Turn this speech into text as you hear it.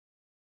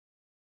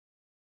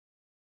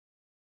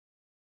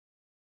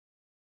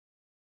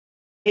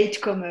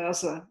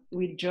latecomers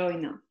will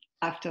join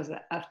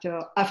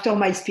after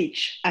my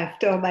speech,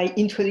 after my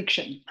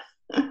introduction.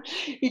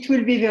 It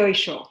will be very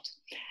short.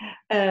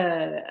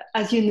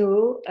 As you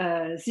know,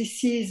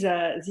 this is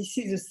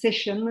a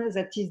session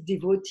that is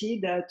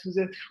devoted to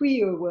the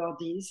 3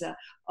 awardees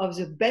of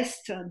the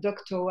best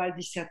doctoral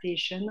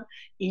dissertation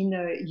in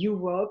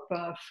Europe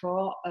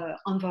for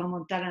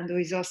environmental and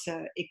resource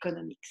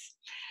economics.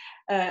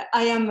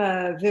 I am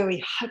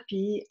very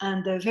happy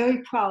and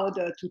very proud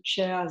to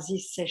chair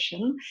this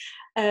session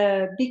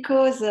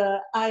because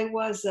I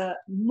was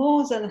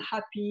more than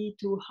happy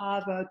to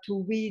have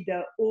to read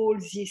all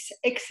these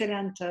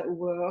excellent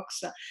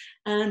works,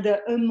 and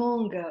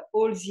among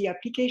all the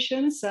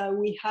applications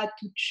we had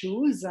to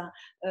choose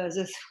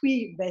the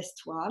 3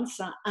 best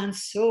ones, and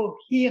so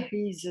here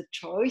is a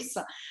choice,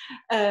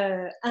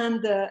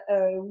 and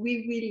we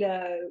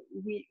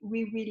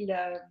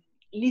will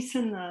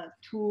listen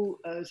to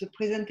the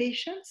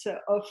presentations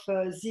of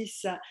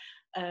these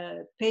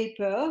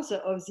papers,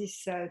 of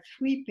these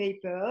 3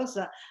 papers,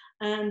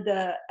 and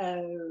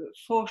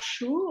for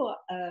sure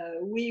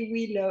we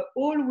will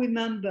all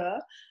remember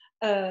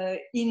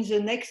in the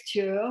next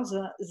years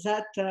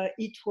that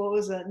it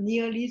was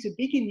nearly the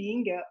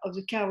beginning of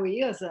the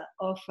careers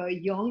of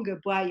young,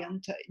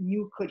 brilliant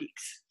new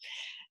colleagues.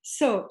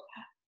 So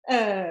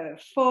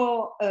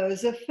for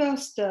the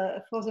first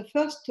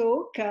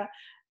talk,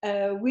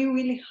 we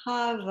will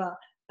have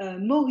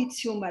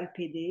Maurizio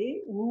Malpede,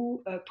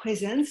 who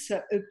presents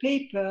a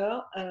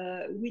paper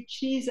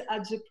which is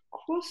at the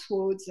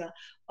crossroads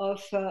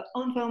of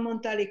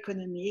environmental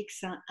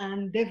economics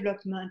and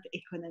development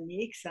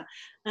economics.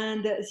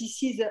 And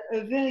this is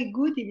a very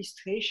good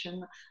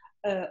illustration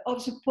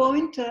of the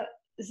point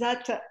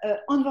that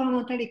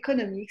environmental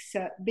economics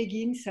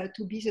begins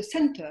to be the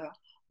center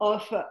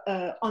of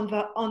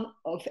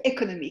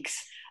economics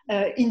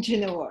in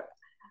general.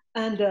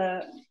 And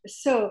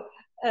so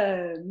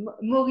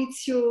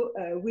Maurizio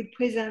will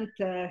present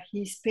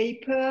his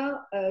paper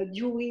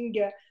during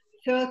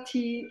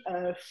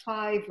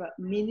 35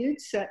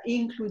 minutes,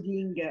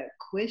 including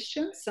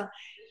questions.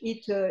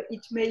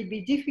 It may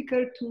be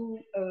difficult to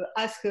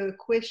ask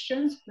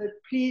questions, but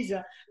please,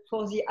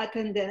 for the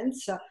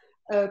attendance,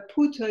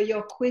 put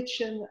your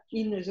question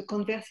in the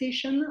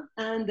conversation,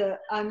 and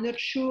I'm not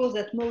sure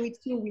that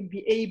Maurizio will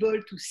be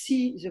able to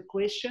see the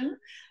question.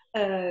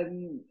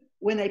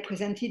 When I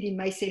presented in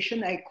my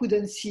session, I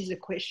couldn't see the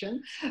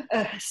question.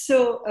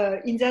 So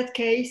in that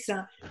case,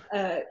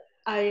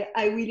 I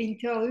will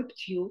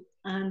interrupt you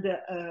and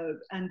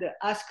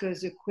ask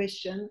the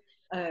question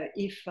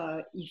if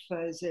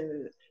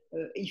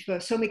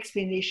some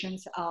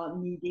explanations are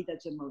needed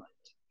at the moment.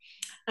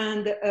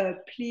 And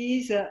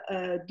please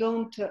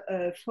don't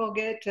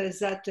forget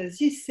that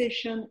this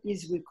session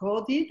is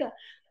recorded.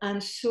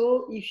 And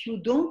so if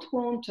you don't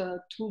want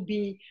to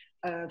be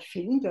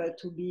filmed,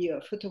 to be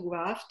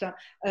photographed,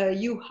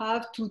 you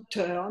have to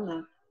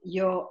turn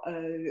your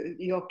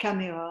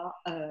camera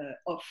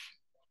off.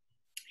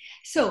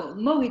 So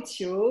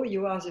Maurizio,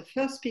 you are the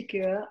first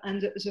speaker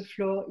and the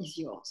floor is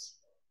yours.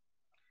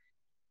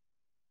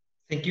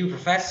 Thank you,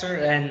 Professor,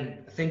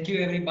 and thank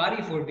you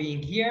everybody for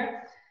being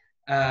here.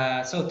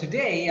 So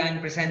today I'm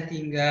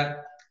presenting,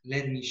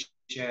 let me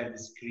share the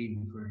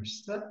screen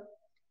first.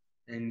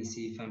 Let me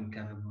see if I'm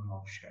capable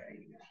of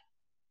sharing.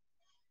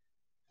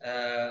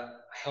 I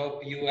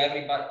hope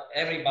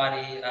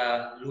everybody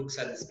looks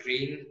at the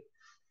screen.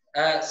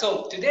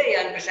 So today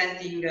I'm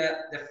presenting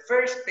the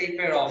first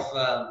paper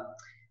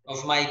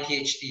of my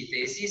PhD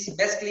thesis.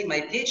 Basically,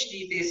 my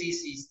PhD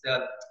thesis is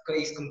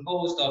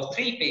composed of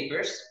 3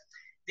 papers.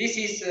 This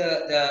is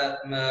the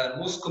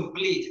most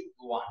complete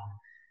one.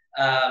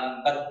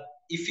 But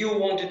if you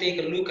want to take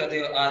a look at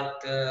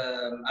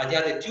the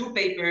other 2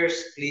 papers,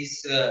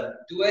 please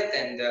do it,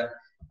 and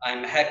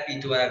I'm happy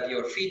to have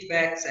your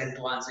feedbacks and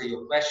to answer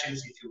your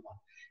questions if you want.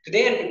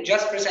 Today I'm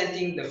just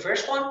presenting the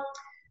first one,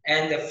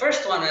 and the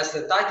first one, as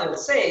the title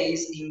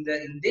says, in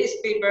this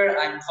paper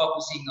I'm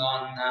focusing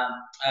on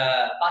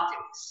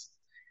batteries.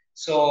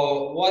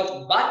 So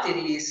what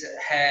batteries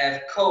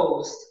have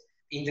caused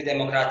in the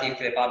Democratic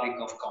Republic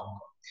of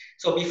Congo.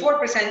 So before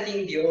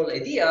presenting the whole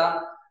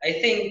idea, I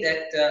think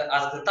that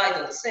as the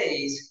title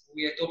says,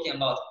 we are talking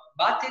about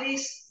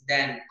batteries,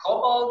 then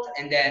cobalt,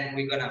 and then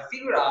we're gonna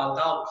figure out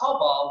how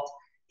cobalt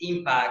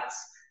impacts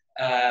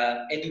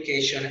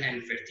education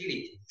and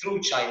fertility through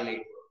child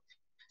labor.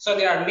 So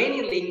there are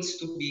many links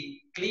to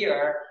be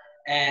clear,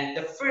 and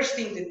the first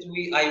thing that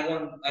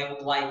I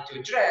would like to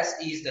address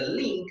is the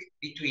link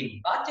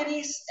between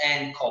batteries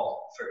and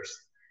cobalt first.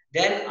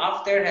 Then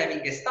after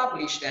having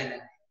established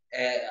and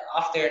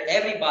after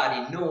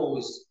everybody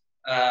knows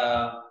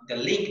the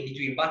link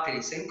between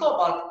batteries and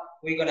cobalt,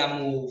 we're gonna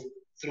move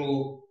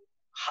through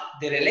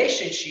the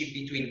relationship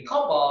between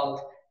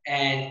cobalt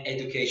and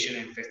education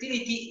and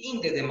fertility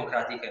in the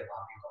Democratic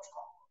Republic of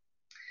Congo.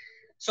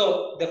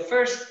 So the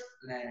first,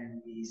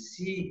 let me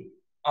see,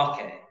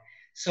 okay.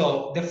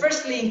 So the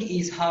first link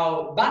is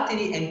how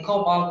battery and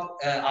cobalt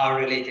are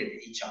related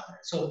to each other.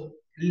 So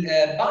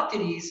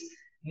batteries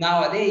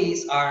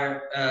nowadays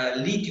are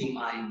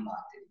lithium-ion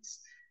batteries.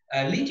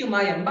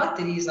 Lithium-ion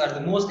batteries are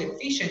the most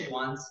efficient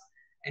ones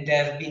and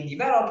have been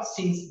developed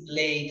since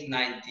late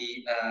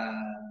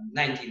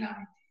 1990s.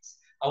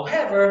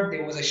 However,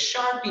 there was a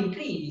sharp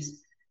increase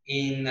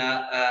in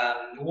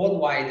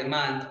worldwide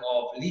demand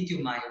of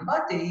lithium-ion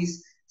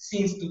batteries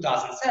since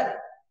 2007.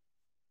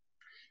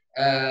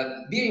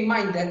 Bear in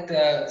mind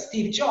that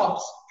Steve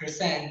Jobs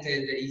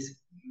presented his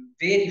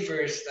very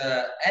first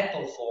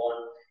Apple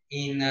phone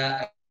in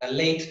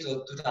late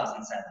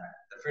 2007.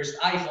 The first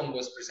iPhone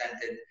was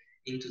presented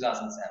in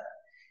 2007.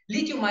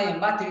 Lithium-ion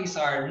batteries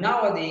are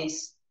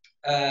nowadays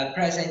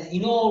present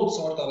in all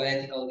sorts of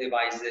electrical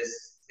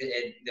devices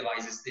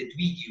that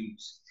we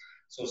use.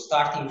 So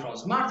starting from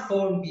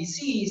smartphones,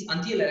 PCs,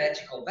 until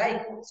electrical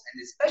vehicles,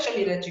 and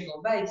especially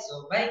electrical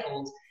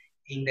vehicles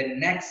in the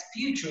next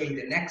future, in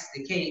the next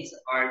decades,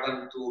 are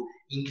going to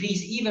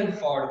increase even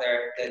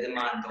further the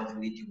demand of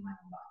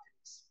lithium-ion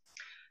batteries.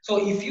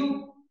 So if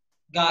you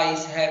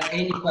guys have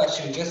any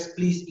question, just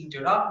please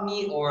interrupt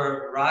me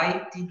or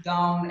write it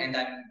down, and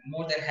I'm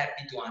more than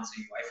happy to answer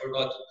you. I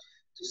forgot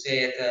to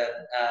say it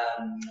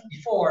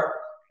before.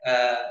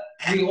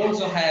 We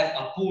also have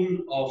a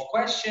pool of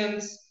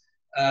questions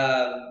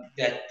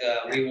that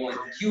we want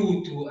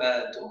you to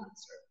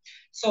answer.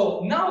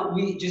 So now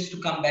just to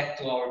come back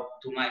to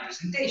my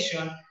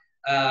presentation,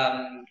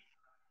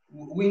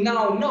 we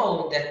now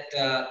know that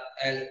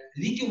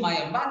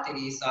lithium-ion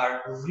batteries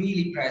are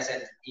really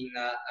present in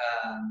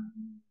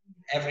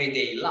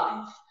everyday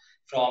life,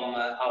 from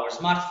our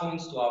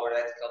smartphones to our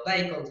electrical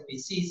vehicles,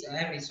 PCs, and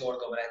every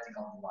sort of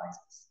electrical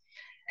devices.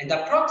 And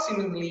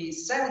approximately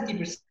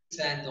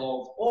 70%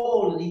 of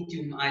all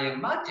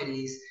lithium-ion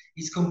batteries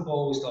is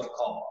composed of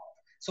cobalt.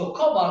 So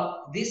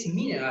cobalt, this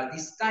mineral,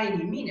 this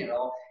tiny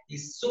mineral,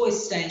 is so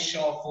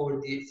essential for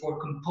the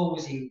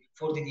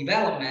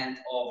development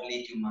of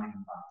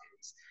lithium-ion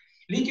batteries.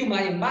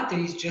 Lithium-ion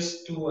batteries,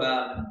 just to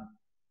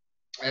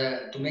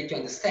make you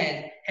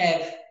understand,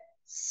 have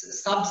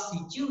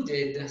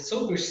superseded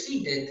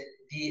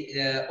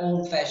the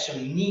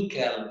old-fashioned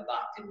nickel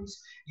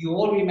batteries. You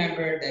all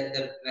remember that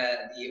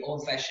the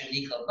old-fashioned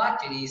nickel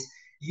batteries,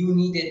 you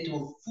needed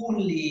to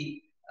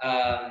fully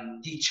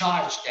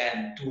decharge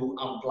them to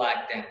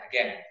unplug them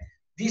again.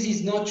 This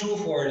is not true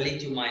for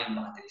lithium-ion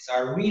batteries.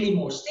 Are really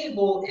more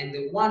stable, and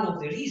one of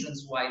the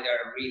reasons why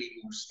they're really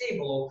more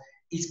stable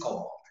is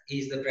cobalt,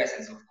 is the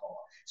presence of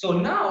cobalt. So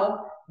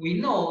now we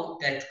know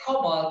that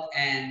cobalt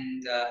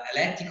and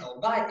electrical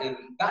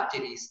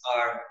batteries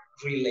are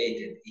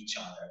related to each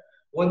other.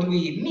 What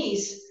we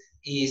miss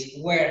is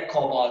where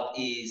cobalt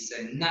is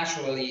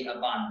naturally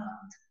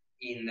abundant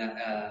in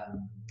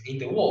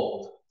the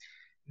world.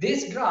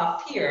 This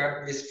graph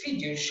here, this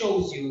figure,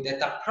 shows you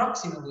that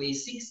approximately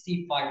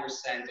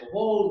 65% of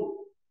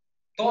all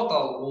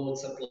total world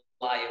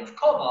supply of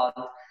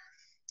cobalt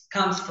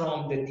comes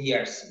from the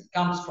DRC,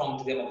 comes from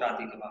the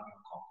Democratic Republic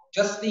of Congo.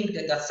 Just think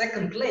that the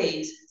second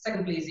place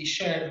is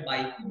shared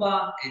by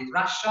Cuba and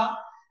Russia,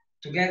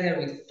 together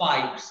with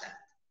 5%.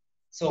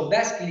 So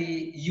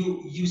basically,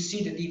 you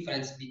see the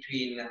difference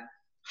between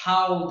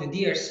how the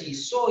DRC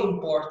is so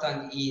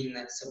important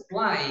in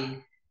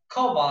supplying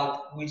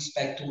cobalt with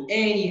respect to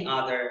any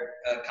other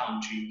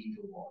country in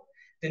the world.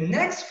 The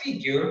next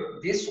figure,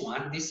 this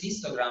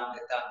histogram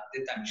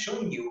that I'm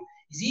showing you,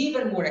 is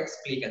even more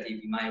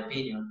explicative, in my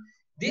opinion.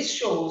 This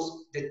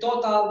shows the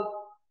total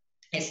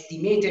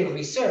estimated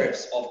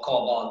reserves of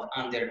cobalt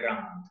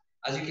underground.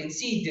 As you can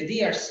see, the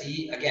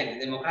DRC, again,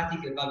 the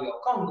Democratic Republic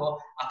of Congo,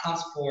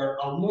 accounts for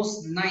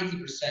almost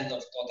 90%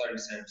 of total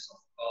reserves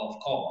of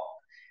cobalt.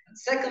 And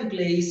second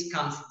place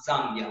comes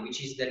Zambia,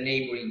 which is the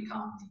neighboring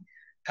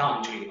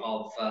country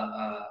of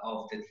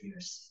the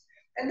DRC.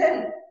 And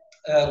then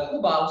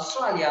Cuba,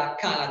 Australia,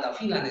 Canada,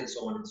 Finland, and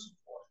so on and so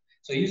forth.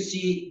 So you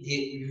see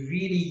the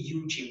really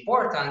huge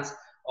importance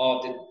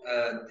of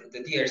the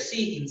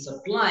DRC in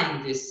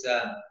supplying this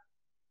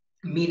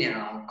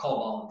mineral,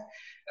 cobalt,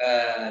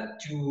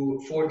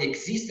 for the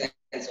existence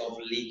of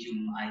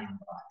lithium-ion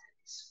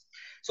batteries.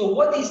 So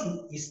what is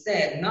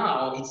instead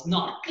now, it's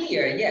not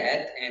clear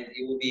yet, and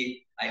it will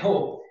be, I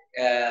hope,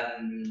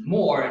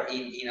 more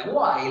in a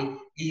while,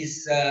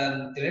 is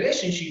the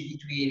relationship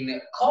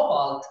between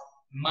cobalt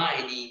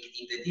mining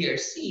in the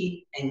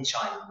DRC and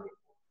child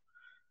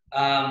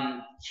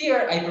labor.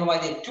 Here I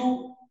provided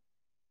two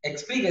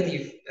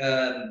explicative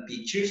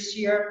pictures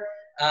here.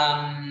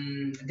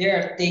 They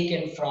are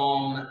taken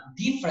from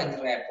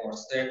different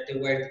reports that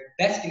were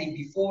basically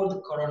before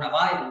the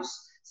coronavirus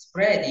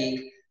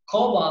spreading.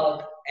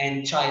 Cobalt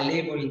and child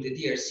labor in the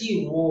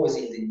DRC was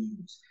in the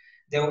news.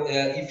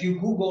 If you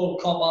Google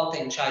cobalt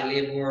and child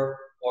labor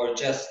or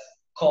just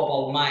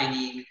cobalt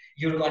mining,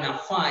 you're gonna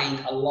find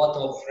a lot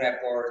of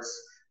reports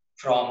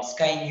from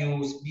Sky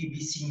News,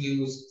 BBC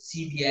News,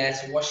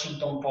 CBS,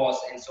 Washington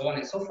Post, and so on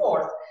and so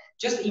forth,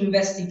 just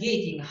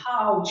investigating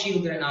how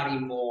children are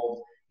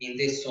involved in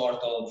this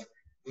sort of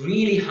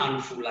really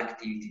harmful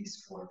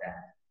activities for them.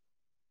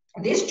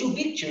 These two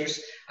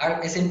pictures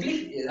are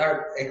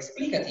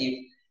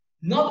explicative,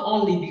 not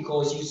only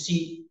because you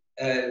see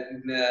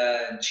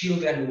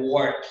children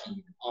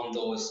working on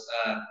those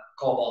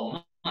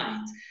cobalt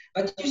mines,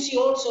 but you see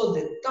also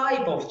the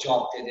type of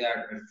job that they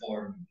are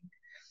performing.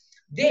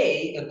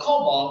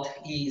 Cobalt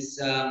is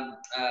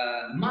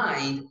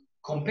mined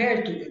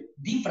compared to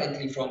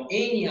differently from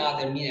any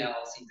other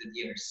minerals in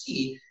the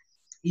DRC,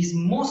 is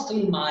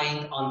mostly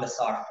mined on the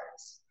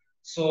surface.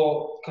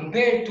 So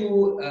compared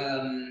to,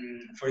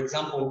 for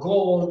example,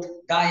 gold,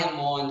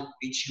 diamond,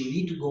 which you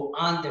need to go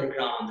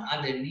underground,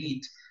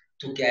 underneath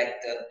to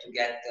get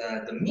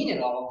the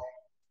mineral,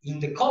 in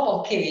the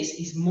cobalt case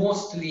is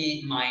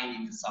mostly mined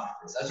in the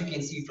surface, as you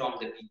can see from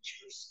the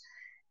pictures.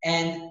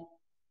 And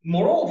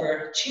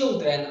moreover,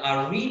 children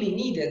are really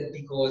needed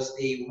because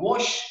they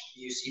wash,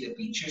 you see the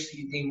pictures,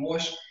 they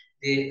wash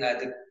the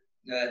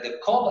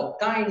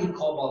cobalt, tiny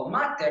cobalt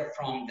matter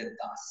from the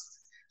dust.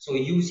 So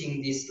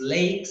using these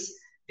lakes,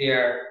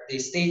 they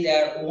stay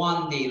there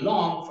one day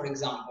long, for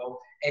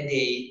example, and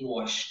they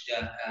wash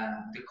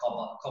the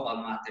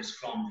cobalt matters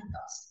from the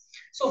dust.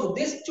 So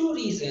these two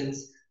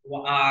reasons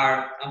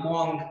are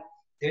among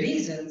the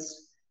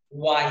reasons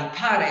why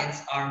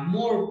parents are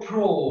more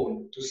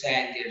prone to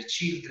send their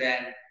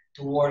children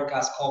to work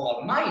as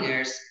cobalt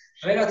miners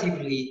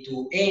relatively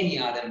to any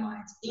other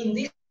mines. In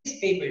this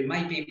paper, in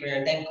my paper,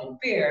 I then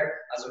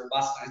compare, as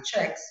Robustner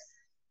checks,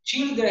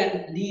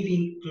 children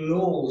living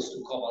close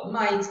to cobalt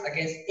mines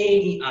against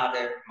any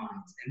other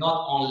mines, and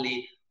not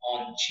only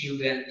on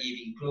children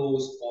living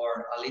close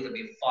or a little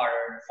bit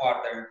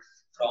farther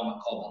from a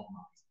cobalt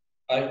mine.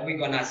 But we're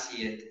gonna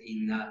see it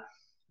in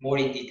more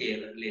in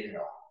detail later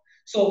on.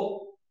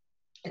 So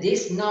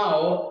this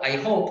now, I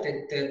hope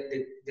that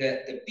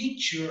the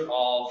picture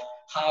of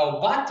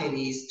how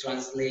batteries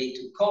translate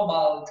to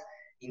cobalt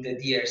in the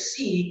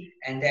DRC,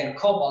 and then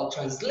cobalt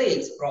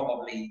translates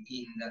probably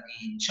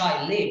in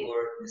child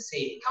labor in the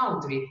same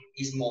country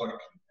is more clear.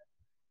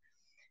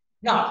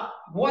 Now,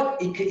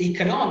 what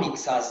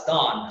economics has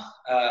done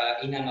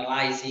in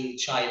analyzing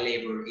child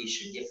labor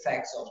issue, the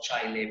effects of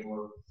child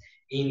labor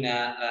in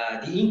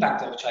the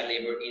impact of child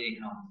labor in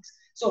economics.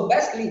 So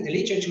basically, the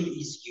literature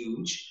is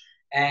huge.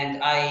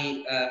 And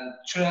I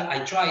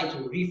try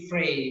to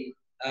reframe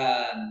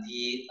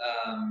the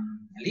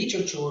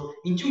literature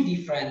in two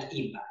different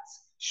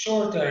impacts: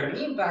 short-term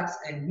impacts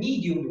and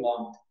medium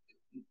long-term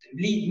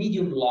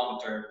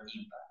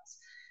impacts.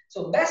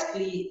 So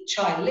basically,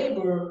 child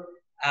labor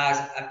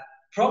has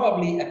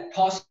probably a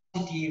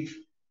positive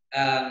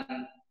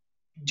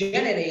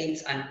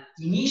generates an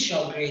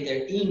initial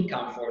greater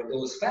income for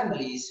those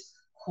families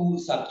who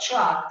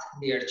subtract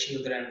their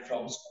children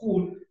from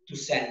school to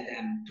send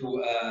them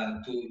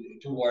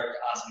to work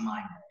as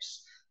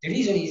miners. The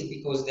reason is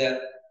because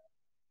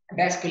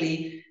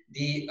basically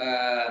the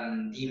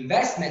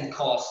investment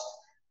cost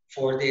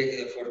for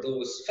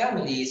those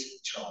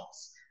families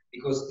drops,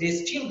 because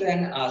these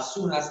children, as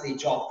soon as they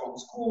drop from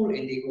school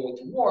and they go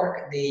to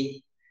work,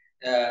 they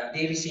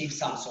receive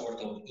some sort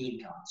of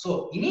income.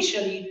 So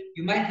initially,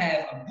 you might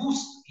have a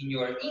boost in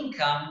your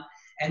income,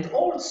 and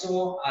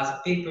also, as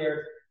a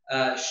paper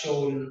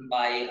shown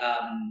by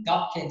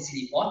Dopke and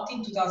Silipotti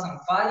in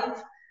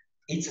 2005,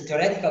 it's a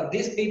theoretical.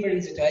 This paper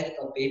is a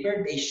theoretical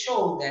paper. They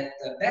show that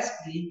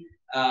basically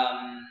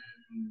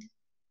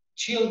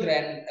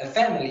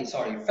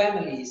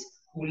families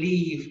who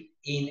live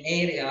in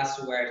areas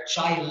where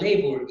child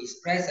labor is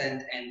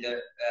present and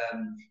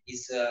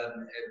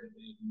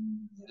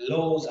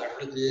laws are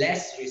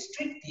less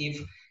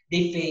restrictive,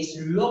 they face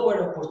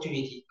lower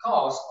opportunity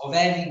cost of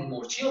having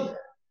more children.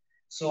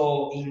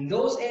 So in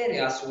those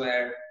areas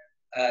where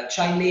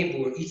child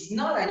labor is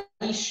not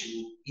an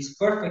issue, is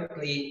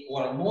perfectly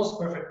or almost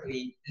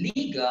perfectly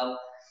legal,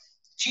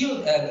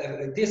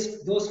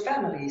 those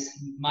families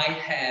might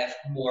have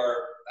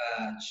more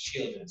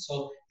children.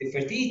 So the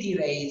fertility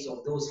rates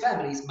of those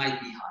families might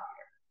be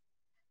higher.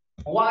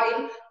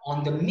 While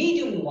on the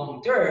medium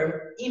long term,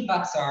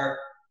 impacts are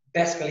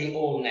basically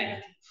all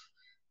negative.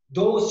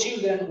 Those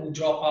children who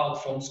drop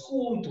out from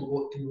school to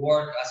go to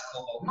work as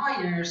cobalt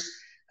miners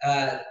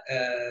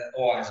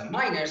or as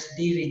miners,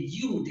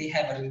 they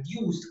have a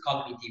reduced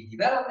cognitive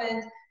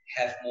development,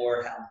 have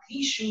more health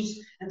issues,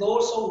 and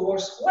also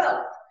worse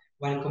wealth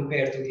when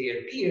compared to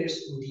their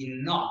peers who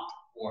did not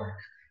work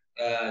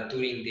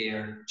during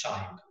their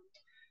childhood.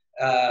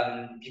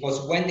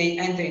 Because when they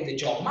enter in the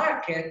job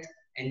market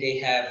and they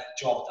have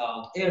dropped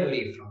out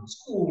early from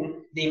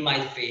school, they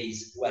might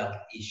face wealth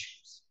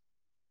issues.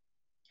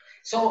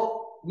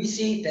 So we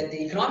see that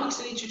the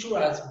economics literature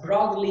has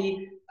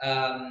broadly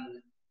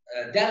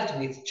dealt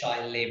with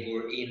child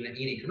labor in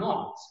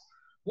economics.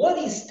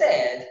 What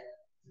instead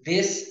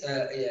this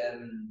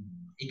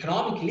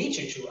economic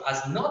literature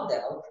has not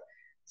dealt,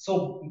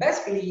 so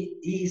basically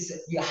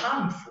is the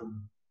harmful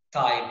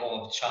type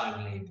of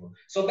child labor.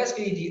 So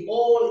basically the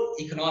whole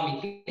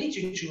economic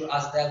literature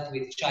has dealt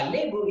with child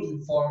labor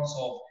in forms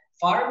of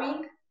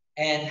farming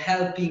and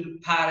helping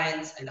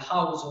parents and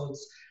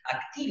households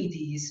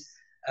activities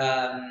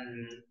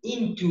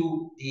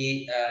into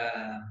the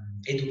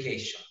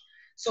education.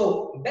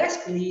 So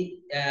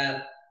basically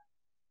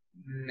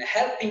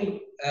helping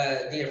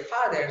their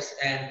fathers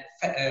and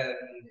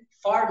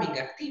farming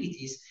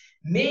activities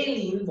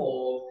mainly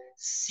involve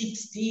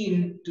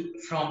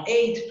from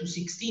 8 to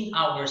 16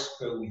 hours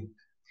per week.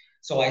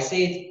 So I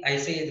say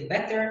it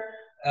better.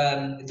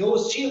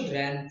 Those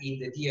children in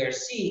the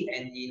DRC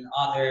and in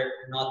other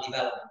not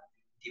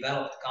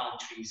developed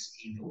countries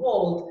in the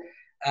world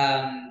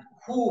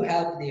who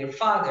help their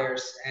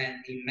fathers and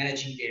in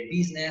managing their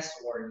business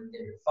or in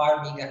their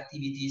farming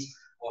activities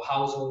or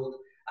household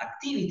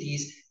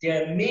activities, they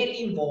are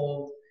mainly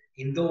involved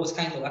in those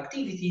kind of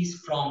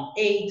activities from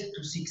 8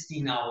 to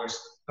 16 hours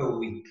per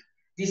week.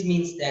 This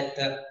means that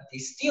it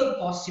is still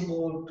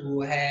possible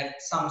to have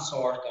some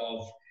sort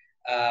of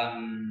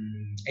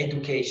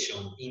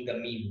education in the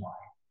meanwhile.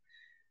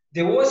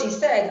 There was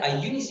instead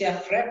a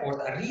UNICEF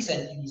report, a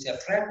recent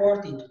UNICEF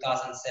report in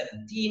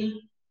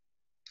 2017,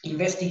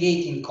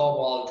 investigating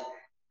cobalt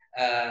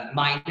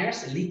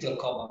miners, little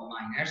cobalt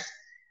miners,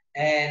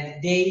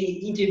 and they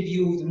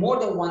interviewed more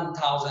than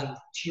 1,000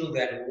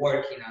 children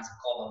working as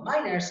cobalt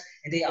miners,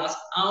 and they asked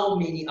how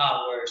many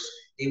hours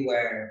they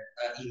were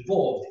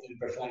involved in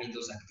performing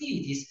those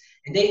activities,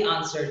 and they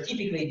answered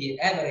typically the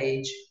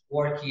average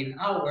working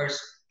hours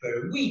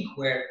per week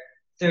were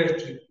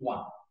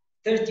 31.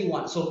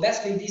 So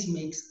basically this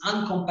makes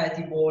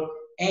incompatible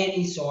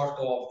any sort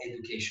of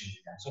education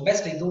with them. So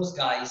basically those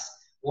guys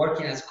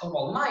working as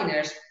cobalt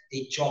miners,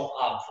 they drop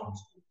out from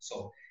school.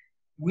 So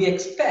we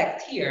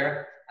expect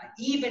here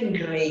even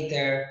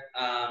greater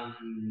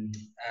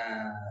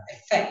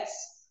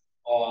effects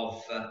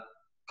of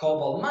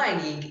cobalt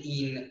mining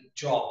in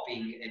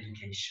dropping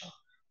education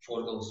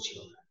for those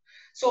children.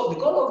 So the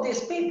goal of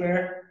this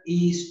paper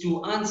is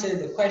to answer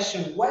the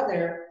question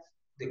whether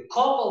the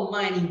cobalt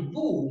mining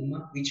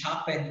boom, which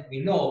happened, we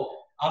know,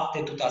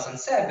 after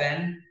 2007,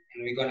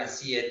 and we're going to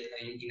see it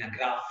in a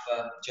graph,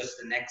 just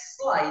the next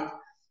slide,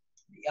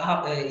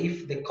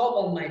 if the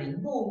cobalt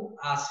mining boom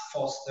has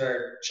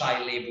fostered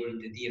child labor in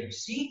the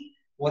DRC,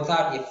 what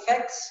are the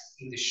effects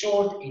in the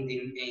short, in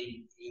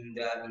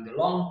the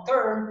long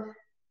term,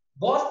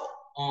 both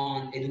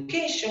on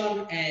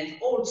education and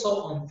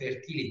also on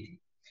fertility.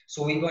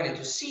 So we're going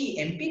to see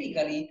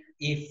empirically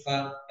if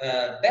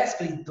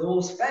basically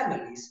those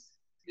families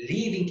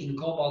living in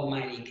cobalt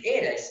mining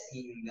areas,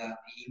 in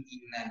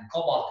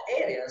cobalt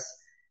areas,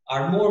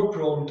 are more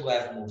prone to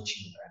have more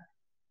children,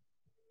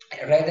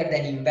 rather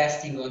than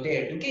investing on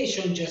their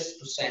education just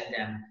to send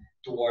them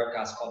to work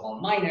as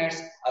cobalt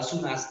miners as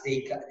soon as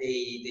they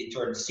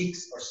turn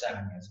 6 or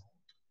 7 years old.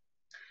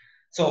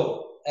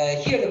 So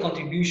here are the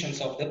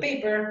contributions of the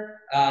paper.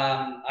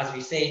 As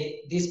we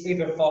say, this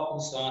paper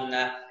focused on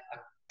a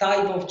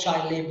type of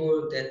child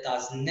labor that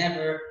has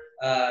never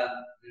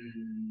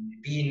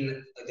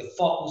been the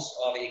focus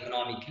of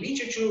economic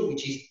literature,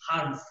 which is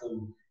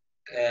harmful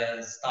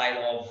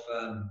style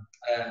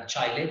of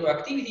child labor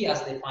activity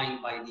as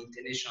defined by the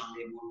International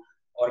Labour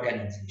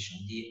Organization,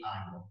 the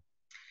ILO.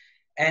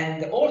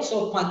 And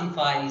also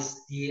quantifies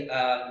the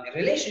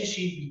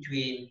relationship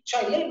between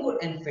child labor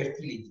and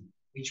fertility,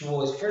 which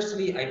was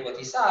firstly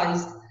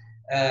hypothesized,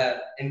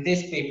 and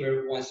this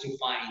paper wants to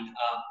find an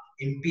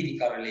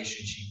empirical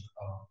relationship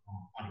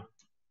on it.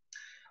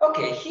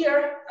 Okay,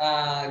 here,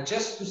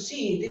 just to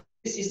see,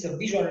 this is a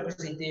visual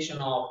representation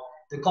of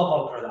the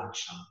cobalt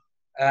production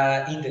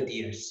in the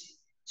DRC.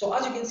 So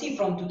as you can see,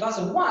 from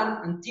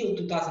 2001 until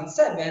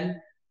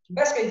 2007,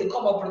 basically the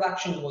cobalt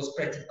production was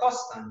pretty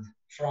constant,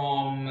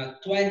 from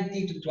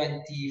 20 to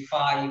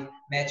 25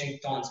 metric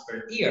tons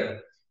per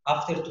year.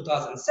 After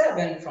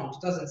 2007, from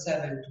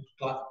 2007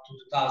 to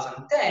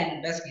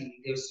 2010, basically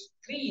in those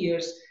 3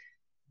 years,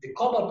 the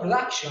cobalt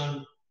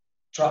production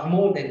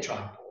more than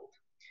tripled.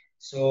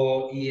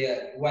 So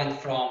it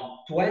went from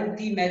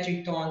 20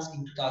 metric tons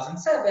in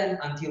 2007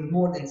 until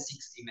more than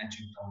 60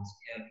 metric tons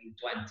in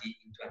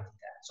 2010.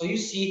 So you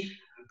see,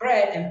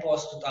 pre and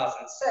post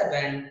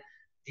 2007,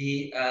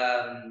 the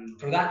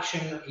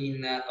production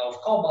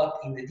of cobalt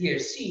in the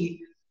DRC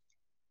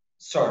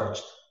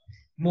surged,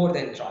 more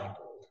than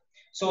tripled.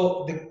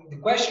 So the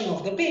question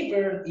of the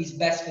paper is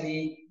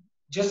basically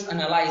just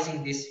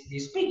analyzing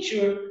this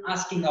picture,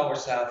 asking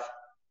ourselves,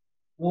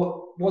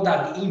 what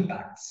are the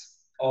impacts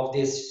of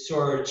this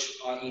surge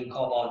in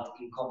cobalt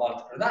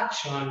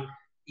production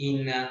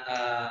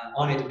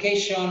on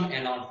education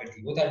and on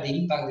fertility? What are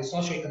the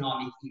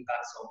socioeconomic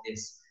impacts of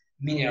this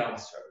mineral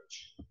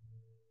surge?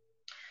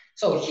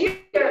 So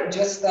here,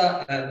 just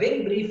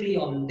very briefly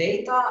on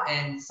data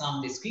and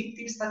some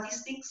descriptive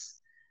statistics.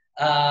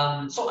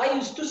 So I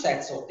use 2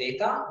 sets of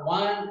data,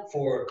 one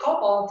for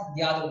cobalt,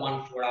 the other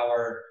one for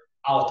our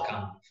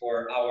outcome,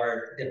 for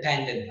our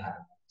dependent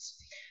variables.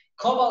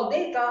 Cobalt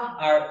data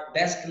are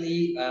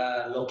basically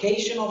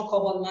location of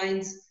cobalt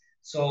mines.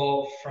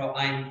 So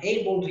I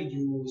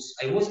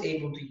was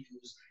able to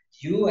use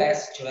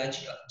US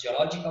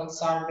Geological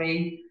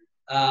Survey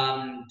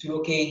to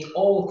locate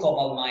all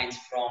cobalt mines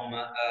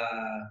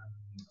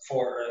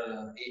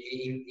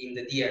in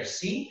the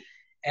DRC.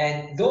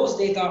 And those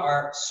data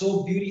are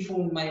so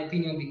beautiful, in my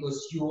opinion,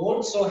 because you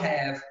also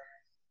have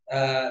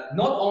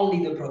not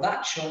only the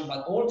production,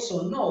 but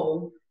also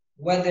know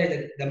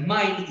whether the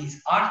mine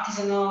is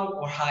artisanal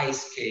or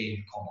high-scale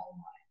cobalt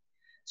mine.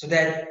 So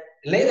that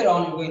later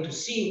on, we're going to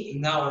see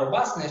in our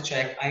robustness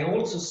check, I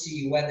also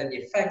see whether the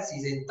effects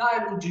is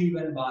entirely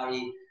driven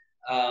by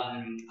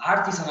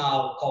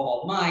artisanal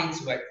cobalt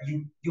mines, where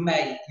you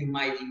might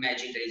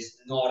imagine there is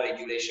no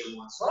regulation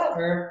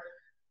whatsoever,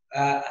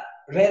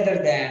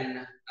 rather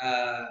than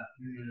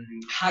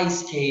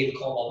high-scale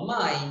cobalt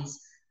mines,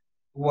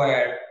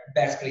 where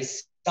basically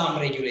some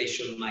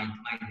regulation might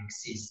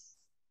exist.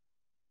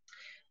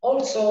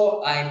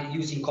 Also, I'm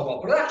using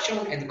cobalt production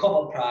and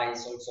cobalt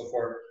price also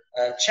for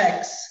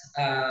checks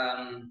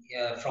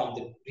from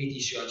the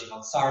British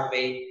Geological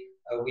Survey.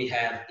 We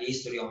have the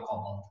history of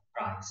cobalt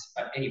price.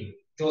 But anyway,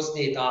 those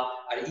data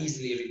are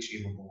easily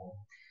retrievable.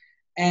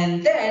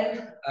 And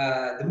then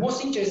the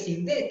most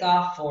interesting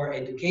data for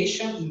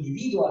education,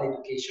 individual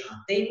education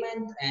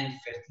attainment and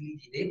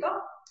fertility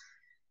data.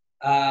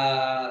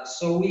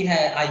 So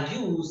I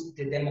used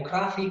the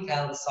demographic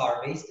health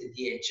surveys, the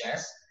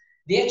DHS.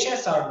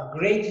 DHS are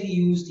greatly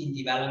used in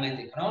development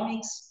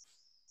economics,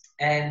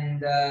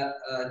 and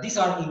these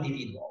are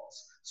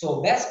individuals.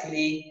 So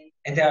basically,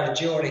 and they are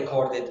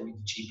geo-recorded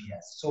with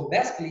GPS. So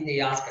basically,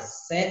 they ask a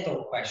set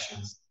of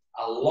questions,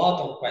 a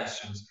lot of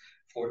questions.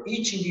 For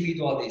each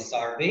individual they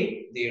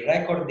survey, they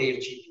record their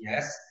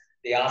GPS,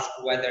 they ask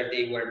where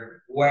they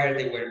were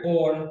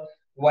born,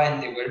 when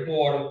they were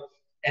born,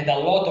 and a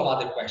lot of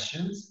other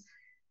questions.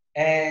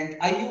 And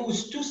I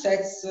use two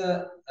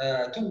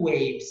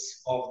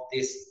waves of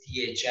this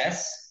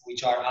DHS,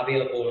 which are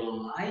available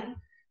online.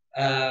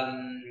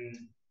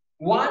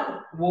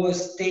 One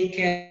was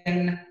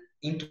taken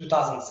in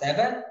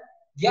 2007,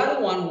 the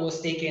other one was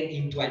taken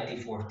in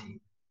 2014.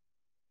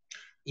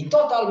 In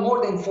total,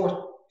 more than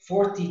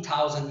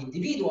 40,000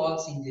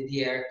 individuals in the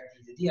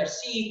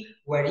DRC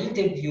were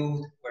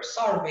interviewed, were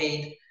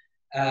surveyed,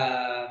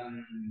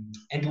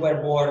 and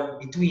were born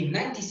between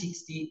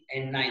 1960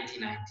 and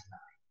 1999.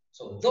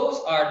 So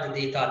those are the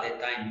data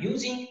that I'm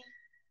using.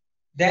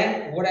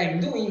 Then what I'm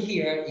doing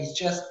here is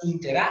just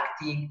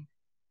interacting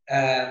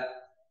the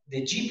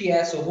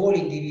GPS of all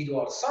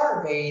individuals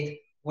surveyed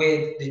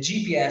with the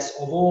GPS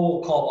of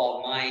all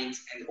cobalt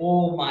mines and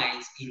all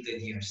mines in the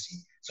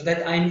DRC, so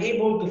that I'm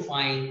able to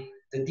find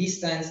the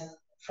distance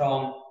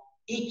from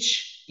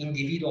each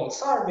individual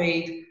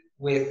surveyed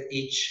with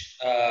each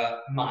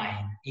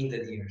mine in the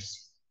DRC.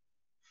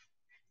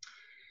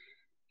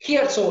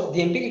 Here, so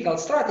the empirical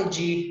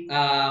strategy,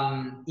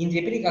 in the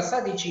empirical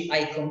strategy,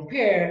 I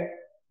compare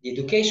the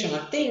education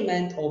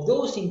attainment of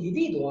those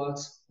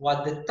individuals who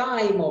at the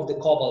time of the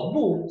cobalt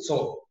boom,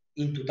 so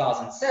in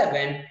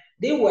 2007,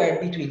 they were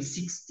between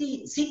 6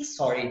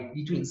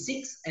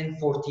 and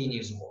 14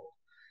 years old.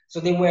 So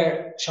they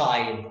were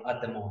child at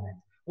the moment.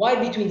 Why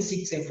between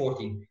 6 and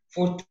 14?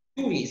 For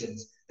two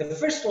reasons. The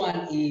first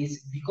one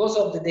is because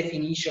of the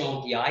definition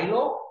of the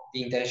ILO,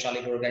 the International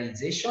Labour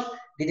Organization.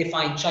 They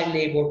define child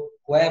labor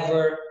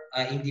whoever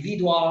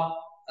individual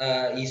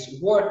is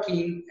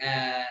working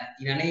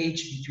in an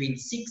age between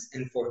 6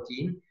 and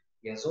 14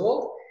 years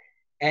old.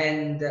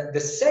 And the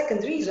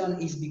second reason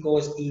is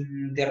because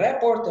in the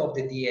report of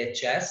the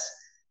DHS,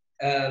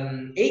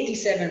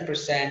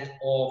 87% of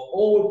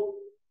all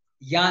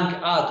young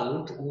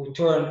adults who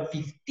turn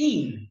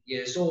 15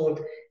 years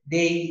old,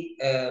 they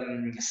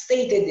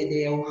stated that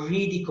they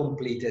already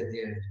completed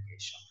their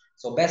education.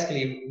 So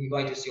basically, we're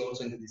going to see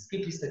also in the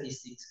descriptive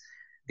statistics,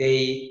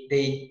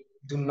 they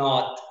do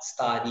not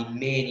study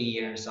many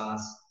years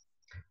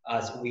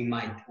as we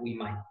might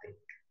think.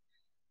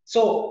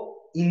 So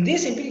in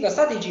this empirical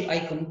strategy, I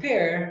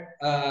compare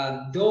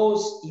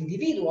those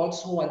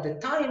individuals who at the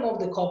time of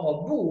the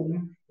cobalt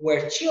boom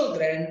were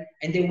children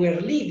and they were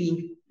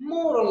living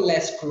more or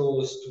less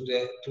close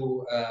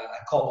to a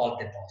cobalt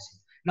deposit.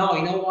 Now,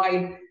 in a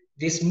while,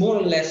 this more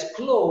or less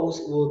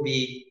close will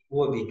be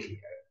clear.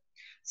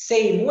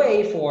 Same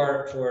way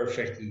for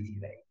fertility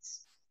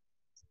rates.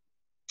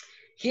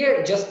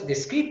 Here, just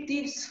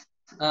descriptives.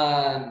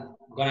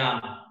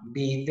 Gonna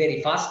be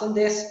very fast on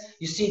this.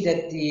 You see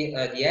that the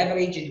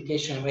average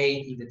education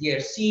rate in the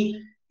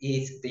DRC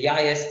is the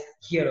highest.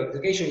 Here,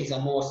 education is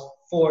almost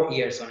 4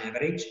 years on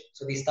average.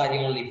 So they study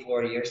only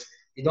 4 years.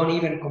 They don't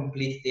even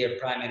complete their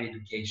primary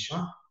education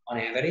on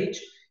average.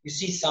 You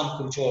see some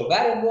control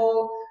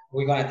variable.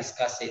 We're gonna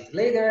discuss it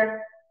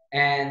later.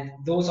 And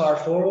those are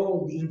for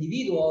all the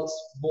individuals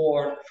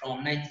born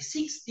from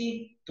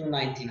 1960 to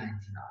 1999.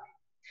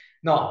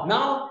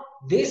 Now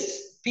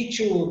this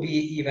picture will be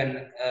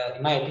even,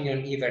 in my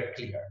opinion, even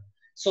clearer.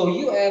 So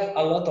you have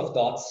a lot of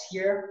dots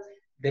here.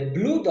 The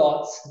blue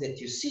dots that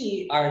you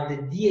see are the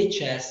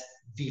DHS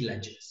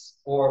villages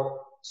or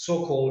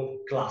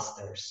so-called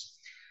clusters.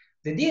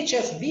 The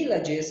DHS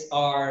villages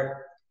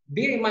are,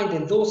 bear in mind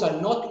that those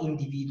are not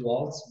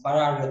individuals, but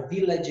are the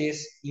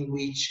villages in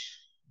which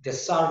the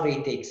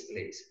survey takes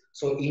place.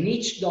 So in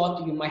each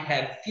dot, you might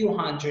have a few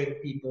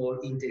hundred people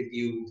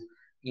interviewed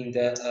in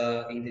the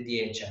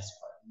DHS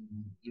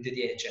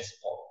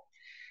poll.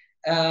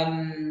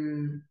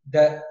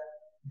 The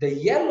The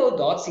yellow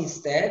dots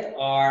instead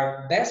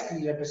are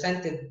basically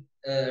represent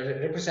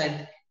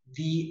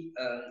the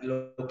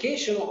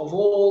location of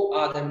all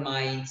other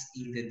mines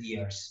in the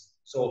DRC.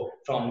 So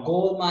from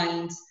gold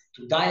mines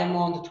to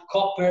diamond to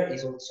copper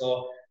is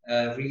also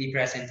really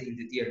present in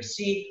the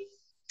DRC.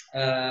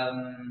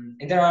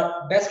 And there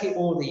are basically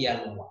all the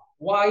yellow ones.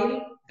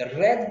 While the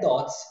red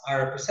dots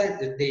are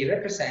represented, they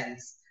represent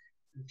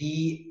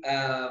the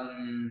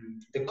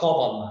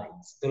cobalt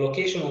mines, the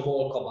location of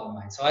all cobalt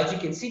mines. So as you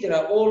can see, they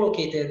are all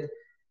located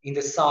in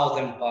the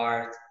southern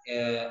part,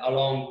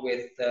 along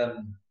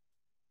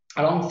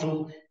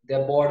through the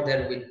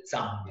border with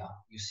Zambia,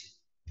 you see.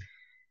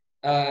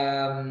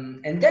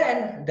 And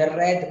then the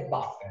red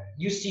buffer.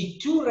 You see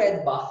two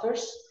red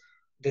buffers.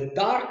 The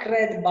dark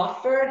red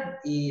buffer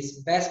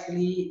is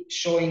basically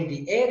showing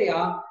the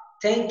area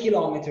 10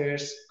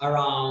 kilometers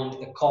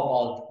around a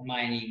cobalt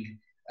mining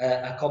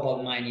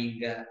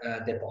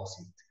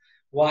deposit,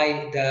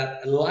 while the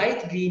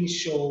light green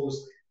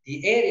shows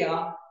the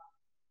area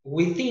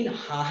within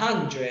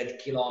 100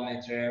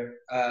 kilometers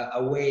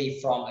away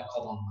from a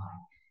cobalt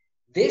mine.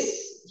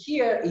 This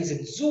here is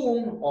a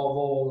zoom of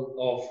all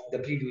of the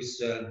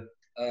previous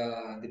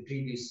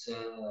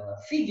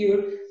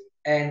figure,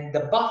 and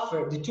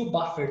the two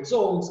buffer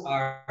zones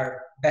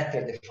are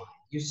better defined.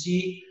 You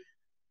see,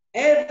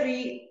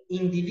 every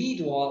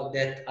individual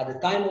that at the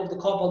time of the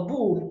cobalt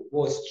boom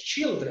was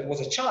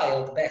a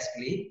child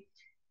basically,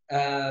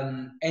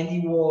 and he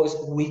was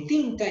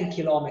within 10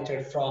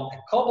 kilometers from a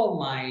cobalt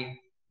mine,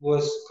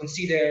 was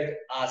considered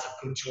as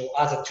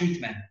a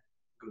treatment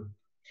group.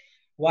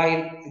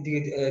 While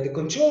the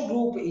control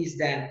group is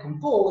then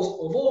composed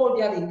of all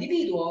the other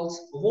individuals,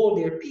 of all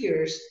their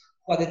peers,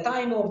 who at the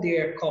time of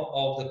the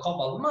cobalt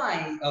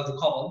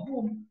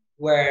boom,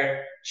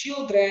 were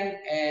children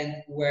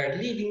and were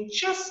living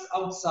just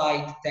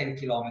outside 10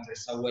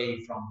 kilometers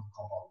away from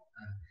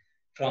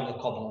the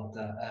cobalt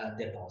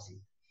deposit.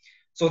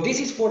 So this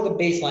is for the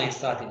baseline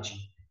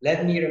strategy.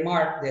 Let me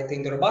remark that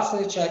in the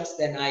robustness checks,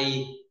 then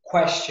I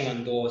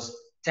question those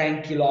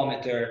 10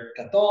 kilometer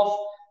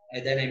cutoff,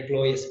 and then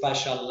employ a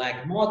special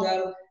lag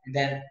model, and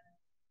then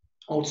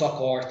also a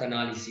cohort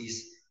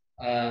analysis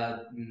to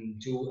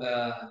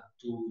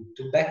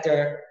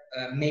better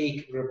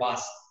make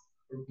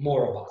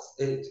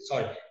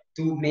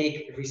to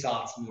make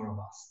results more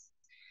robust.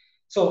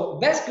 So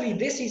basically,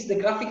 this is the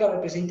graphical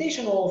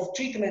representation of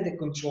treatment and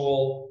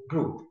control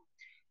group.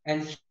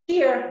 And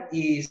here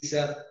is,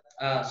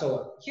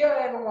 so here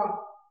I have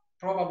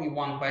probably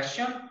one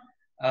question.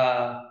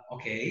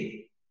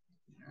 Okay.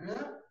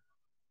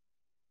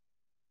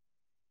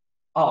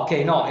 Oh,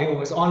 okay, no, it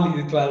was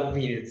only the 12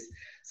 minutes.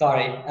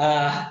 Sorry,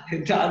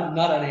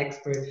 not an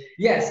expert.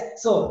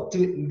 Yes, so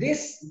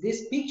this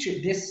picture,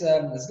 this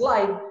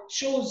slide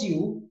shows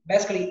you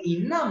basically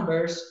in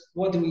numbers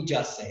what we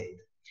just said.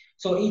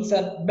 So it's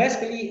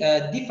basically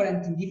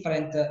different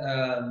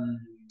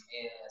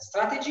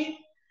strategy.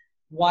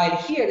 While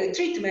here the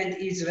treatment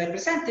is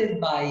represented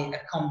by a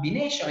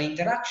combination,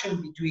 interaction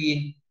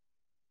between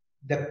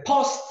the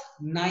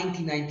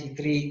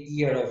post-1993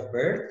 year of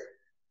birth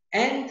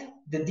and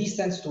the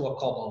distance to a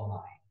cobalt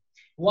mine.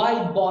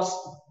 Why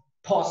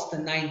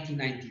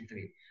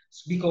post-1993?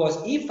 Because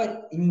if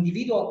an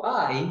individual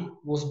I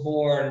was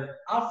born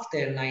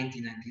after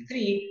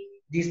 1993,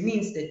 this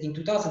means that in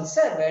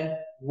 2007,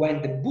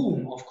 when the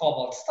boom of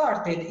cobalt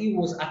started, he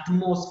was at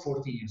most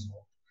 14 years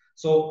old.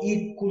 So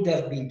it could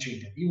have been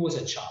treated. He was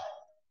a child.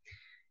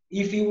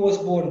 If he was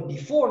born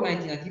before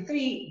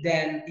 1993,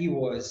 then he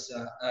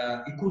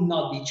could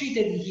not be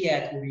treated. He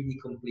had already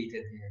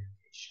completed the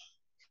education.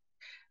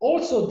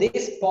 Also,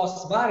 this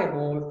post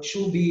variable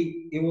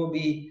will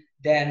be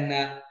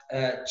then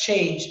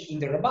changed in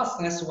the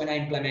robustness when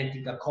I'm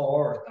implementing a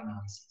cohort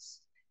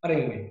analysis. But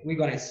anyway, we're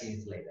going to see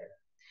it later.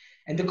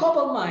 And the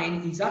cobalt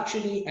mine is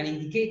actually an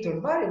indicator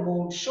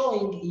variable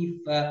showing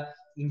if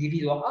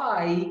individual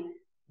I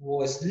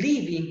was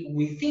living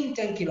within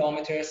 10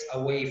 kilometers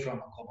away from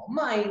a cobalt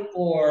mine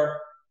or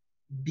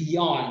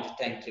beyond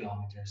 10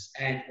 kilometers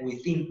and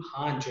within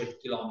 100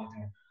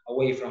 kilometers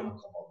away from a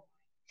cobalt mine.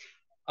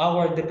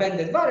 Our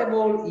dependent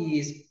variable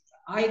is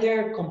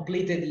either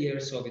completed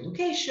years of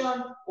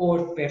education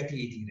or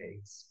fertility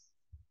rates.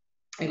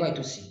 I'm going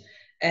to see.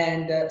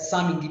 And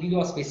some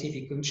individual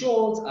specific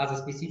controls. As a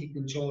specific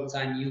controls,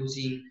 I'm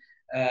using,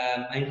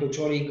 I'm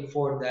controlling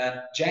for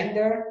the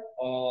gender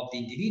of the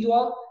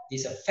individual.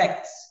 This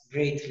affects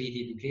greatly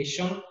the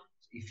education.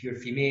 If you're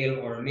female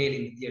or male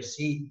in the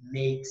DRC, it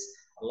makes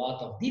a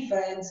lot of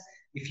difference.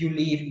 If you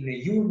live in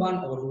a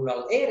urban or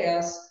rural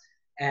areas,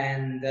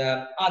 and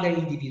other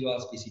individual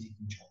specific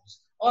controls.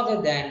 Other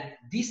than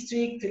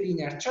district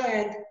linear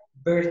trend,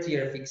 birth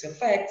year fixed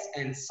effects,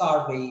 and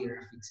survey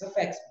year fixed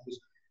effects, because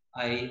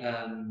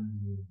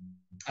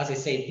as I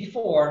said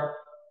before,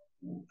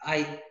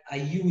 I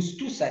use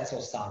two sets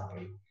of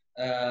survey.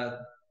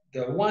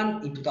 The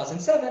one in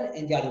 2007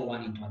 and the other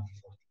one in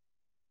 2014.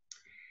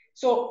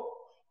 So,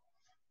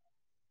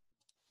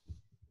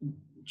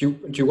 do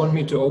you want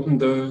me to open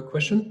the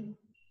question?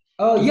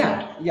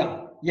 yeah.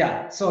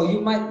 yeah, so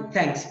you might,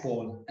 thanks,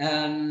 Paul.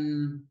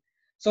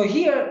 So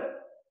here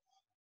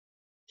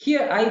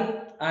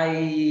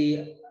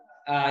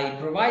I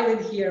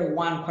provided here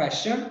one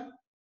question,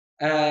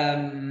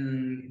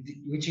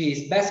 which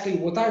is basically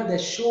what are the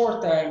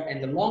short-term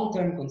and the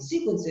long-term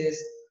consequences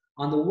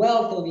on the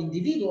wealth of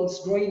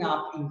individuals growing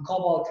up in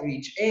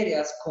cobalt-rich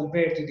areas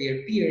compared to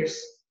their peers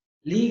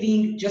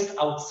living just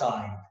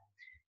outside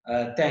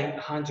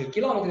 100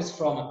 kilometers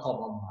from a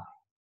cobalt mine.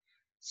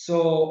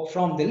 So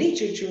from the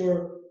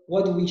literature,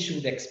 what we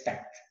should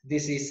expect?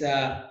 This is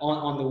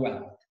on the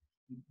wealth,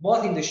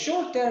 both in the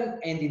short term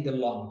and in the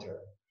long term.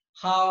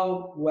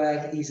 How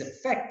wealth is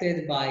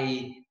affected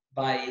by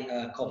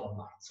cobalt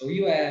mines. So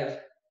you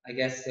have, I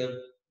guess,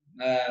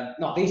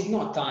 no, there is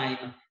no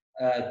time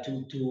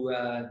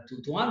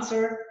to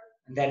answer,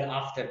 and then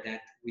after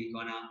that we're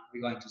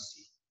going to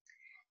see.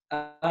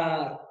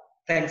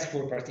 Thanks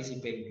for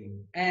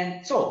participating.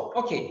 And so,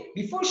 okay,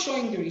 before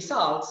showing the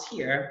results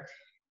here,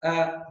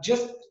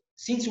 just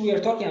since we are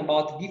talking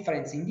about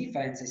difference in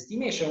difference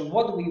estimation,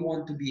 what we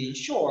want to be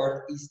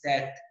ensured is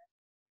that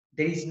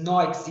there is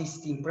no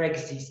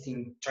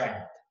pre-existing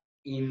trend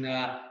in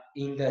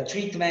the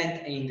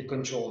treatment and in the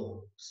control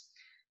groups.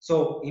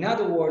 So, in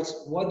other words,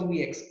 what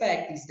we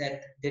expect is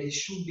that there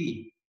should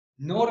be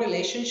no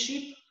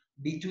relationship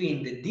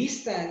between the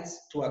distance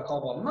to a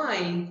cobalt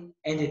mine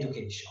and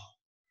education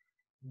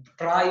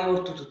prior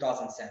to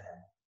 2007.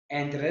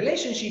 And the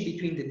relationship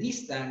between the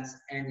distance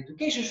and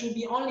education should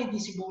be only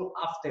visible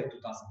after 2007.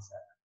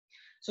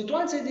 So to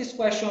answer this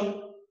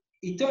question,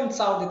 it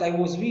turns out that I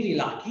was really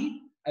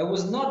lucky. I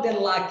was not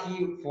that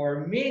lucky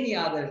for many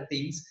other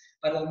things,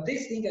 but on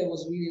this thing I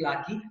was really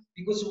lucky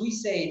because we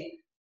said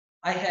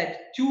I had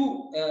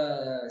two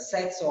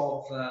sets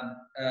of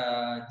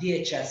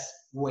DHS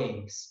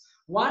waves.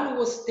 One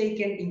was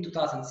taken in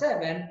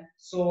 2007,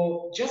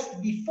 so just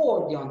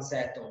before the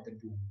onset of the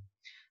boom.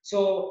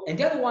 So, and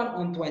the other one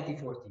on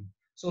 2014.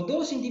 So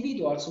those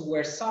individuals who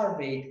were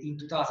surveyed in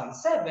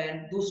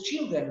 2007, those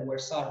children who were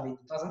surveyed in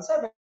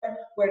 2007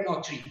 were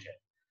not treated.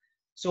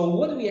 So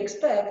what we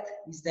expect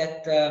is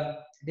that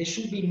there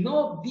should be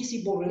no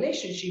visible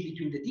relationship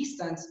between the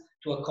distance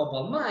to a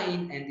cobalt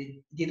mine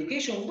and the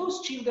education of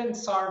those children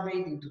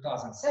surveyed in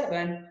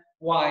 2007,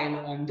 while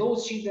on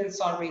those children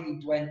surveyed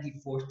in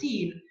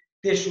 2014,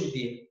 there should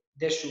be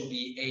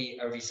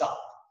a result,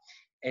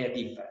 a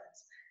difference.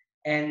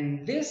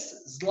 And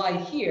this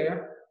slide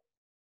here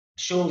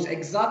shows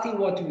exactly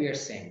what we are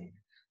saying.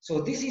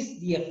 So this is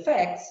the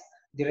effects,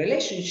 the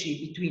relationship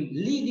between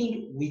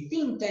living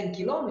within 10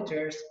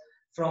 kilometers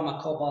from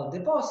a cobalt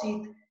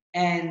deposit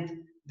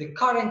and the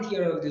current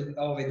year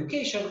of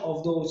education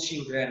of those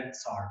children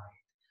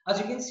surveyed. As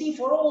you can see,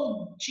 for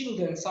all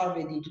children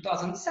surveyed in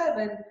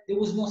 2007, there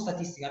was no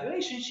statistical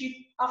relationship.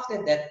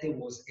 After that, there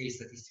was a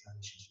statistical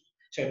relationship.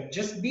 So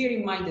just bear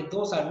in mind that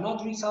those are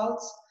not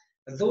results.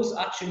 Those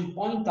actually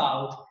point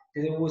out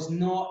that there was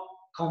no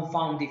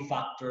confounding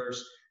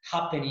factors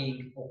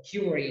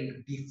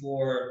occurring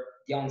before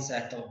the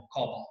onset of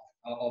cobalt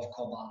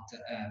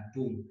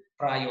boom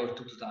prior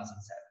to 2007.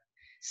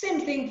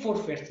 Same thing for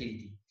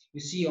fertility. You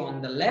see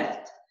on the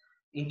left,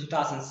 in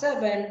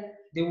 2007,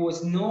 there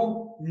was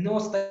no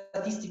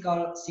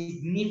statistical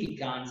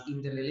significance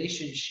in the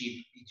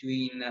relationship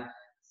between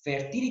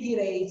fertility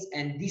rates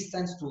and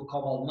distance to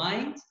cobalt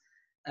mines.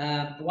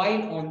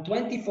 While on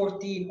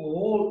 2014,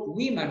 all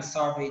women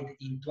surveyed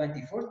in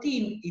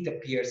 2014, it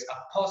appears a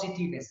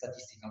positive and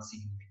statistical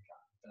significant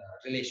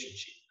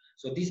relationship.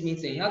 So this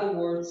means that, in other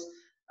words,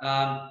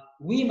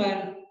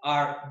 women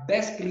are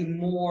basically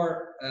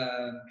more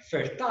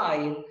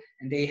fertile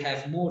and they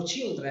have more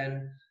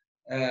children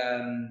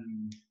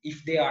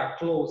if they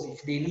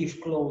live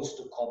close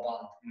to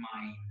cobalt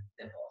mine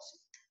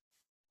deposit.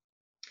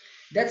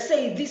 Let's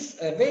say this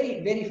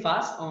very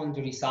fast on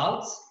the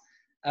results.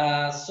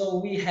 So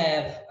we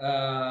have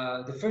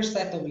the first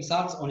set of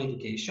results on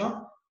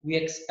education. We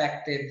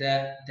expected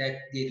that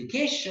the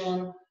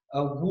education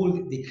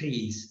would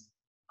decrease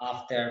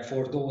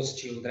for those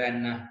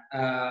children,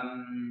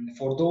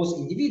 for those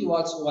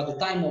individuals who at the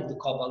time of the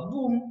cobalt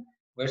boom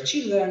were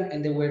children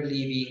and they were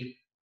living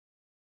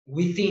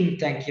within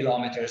 10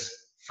 kilometers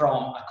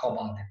from a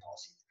cobalt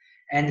deposit.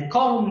 And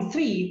column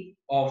 3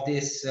 of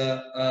this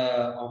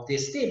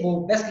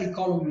table, basically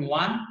column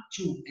 1,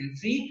 2, and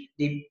 3,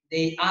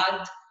 they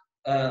add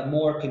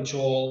more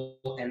control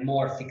and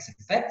more fixed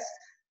effects.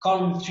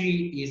 Column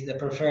 3 is the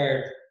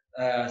preferred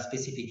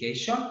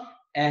specification,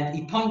 and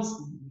it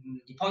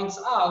points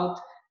out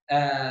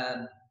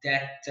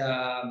that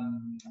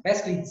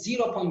basically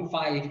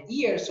 0.5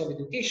 years of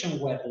education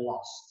were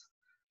lost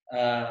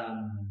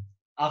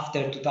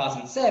after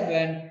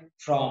 2007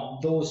 from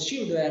those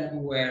children who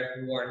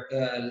were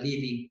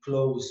living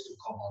close to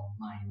cobalt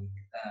mining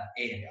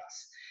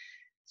areas.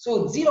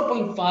 So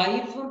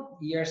 0.5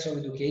 years of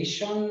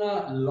education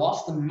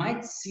lost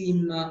might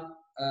seem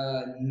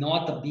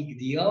not a big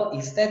deal,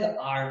 instead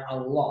are a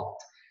lot.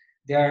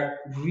 The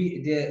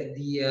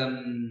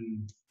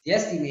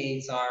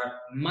estimates are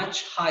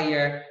much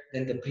higher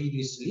than the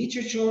previous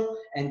literature,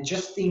 and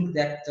just think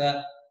that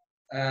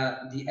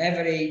the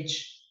average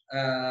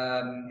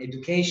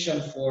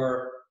education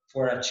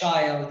for a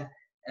child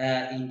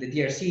in the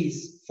DRC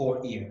is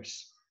 4 years.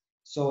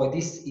 So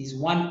this is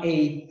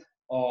 1/8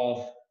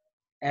 of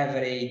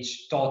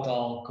average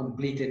total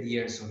completed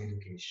years of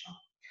education.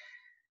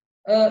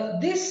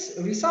 This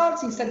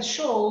results instead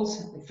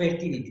shows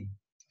fertility.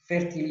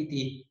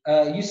 Fertility,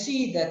 you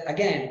see that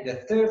again, the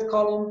 3rd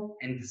column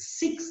and the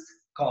 6th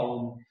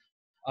column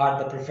are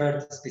the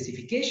preferred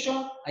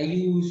specification. I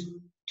use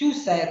two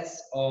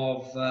sets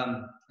of,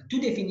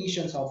 two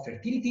definitions of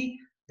fertility.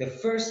 The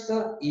first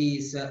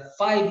is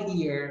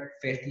 5-year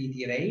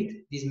fertility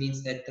rate. This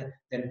means that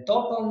the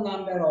total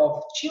number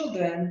of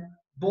children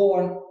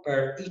born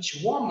per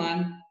each woman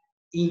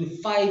in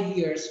 5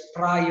 years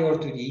prior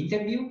to the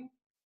interview.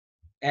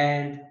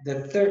 And the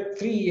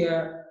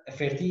 3-year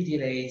fertility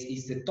rate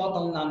is the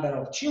total number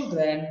of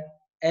children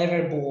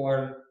ever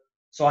born.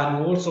 So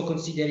I'm also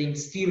considering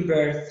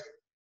stillbirth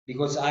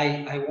because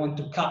I want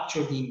to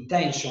capture the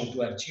intention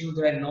to have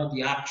children, not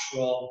the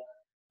actual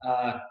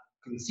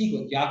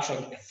consequence, the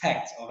actual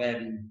effects of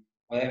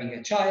having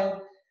a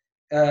child.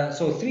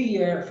 So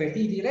 3-year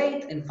fertility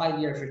rate and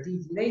 5-year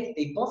fertility rate,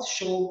 they both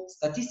show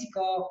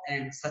statistical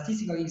and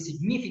statistically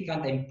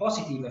significant and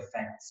positive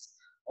effects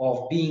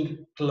of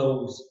being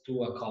close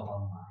to a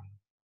cobalt mine.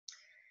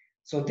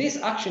 So this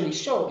actually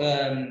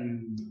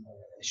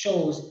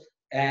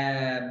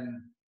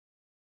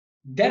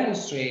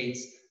demonstrates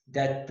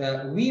that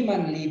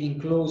women living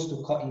close to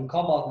in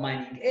cobalt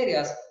mining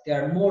areas, they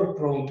are more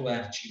prone to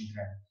have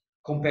children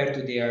compared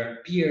to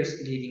their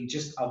peers living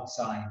just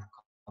outside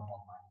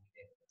cobalt mining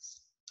areas.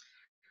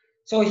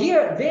 So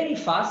here, very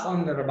fast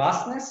on the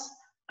robustness.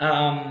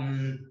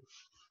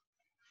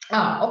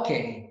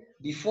 Okay.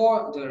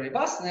 Before the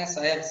robustness,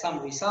 I have some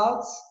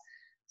results.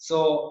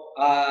 So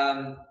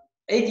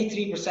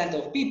 83%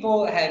 of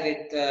people have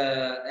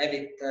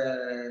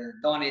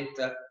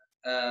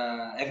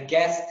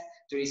guessed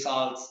the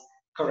results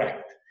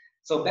correct.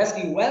 So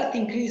basically, wealth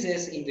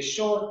increases in the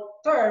short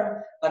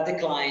term, but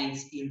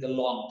declines in the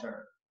long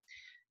term.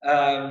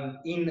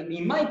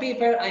 In my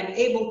paper, I'm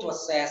able to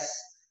assess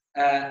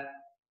a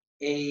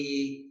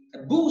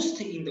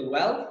boost in the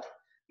wealth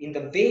in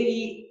the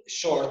very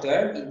short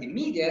term, in the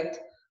immediate.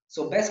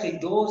 So basically,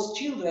 those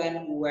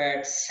children who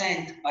were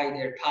sent by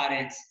their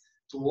parents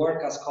to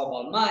work as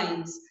cobalt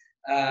mines,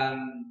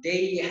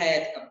 they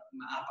had a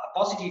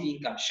positive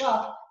income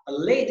shock, but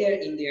later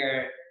in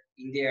their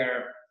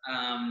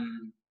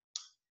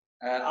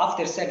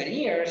after 7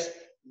 years,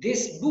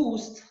 this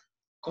boost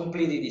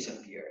completely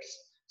disappears.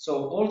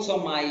 So also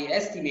my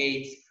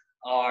estimates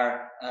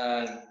are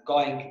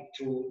going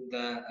to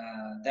the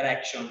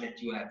direction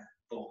that you have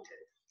voted.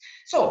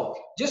 So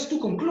just to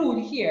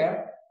conclude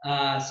here,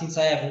 since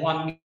I have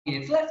 1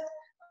 minute left,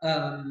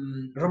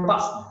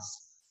 robustness.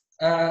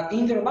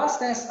 In the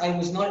robustness, I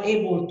was not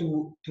able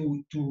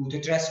to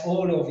address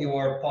all of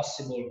your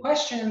possible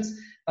questions,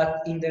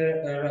 but in the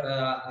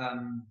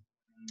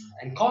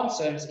and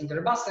concerns in the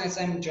robustness,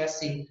 I'm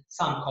addressing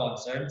some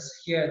concerns.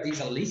 Here,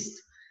 there's a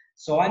list.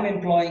 So I'm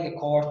employing a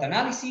cohort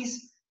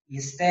analysis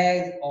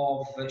instead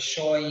of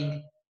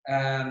showing,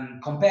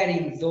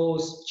 comparing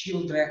those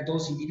children,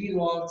 those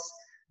individuals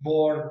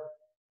born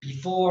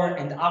before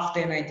and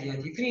after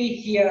 1993.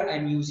 Here,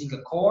 I'm using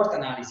a cohort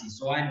analysis.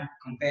 So I'm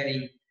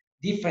comparing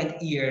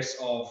different years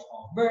of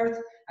birth.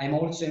 I'm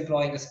also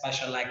employing a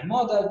spatial lag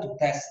model to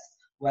test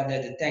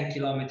whether the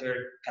 10-kilometer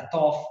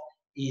cutoff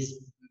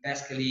is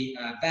basically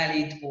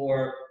valid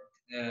or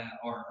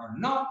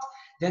not.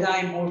 Then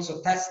I'm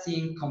also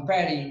testing,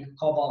 comparing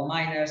cobalt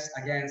miners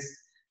against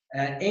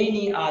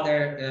any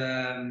other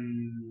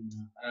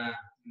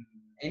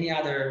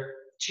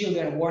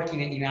children working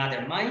in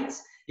other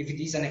mines, if it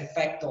is an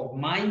effect of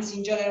mines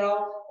in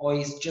general or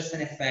is just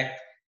an effect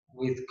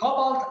with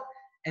cobalt.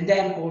 And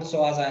then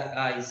also, as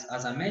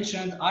I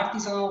mentioned,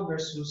 artisanal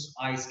versus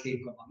high-scale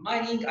cobalt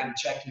mining. I'm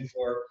checking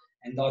for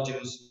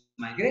endogenous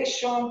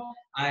migration.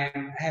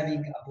 I'm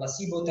having a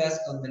placebo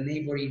test on the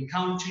neighboring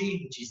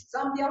country, which is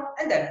Zambia,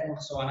 and then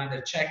also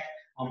another check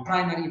on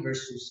primary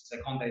versus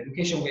secondary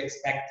education. We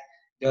expect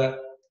the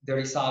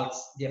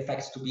results, the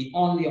effects to be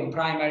only on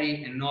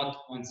primary and not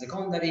on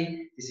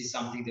secondary. This is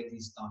something that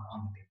is done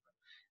on the paper.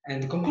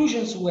 And the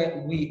conclusions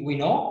we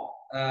know,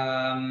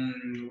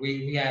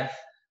 we have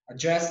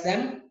addressed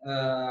them.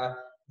 The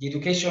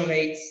education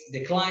rates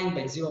declined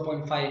by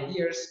 0.5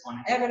 years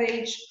on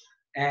average,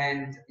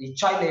 and the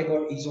child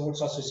labor is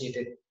also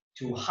associated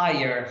to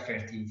higher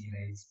fertility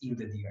rates in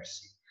the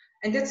DRC.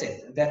 And that's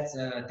it. That's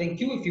thank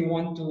you. If you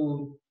want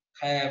to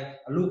have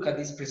a look at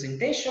this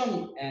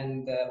presentation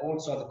and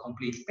also the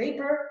complete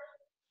paper,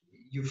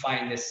 you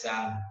find this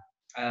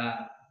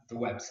the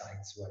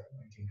websites where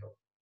you can go.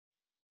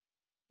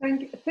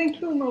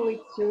 Thank you,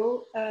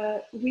 Maurizio.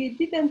 We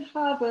didn't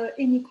have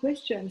any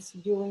questions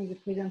during the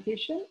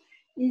presentation.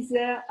 Is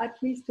there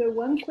at least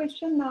one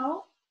question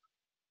now?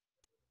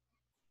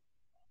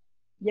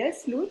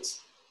 Yes, Lutz?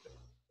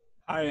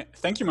 Hi,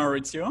 thank you,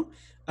 Maurizio.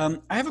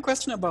 I have a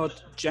question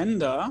about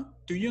gender.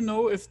 Do you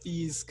know if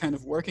these kind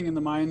of working in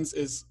the mines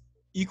is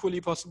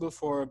equally possible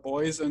for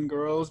boys and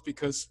girls?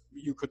 Because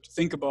you could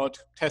think about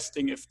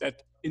testing if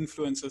that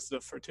influences the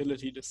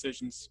fertility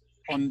decisions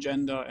on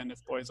gender and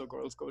if boys or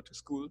girls go to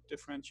school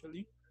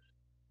differentially.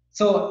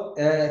 So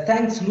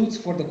thanks, Lutz,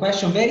 for the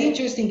question. Very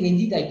interesting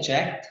indeed. I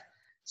checked.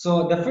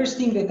 So the first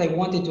thing that I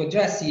wanted to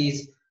address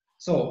is,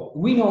 so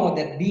we know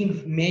that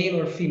being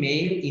male or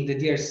female in the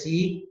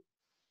DRC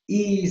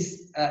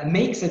is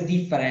makes a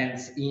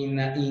difference in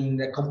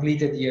the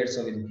completed years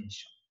of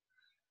education.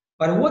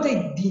 But what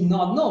I did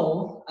not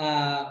know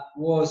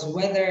was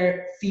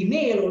whether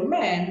female or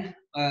men,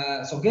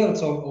 so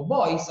girls or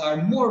boys, are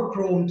more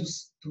prone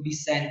to be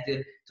sent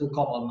to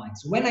Cobalt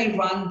mines. When I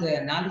ran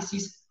the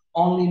analysis,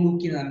 only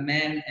looking at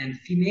men and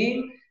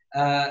female,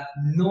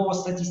 no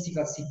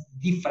statistical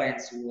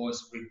difference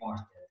was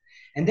reported.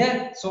 And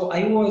then, so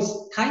I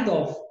was kind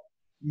of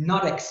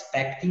not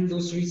expecting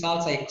those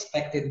results. I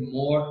expected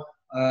more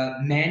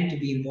men to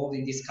be involved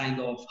in this kind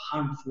of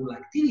harmful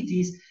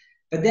activities.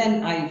 But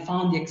then I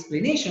found the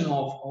explanation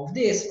of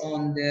this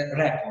on the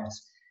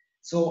reports.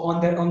 So on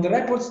the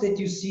reports that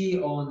you see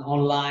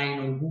online,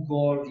 on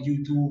Google,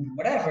 YouTube,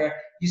 whatever,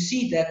 you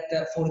see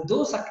that for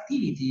those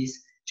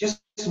activities,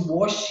 just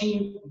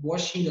washing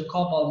the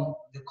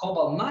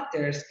cobalt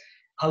matters,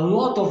 a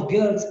lot of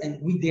girls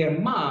and with their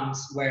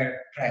moms were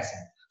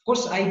present. Of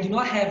course, I do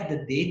not have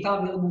the data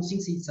available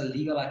since it's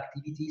illegal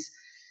activities.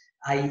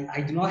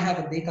 I do not have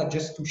the data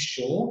just to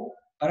show,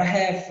 but I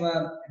have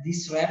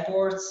these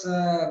reports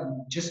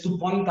just to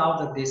point out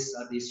that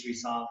these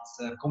results,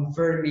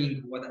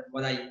 confirming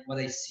what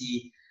I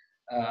see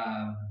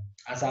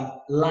as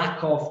a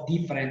lack of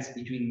difference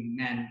between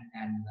men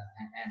and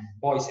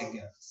boys and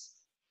girls.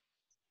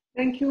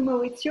 Thank you,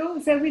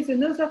 Maurizio. There is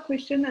another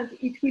question, and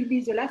it will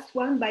be the last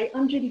one by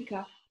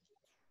Angelica.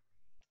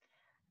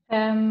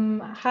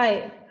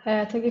 Hi,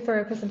 thank you for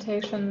your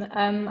presentation.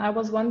 I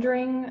was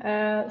wondering,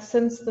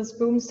 since this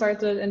boom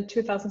started in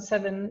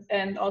 2007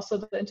 and also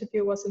the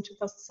interview was in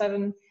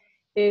 2007,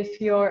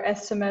 if your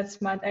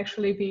estimates might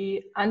actually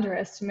be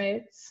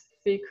underestimates,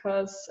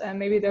 because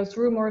maybe there's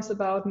rumors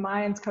about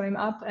mines coming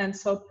up, and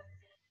so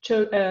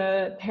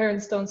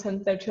parents don't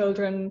send their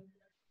children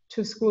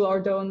to school or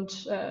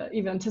don't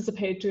even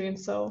anticipate doing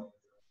so.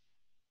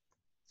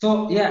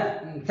 So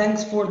yeah,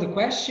 thanks for the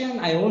question.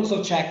 I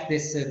also checked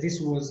this. This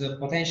was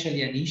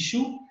potentially an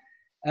issue.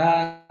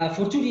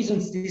 For two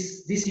reasons,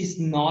 this is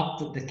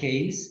not the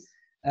case.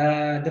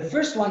 The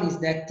first one is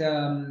that,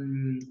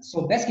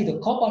 so basically the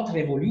Cobalt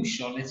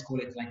revolution, let's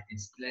call it like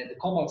this, the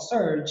Cobalt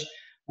surge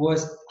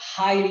was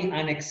highly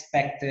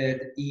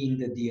unexpected in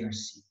the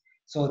DRC.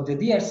 So the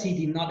DRC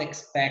did not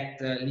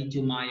expect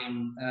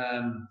lithium-ion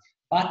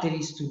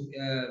batteries to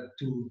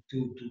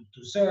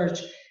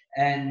surge,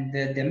 and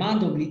the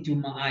demand of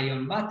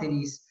lithium-ion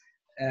batteries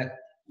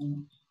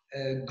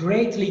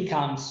greatly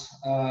comes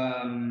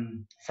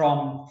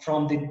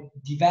from the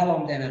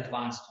developed and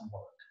advanced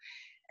work.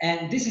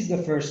 And this is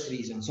the first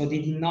reason. So they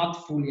did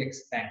not fully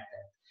expect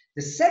it.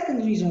 The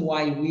second reason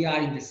why we are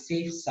in the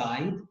safe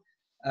side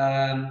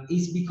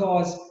is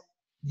because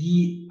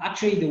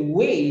actually the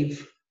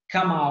wave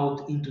came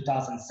out in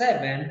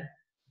 2007,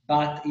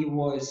 but it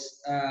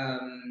was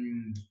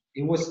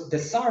the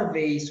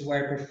surveys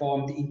were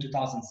performed in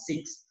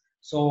 2006,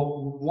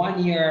 so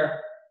 1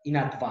 year in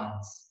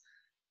advance.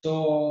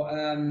 So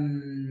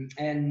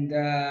in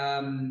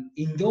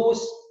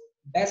those,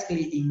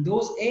 basically in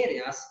those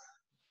areas,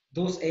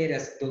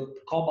 the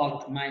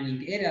cobalt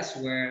mining areas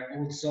were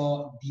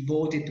also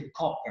devoted to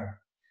copper.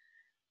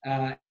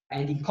 And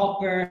in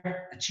copper,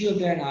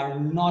 children are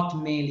not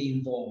mainly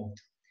involved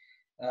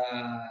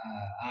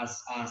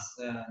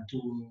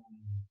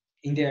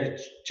in their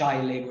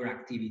child labor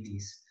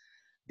activities.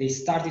 They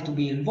started to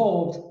be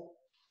involved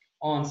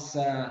once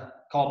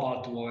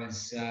cobalt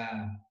was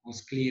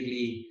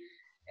clearly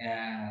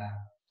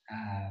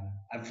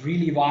a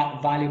really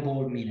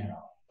valuable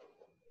mineral.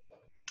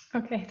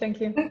 Okay, thank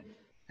you.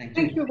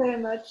 Thank you very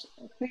much.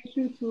 Thank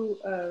you to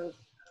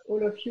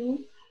all of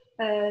you.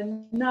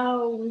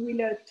 Now we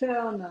will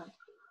turn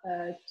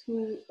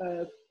to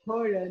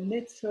Paul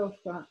Neetzow's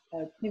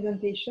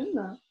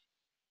presentation.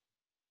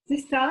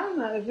 This time,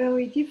 a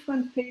very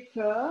different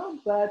paper,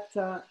 but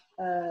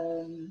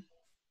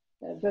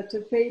a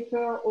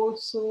paper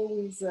also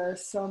with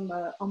some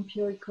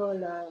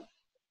empirical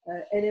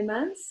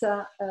elements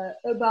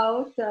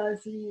about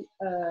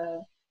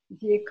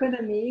the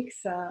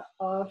economics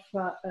of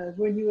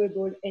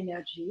renewable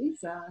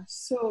energies.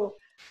 So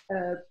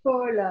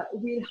Paul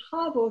will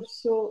have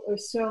also a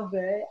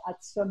survey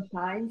at some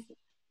time,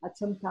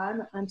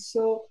 and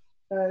so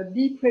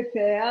be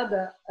prepared,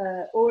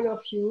 all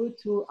of you,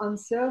 to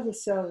answer the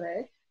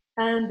survey,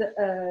 and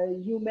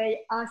you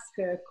may ask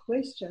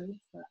questions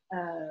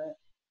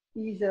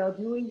either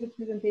during the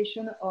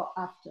presentation or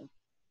after.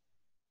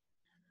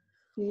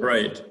 Please.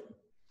 Right.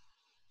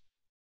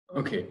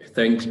 Okay,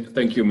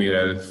 thank you,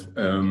 Mirel,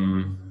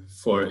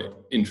 for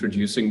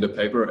introducing the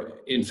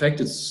paper. In fact,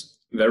 it's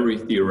very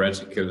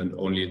theoretical and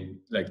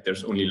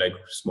there's only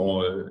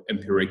small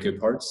empirical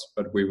parts,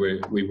 but we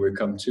will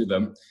come to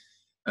them.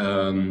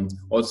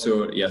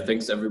 Also, yeah,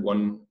 thanks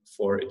everyone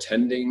for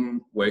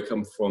attending.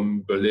 Welcome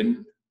from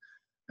Berlin,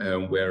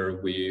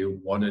 where we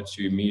wanted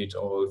to meet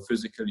all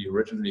physically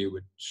originally,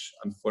 which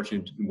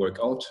unfortunately didn't work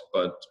out,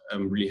 but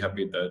I'm really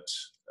happy that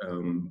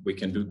we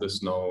can do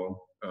this now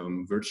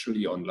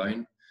virtually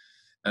online.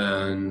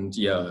 And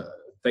yeah,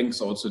 thanks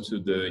also to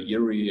the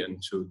EAERE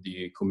and to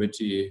the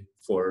committee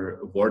for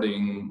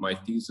awarding my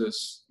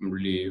thesis. I'm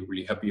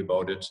really happy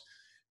about it.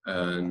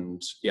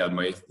 And yeah,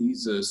 my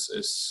thesis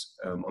is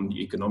on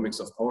the economics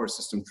of power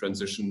system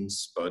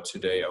transitions, but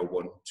today I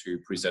want to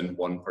present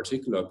one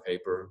particular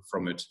paper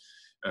from it.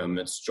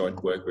 It's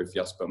joint work with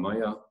Jasper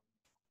Meyer,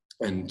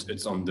 and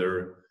it's on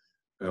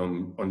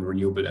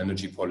renewable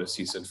energy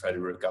policies in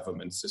federal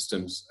government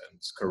systems, and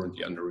it's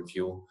currently under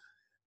review.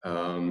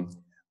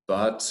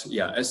 But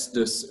yeah, as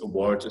this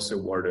award is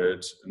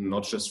awarded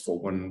not just for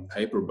one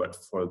paper, but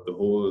for the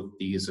whole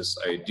thesis,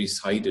 I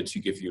decided to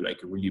give you like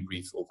a really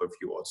brief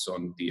overview also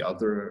on the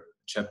other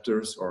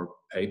chapters or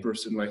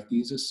papers in my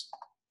thesis.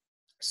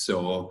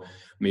 So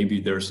maybe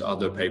there's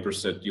other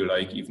papers that you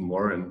like even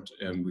more, and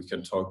we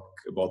can talk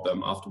about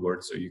them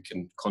afterwards, or you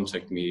can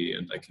contact me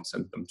and I can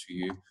send them to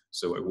you.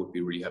 So I would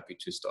be really happy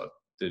to start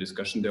the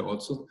discussion there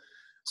also.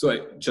 So I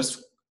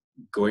just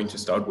going to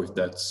start with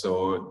that.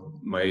 So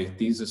my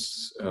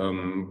thesis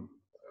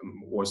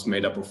was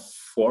made up of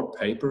 4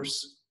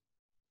 papers,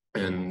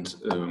 and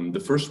the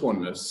first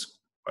one is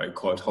I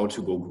called How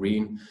to Go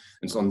Green.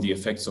 It's on the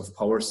effects of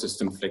power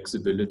system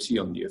flexibility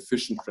on the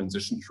efficient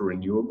transition to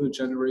renewable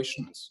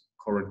generation. It's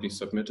currently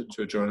submitted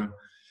to a journal,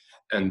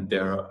 and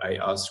there I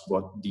asked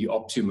what the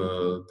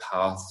optimal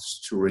paths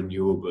to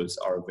renewables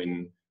are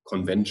when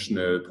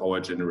conventional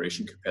power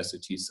generation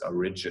capacities are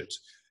rigid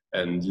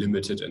and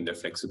limited in their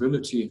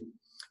flexibility.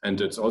 And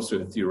it's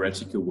also a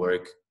theoretical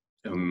work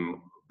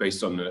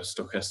based on a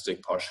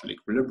stochastic partial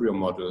equilibrium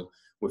model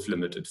with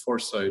limited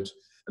foresight.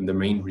 And the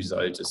main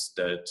result is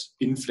that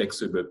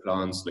inflexible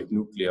plants like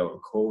nuclear or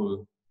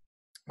coal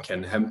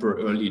can hamper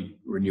early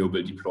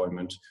renewable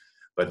deployment,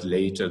 but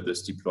later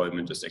this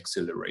deployment is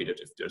accelerated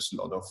if there's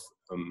a lot of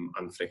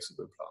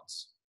unflexible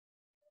plants.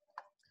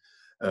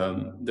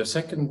 The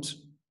second,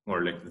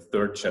 or like the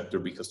third chapter,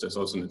 because there's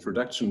also an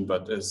introduction,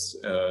 but is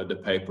the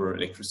paper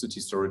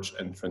Electricity Storage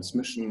and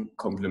Transmission,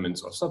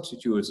 Complements or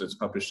Substitutes. It's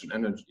published in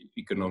Energy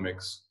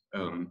Economics.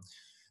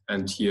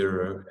 And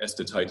here, as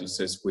the title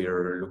says,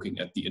 we're looking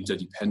at the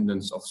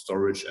interdependence of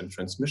storage and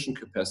transmission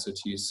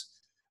capacities,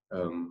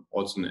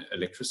 also in the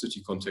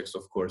electricity context,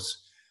 of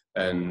course.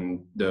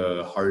 And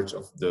the heart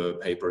of the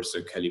paper is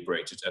a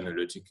calibrated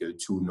analytical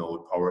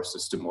 2-node power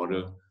system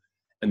model.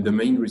 And the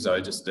main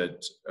result is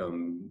that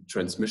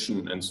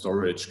transmission and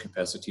storage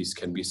capacities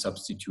can be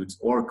substitutes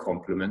or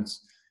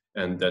complements,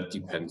 and that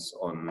depends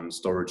on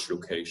storage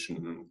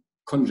location,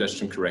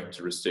 congestion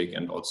characteristic,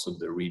 and also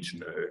the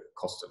regional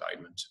cost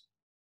alignment.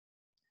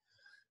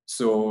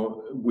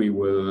 So we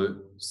will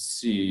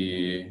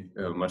see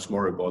much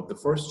more about the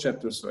first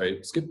chapter, so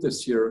I skipped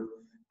this here,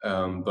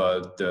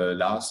 but the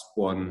last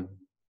one,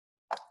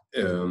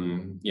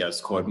 yeah, it's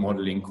called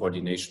Modeling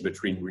Coordination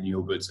Between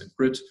Renewables and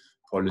Grid,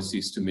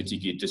 Policies to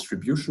Mitigate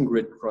Distribution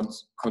Grid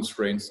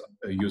Constraints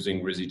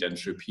using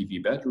Residential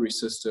PV Battery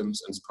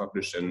Systems, and it's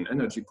published in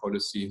Energy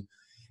Policy.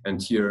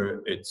 And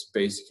here it's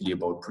basically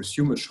about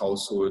prosumage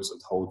households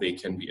and how they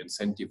can be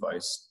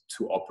incentivized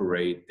to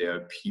operate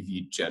their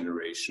PV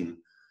generation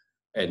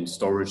and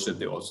storage, that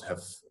they also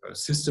have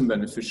system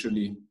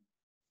beneficially.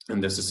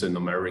 And this is a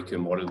numerical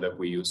model that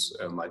we use,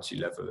 a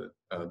multi-level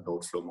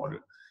load flow model.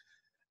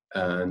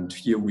 And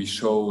here we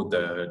show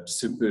that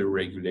simple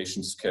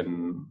regulations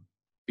can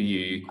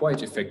be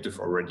quite effective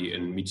already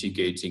in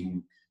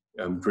mitigating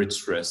grid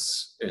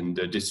stress in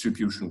the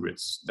distribution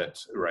grids that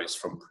arise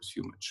from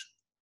prosumage.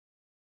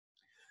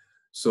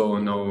 So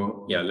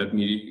now, yeah, let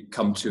me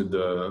come to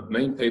the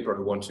main paper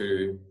I want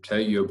to tell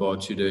you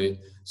about today.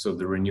 So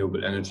the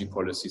renewable energy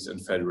policies in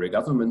federal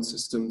government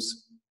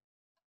systems.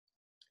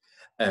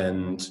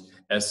 And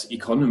as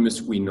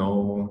economists, we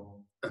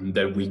know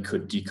that we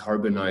could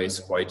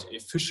decarbonize quite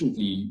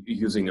efficiently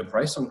using a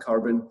price on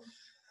carbon.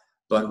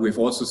 But we've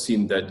also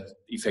seen that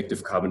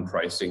effective carbon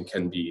pricing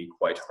can be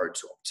quite hard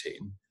to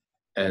obtain.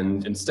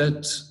 And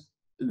instead,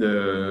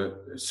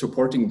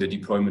 supporting the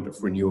deployment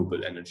of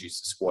renewable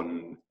energies is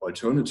one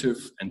alternative.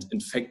 And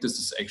in fact, this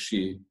is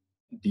actually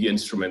the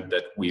instrument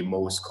that we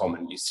most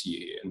commonly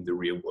see in the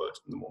real world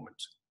in the moment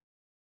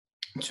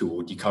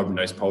to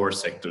decarbonize power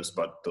sectors,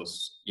 but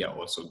those, yeah,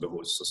 also the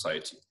whole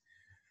society.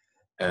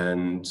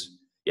 And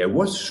yeah, it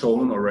was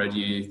shown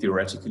already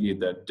theoretically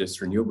that this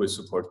renewable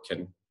support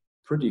can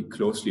pretty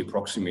closely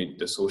approximate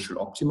the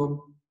social optimum.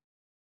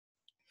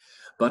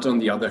 But on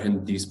the other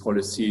hand, these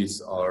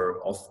policies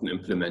are often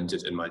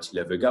implemented in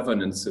multi-level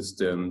governance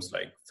systems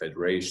like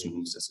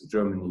federations, as in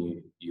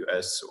Germany,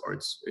 US, or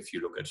if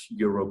you look at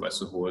Europe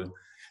as a whole.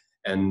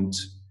 And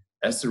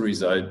as a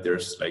result,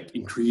 there's like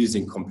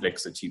increasing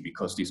complexity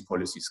because these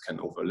policies can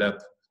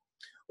overlap,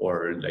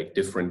 or like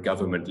different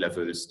government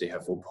levels, they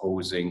have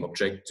opposing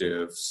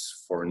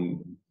objectives.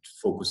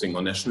 focusing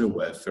on national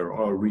welfare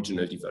or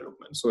regional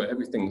development. So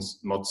everything's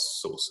not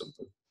so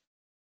simple.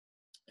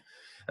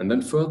 And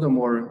then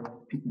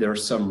furthermore, there are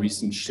some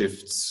recent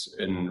shifts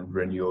in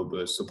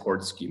renewable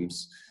support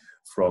schemes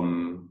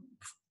from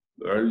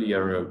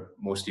earlier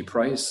mostly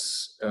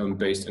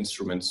price-based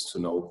instruments to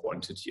now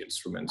quantity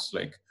instruments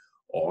like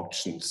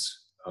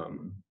auctions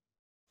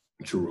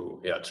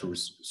to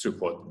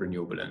support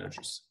renewable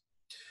energies.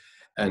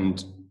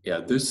 And yeah,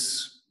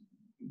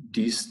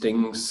 these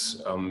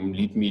things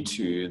lead me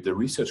to the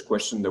research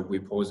question that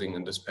we're posing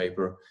in this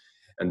paper,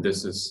 and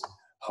this is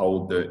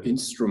how the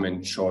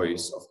instrument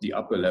choice of the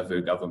upper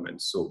level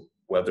government, so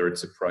whether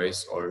it's a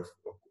price or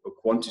a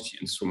quantity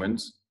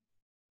instrument,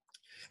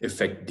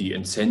 affect the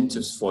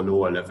incentives for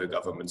lower level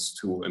governments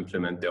to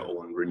implement their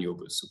own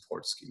renewable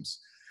support schemes.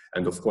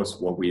 And of course,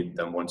 what we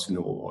then want to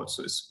know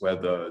also is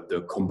whether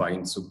the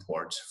combined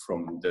support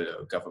from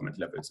the government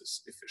levels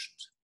is efficient.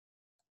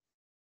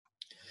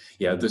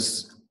 Yeah,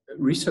 this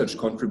research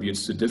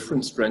contributes to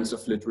different strands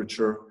of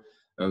literature.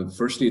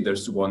 Firstly,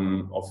 there's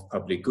one of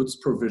public goods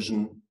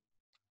provision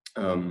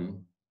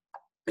and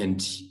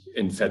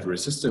in federal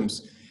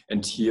systems.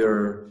 And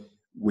here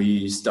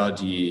we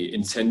study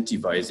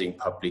incentivizing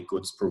public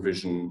goods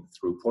provision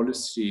through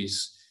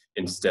policies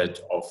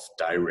instead of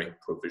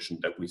direct provision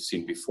that we've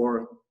seen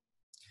before.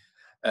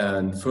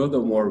 And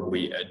furthermore,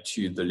 we add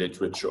to the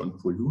literature on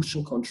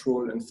pollution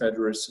control in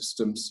federal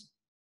systems.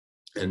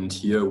 And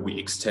here we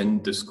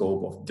extend the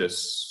scope of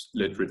this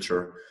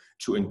literature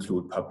to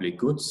include public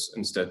goods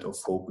instead of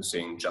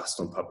focusing just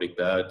on public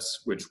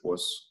beds, which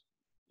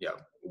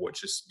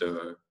is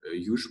the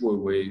usual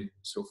way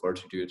so far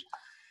to do it.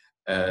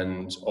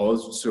 And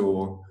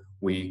also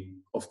we,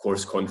 of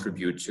course,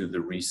 contribute to the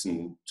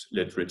recent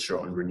literature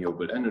on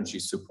renewable energy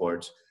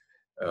support,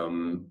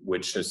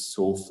 which has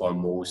so far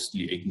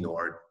mostly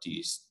ignored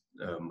these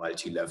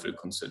multi-level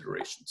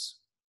considerations.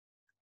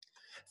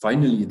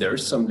 Finally, there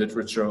is some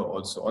literature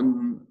also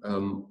on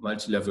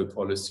multi-level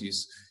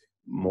policies,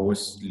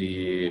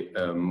 mostly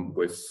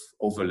with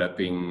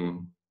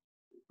overlapping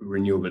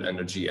renewable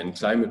energy and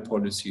climate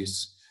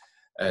policies.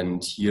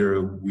 And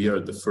here we are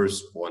the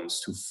first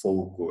ones to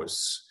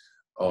focus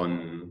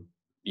on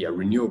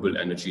renewable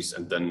energies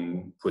and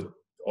then put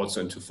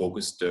also into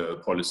focus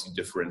the policy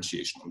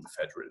differentiation on the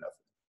federal level.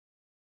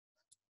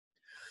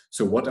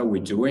 So what are we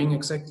doing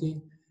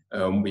exactly?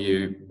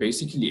 We're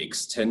basically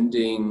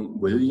extending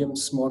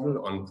Williams'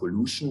 model on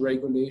pollution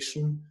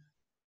regulation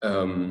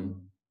and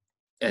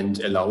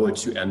allow it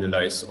to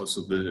analyze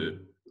also the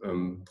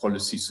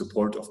policy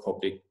support of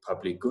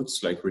public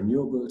goods like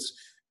renewables.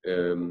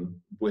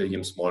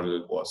 Williams'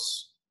 model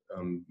was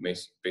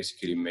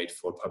basically made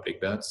for public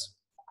beds.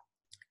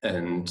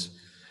 And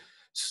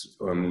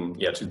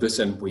to this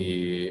end,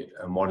 we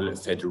model a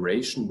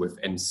federation with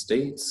N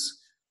states,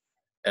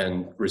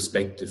 and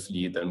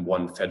respectively then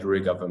one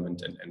federal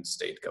government and N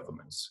state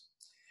governments.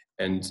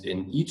 And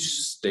in each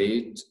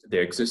state,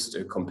 there exists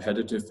a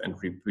competitive and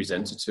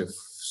representative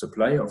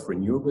supply of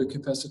renewable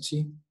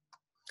capacity.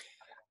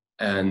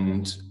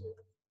 And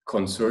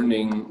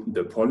concerning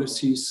the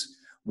policies,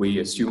 we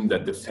assume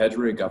that the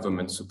federal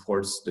government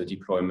supports the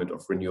deployment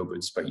of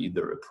renewables by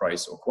either a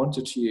price or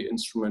quantity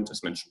instrument,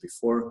 as mentioned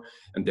before,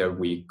 and there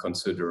we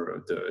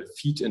consider the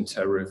feed-in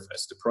tariff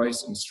as the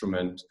price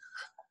instrument.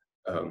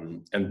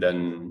 And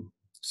then,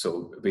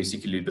 so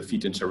basically the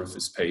feed-in tariff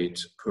is paid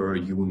per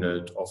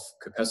unit of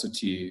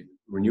capacity,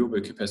 renewable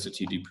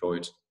capacity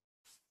deployed,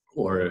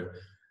 or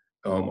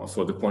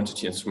for the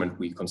quantity instrument,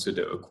 we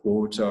consider a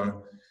quota.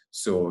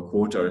 So a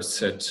quota is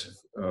set,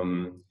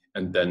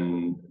 and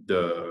then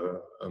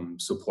the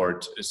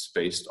support is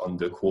based on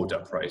the quota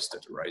price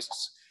that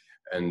arises.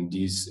 And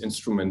these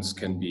instruments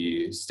can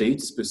be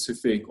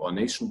state-specific or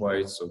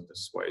nationwide, so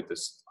that's why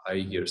this I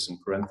here is in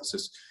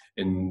parentheses.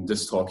 In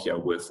this talk,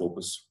 we'll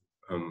focus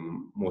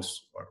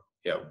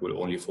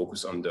we'll only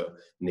focus on the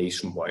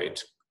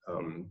nationwide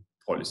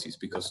policies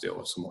because they're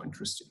also more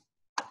interesting.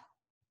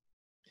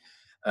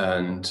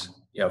 And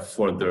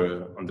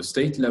on the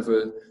state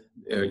level,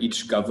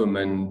 each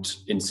government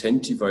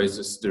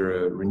incentivizes the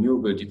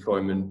renewable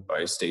deployment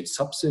by state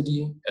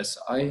subsidy,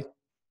 SI,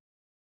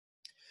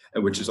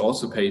 which is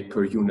also paid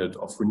per unit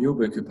of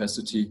renewable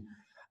capacity.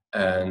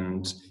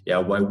 And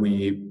while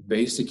we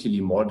basically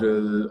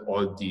model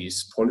all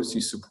these policy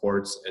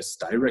supports as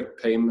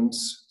direct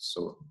payments,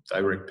 so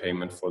direct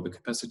payment for the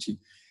capacity,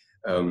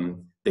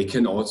 they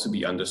can also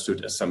be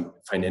understood as some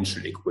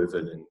financial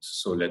equivalent.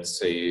 So let's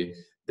say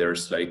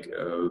there's like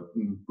a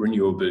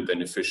renewable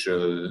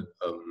beneficial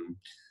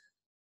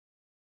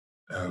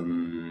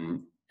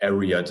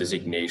area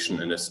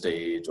designation in a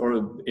state,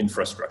 or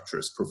infrastructure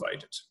is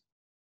provided.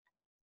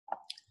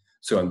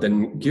 So, and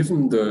then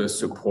given the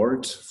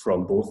support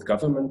from both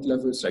government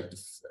levels, like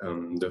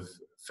the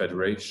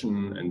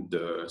federation and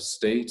the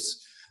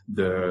states,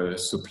 the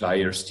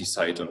suppliers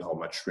decide on how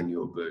much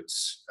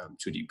renewables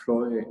to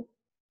deploy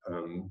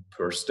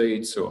per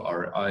state, so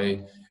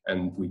RI,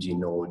 and we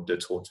denote the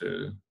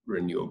total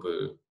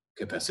renewable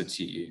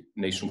capacity,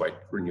 nationwide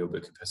renewable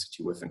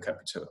capacity within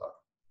capital R.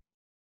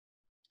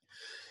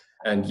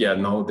 And yeah,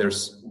 now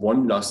there's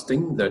one last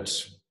thing that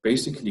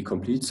basically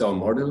completes our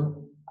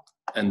model,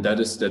 and that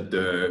is that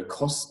the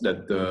cost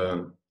that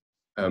the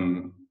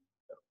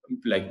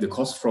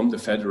cost from the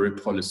federal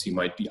policy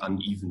might be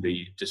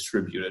unevenly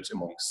distributed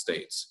among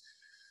states.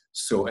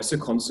 So as a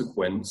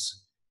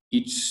consequence,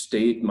 each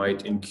state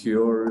might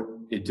incur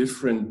a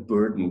different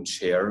burden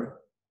share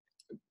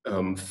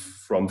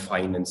from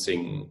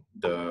financing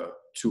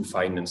to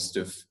finance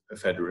the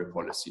federal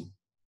policy.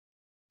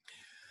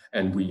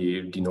 And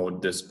we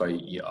denote this by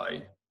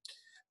EI.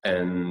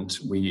 And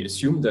we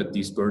assume that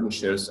these burden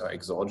shares are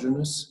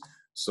exogenous.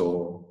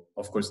 So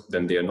of course,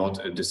 then they are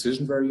not a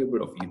decision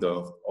variable of either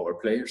of our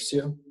players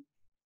here.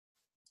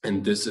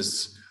 And this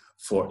is,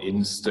 for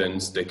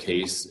instance, the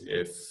case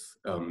if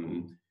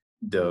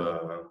the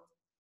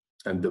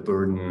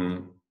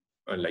burden,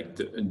 like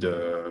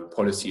the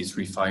policy is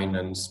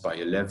refinanced by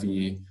a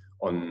levy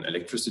on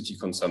electricity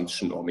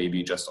consumption, or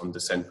maybe just on the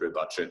central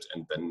budget,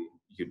 and then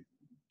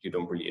you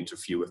don't really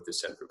interfere with the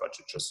central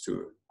budget just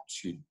to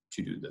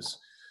do this.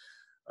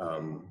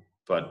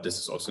 But this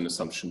is also an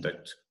assumption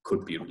that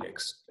could be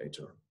relaxed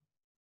later.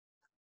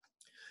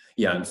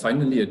 Yeah, and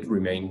finally, it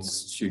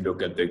remains to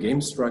look at the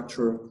game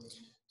structure.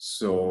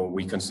 So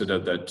we consider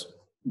that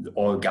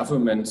all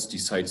governments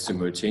decide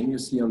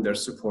simultaneously on their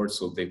support,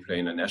 so they play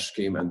in a Nash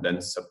game, and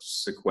then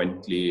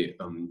subsequently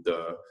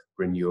the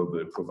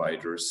renewable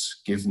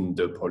providers, given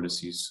the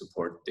policy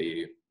support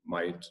they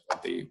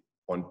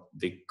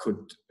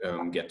could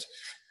get,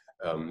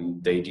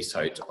 they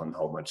decide on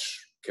how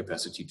much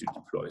capacity to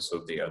deploy.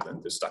 So they are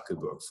then the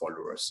Stackelberg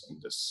followers in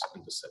this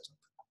setup.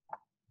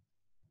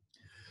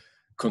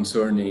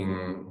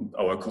 Concerning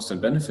our cost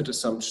and benefit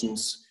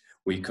assumptions,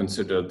 we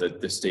consider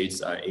that the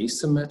states are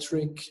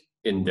asymmetric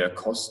in their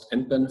cost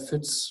and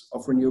benefits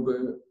of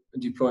renewable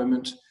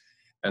deployment,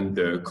 and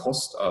the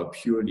costs are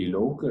purely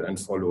local and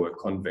follow a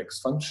convex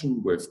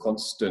function with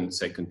constant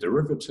second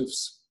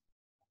derivatives,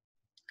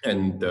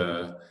 and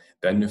the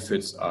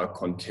benefits are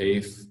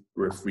concave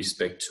with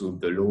respect to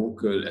the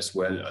local as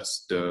well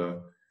as the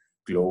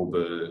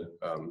global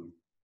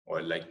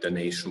or like the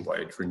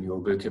nationwide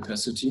renewable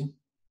capacity.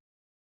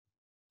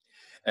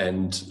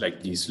 And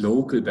like these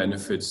local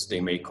benefits,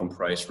 they may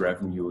comprise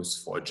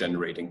revenues for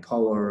generating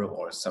power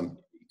or some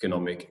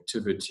economic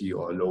activity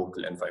or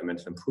local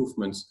environmental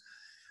improvements,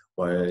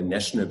 while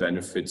national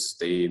benefits,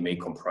 they may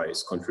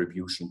comprise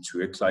contribution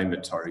to a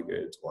climate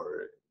target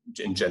or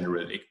in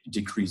general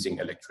decreasing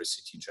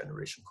electricity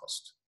generation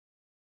cost.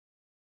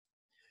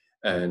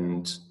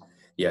 And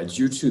yeah,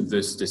 due to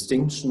this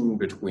distinction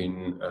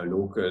between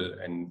local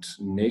and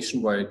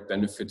nationwide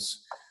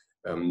benefits,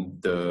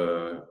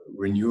 the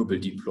renewable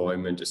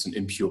deployment is an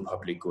impure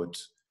public good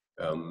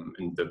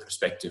in the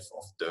perspective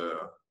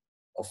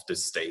of the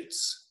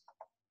states.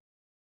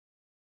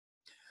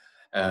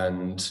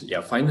 And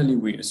yeah, finally,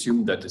 we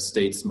assume that the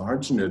state's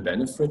marginal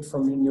benefit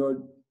from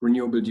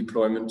renewable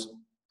deployment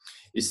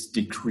is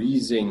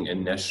decreasing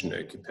in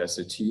national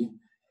capacity,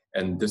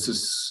 and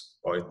this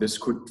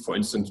could, for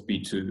instance, be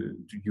to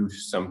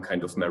use some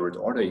kind of merit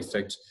order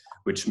effect,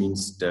 which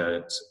means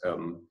that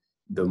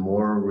the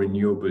more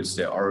renewables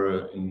there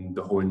are in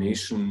the whole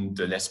nation,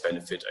 the less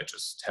benefit I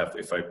just have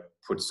if I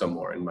put some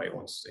more in my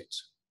own state.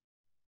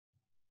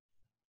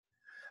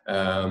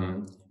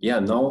 Yeah,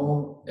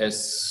 now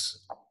as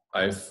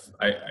I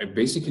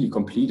basically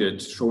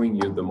completed showing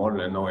you the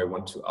model, and now I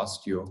want to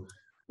ask you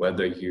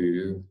whether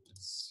you,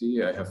 let's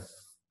see, I have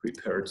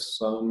prepared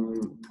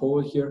some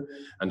poll here,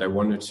 and I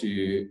wanted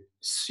to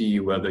see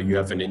whether you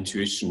have an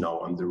intuition now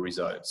on the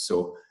results.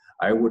 So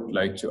I would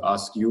like to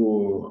ask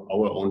you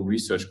our own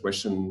research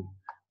question.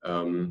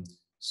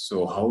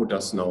 So how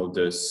does now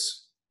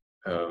this,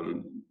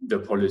 the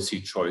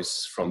policy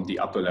choice from the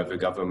upper level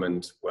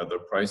government, whether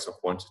price or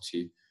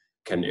quantity,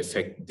 can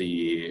affect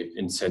the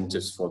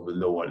incentives for the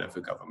lower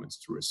level governments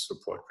to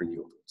support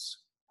renewables?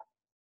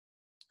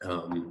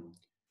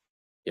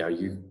 Yeah,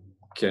 you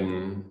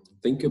can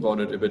think about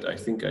it a bit. I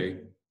think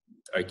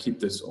I keep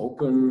this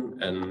open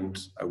and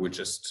I would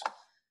just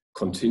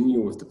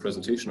continue with the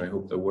presentation. I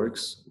hope that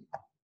works.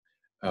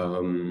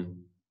 And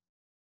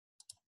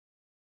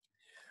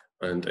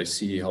I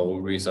see how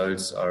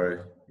results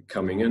are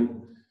coming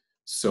in.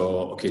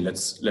 So, okay,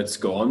 let's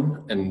go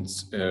on, and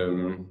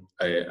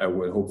I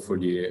will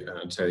hopefully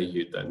tell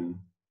you then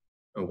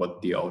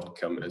what the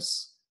outcome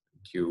is.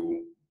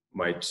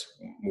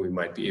 We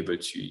might be able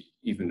to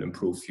even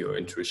improve your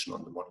intuition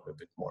on the model a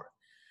bit more.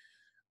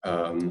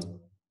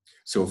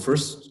 So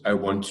first, I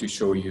want to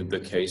show you the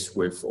case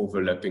with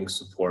overlapping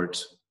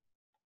support,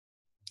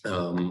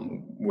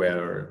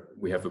 where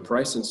we have a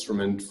price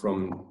instrument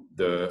from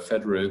the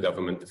federal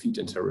government, the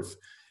feed-in tariff,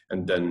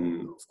 and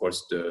then, of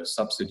course, the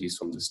subsidies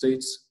from the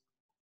states.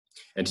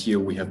 And here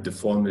we have the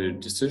formal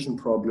decision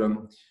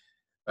problem.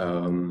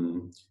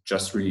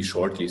 Just really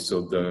shortly,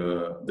 so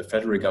the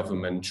federal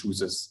government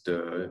chooses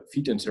the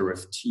feed-in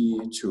tariff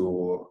T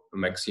to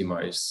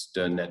maximize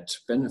the net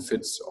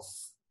benefits of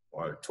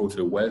or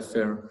total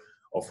welfare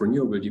of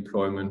renewable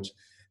deployment,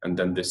 and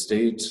then the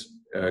state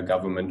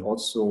government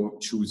also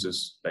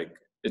chooses like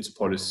its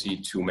policy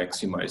to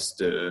maximize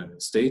the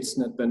state's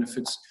net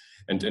benefits.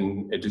 And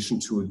in addition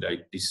to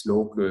like these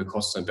local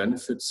costs and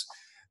benefits,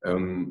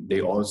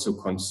 they also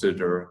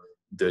consider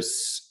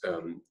this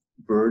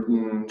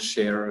burden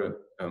share.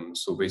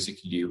 So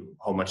basically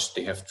how much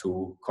they have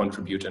to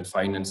contribute in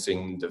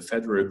financing the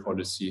federal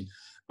policy,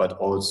 but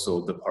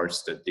also the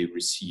parts that they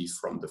receive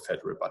from the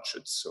federal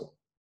budget. So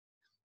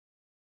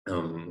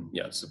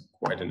yeah, it's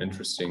quite an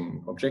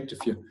interesting objective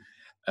here.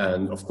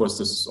 And of course,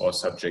 this is all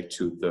subject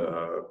to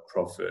the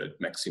profit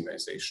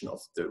maximization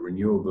of the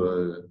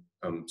renewable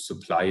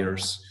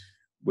suppliers,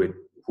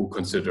 who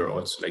consider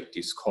also like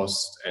these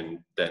costs and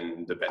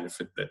then the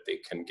benefit that they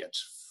can get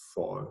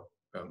for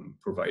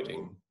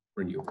providing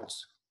renewables.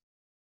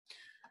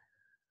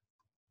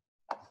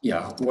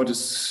 Yeah, what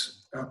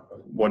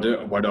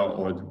are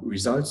all the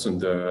results on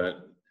the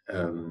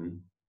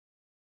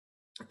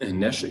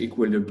national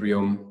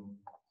equilibrium?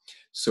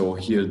 So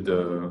here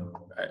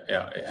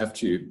I have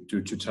to,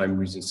 due to time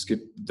reasons,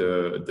 skip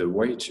the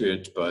way to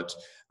it, but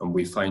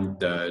we find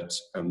that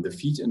the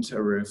feed-in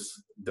tariff,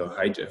 the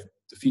height of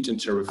the feed-in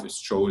tariff is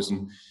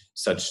chosen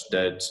such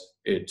that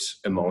it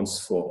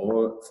amounts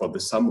for the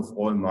sum of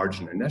all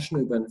marginal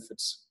national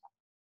benefits,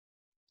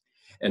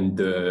 and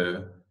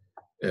the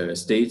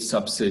state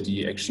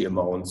subsidy actually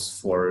amounts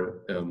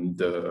for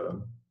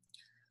the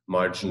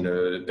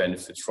marginal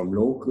benefits from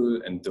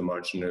local and the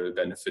marginal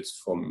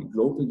benefits from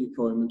global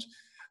deployment,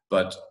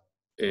 but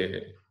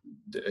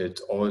it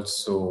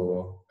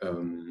also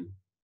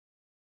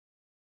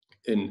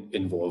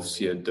involves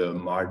here the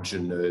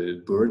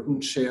marginal burden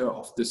share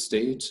of the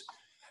state.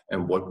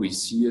 And what we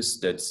see is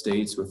that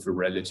states with a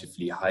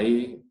relatively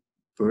high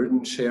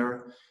burden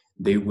share,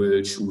 they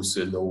will choose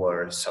a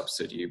lower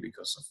subsidy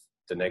because of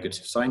the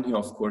negative sign here,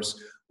 of course,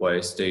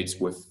 while states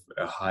with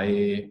a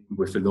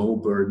low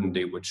burden,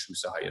 they would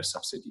choose a higher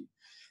subsidy.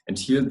 And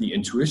here the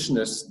intuition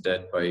is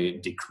that by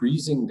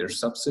decreasing their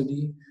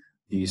subsidy,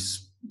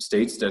 these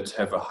states that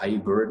have a high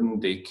burden,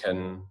 they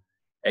can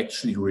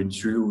actually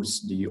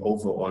reduce the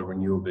overall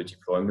renewable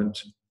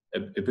deployment a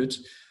bit,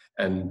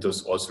 and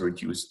thus also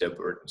reduce their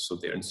burden. So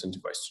they're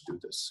incentivized to do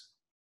this.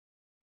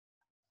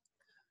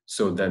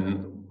 So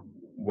then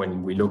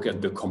when we look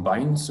at the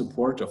combined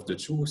support of the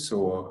two,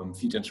 so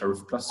feed-in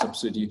tariff plus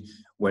subsidy,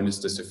 when is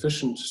this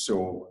efficient?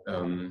 So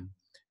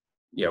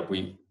yeah,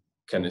 we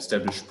can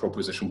establish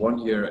proposition 1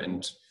 here,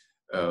 and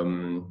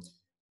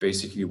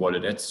basically what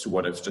it adds to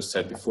what I've just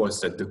said before is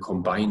that the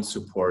combined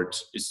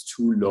support is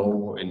too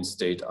low in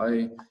state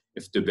I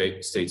if the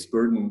state's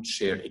burden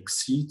share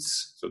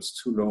exceeds, so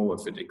it's too low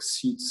if it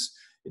exceeds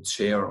its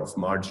share of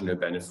marginal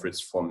benefits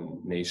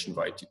from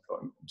nationwide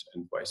deployment,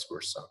 and vice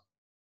versa.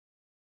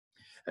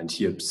 And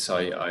here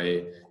psi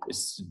I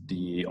is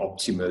the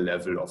optimal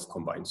level of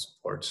combined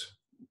support.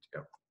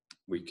 Yeah,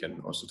 we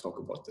can also talk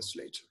about this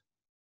later.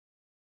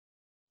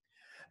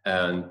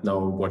 And now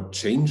what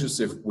changes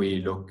if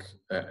we look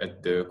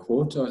at the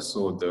quota?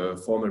 So the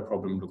formal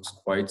problem looks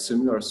quite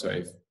similar. So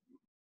I've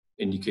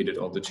indicated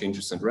all the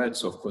changes in red.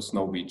 So of course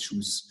now we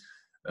choose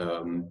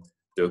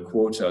the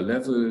quota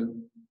level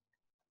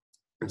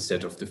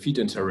instead of the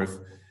feed-in tariff.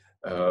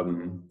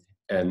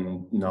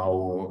 And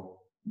now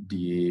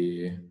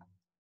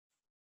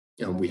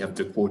we have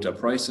the quota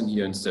price in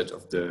here instead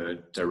of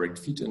the direct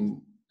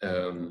feed-in,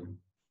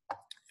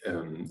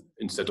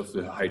 instead of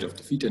the height of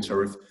the feed-in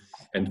tariff.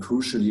 And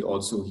crucially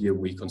also here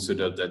we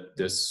consider that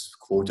this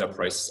quota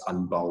price is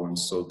unbound,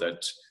 so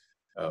that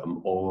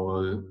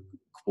all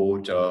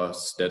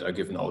quotas that are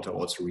given out are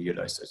also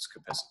realized as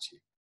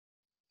capacity.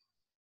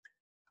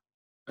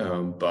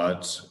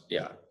 But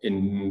yeah,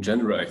 in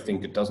general, I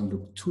think it doesn't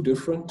look too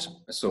different.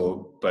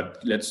 So, but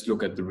let's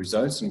look at the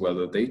results and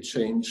whether they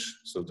change.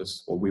 So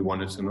that's what we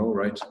wanted to know,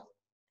 right?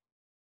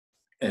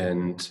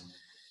 And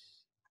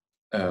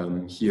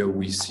here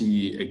we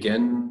see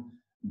again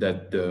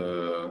that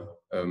the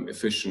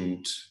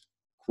efficient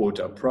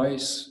quota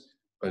price,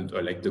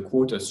 or like the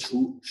quota is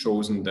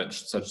chosen that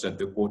such that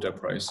the quota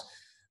price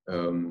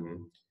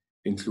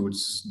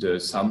includes the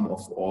sum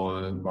of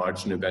all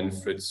marginal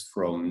benefits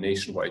from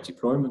nationwide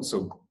deployment.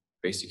 So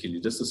basically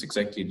this is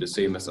exactly the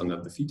same as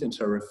under the feed-in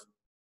tariff.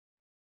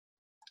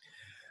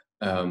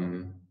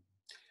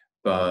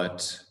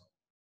 But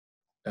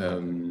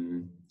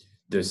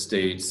the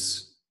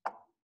state's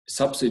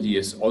subsidy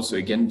is also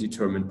again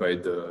determined by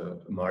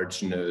the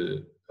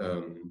marginal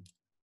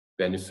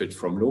benefit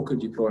from local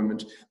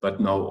deployment,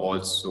 but now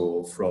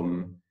also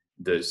from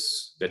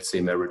this, let's say,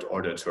 merit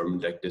order term,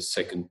 like this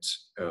second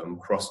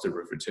cross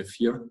derivative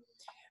here.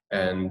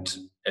 And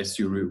as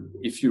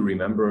if you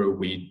remember,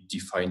 we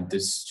defined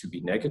this to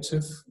be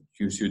negative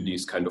due to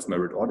these kind of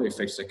merit order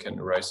effects that can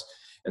arise.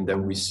 And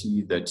then we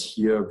see that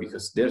here,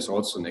 because there's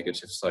also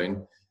negative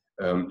sign,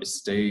 a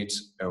state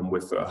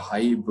with a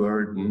high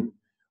burden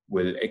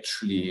will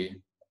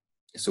actually,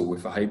 so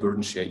with a high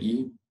burden share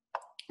E,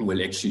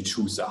 will actually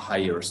choose a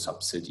higher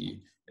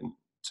subsidy. And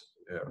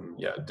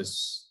yeah,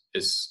 this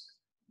is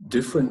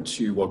different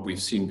to what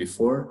we've seen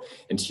before.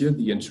 And here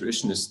the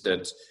intuition is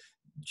that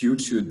due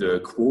to the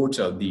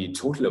quota, the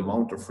total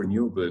amount of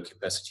renewable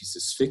capacities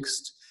is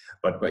fixed,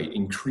 but by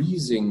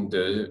increasing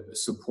the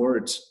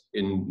support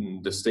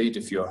in the state,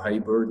 if you're high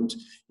burdened,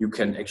 you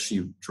can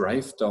actually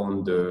drive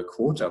down the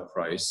quota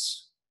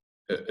price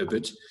a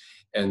bit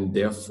and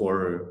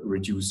therefore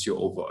reduce your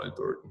overall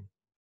burden.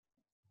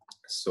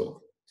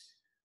 So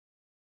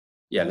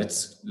yeah,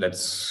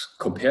 let's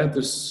compare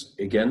this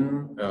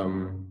again.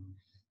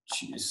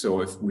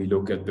 So if we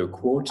look at the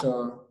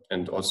quota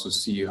and also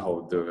see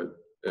how the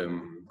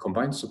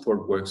combined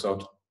support works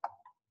out.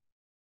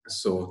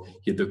 So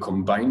here the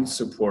combined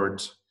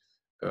support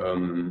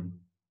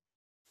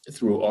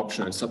through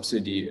auction and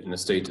subsidy in a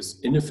state is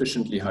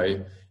inefficiently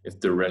high if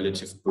the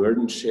relative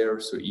burden share,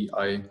 so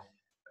EI,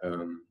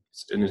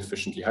 is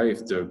inefficiently high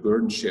if the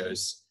burden share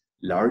is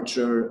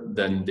larger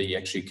than the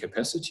actual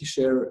capacity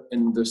share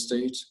in the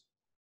state.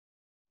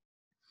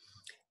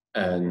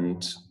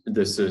 And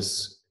this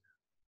is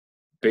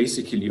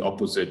basically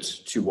opposite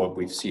to what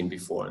we've seen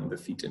before in the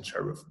feed-in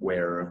tariff,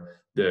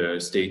 where the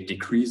state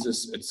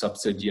decreases its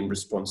subsidy in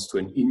response to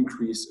an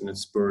increase in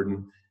its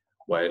burden,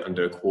 while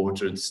under a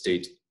quota, the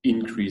state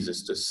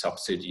increases the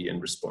subsidy in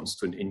response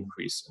to an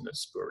increase in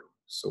its burden.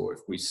 So if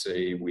we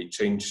say we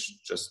change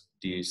just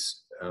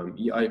these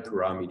EI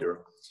parameter,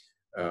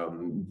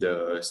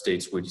 the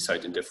states will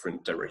decide in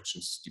different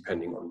directions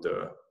depending on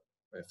the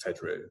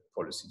federal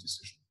policy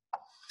decision.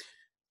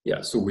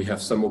 Yeah, so we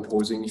have some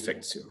opposing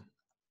effects here.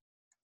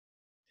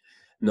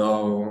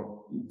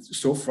 Now,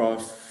 so far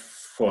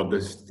for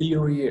the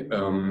theory,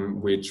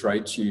 we try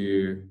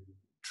to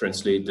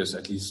translate this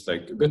at least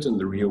like a bit in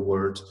the real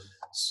world.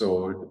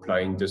 So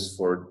applying this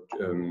for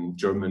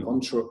German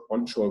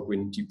onshore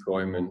wind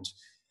deployment,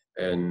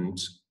 and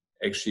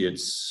actually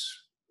it's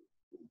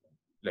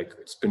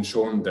been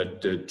shown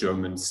that the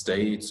German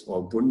states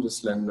or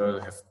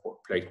Bundesländer have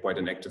played quite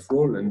an active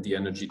role in the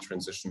energy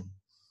transition.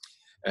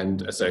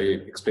 And as I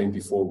explained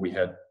before, we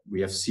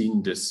have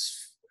seen this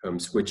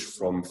switch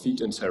from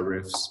feed-in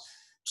tariffs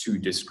to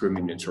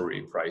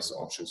discriminatory price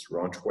auctions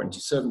around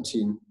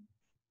 2017.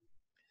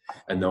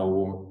 And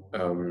now,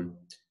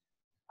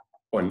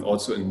 and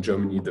also in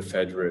Germany, the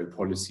federal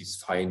policy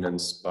is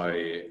financed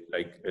by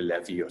like a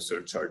levy or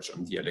surcharge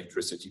on the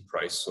electricity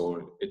price.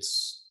 So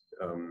it's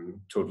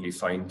totally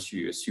fine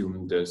to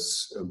assume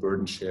this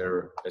burden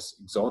share as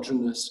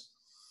exogenous.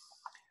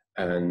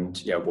 And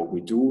yeah, what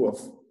we do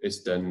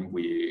is then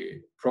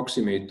we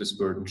approximate this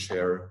burden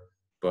share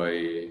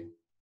by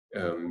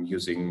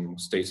using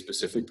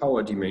state-specific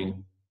power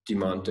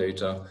demand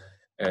data,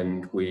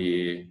 and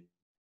we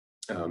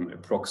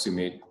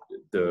approximate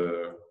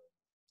the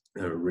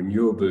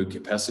renewable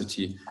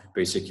capacity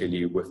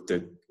basically with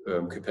the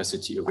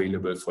capacity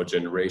available for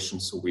generation.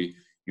 So we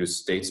use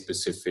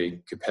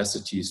state-specific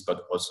capacities,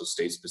 but also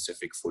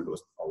state-specific full load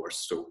hours,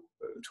 so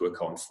to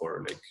account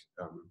for like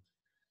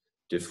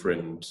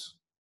different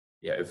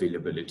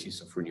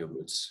availabilities of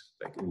renewables,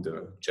 like in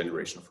the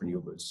generation of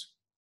renewables.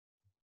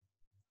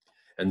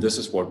 And this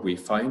is what we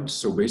find.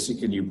 So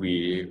basically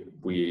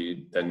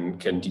we then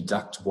can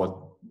deduct what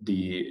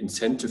the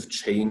incentive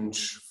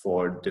change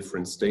for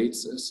different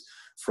states is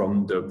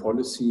from the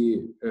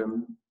policy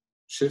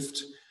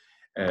shift.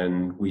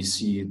 And we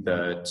see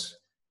that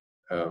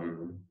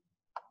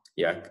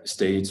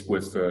states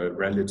with a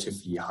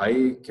relatively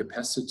high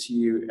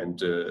capacity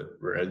and a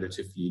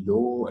relatively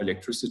low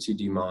electricity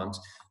demand,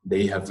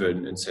 they have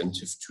an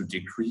incentive to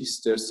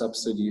decrease their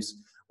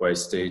subsidies, while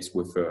states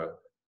with a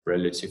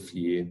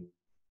relatively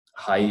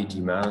high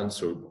demand,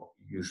 so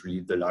usually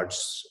the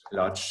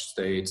large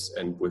states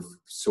and with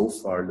so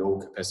far low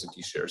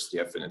capacity shares, they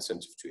have an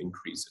incentive to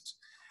increase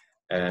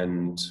it.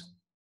 And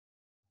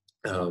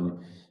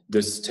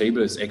this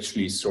table is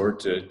actually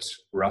sorted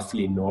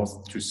roughly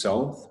north to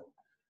south.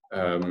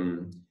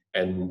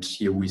 And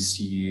here we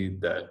see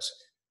that,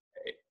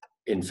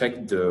 in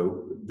fact,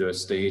 the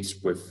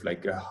states with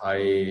like a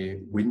high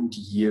wind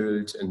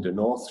yield in the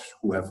north,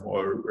 who have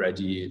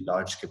already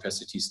large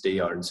capacities, they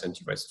are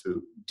incentivized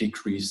to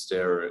decrease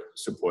their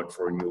support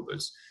for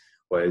renewables,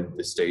 while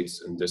the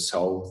states in the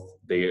south,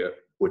 they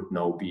would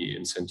now be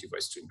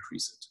incentivized to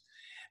increase it.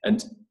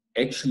 And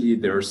actually,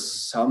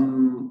 there's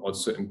some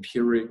also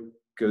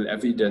empirical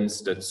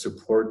evidence that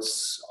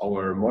supports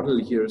our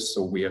model here.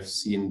 So we have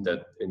seen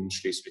that in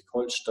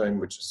Schleswig-Holstein,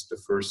 which is the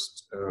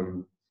first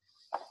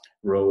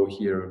row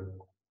here,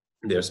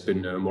 there's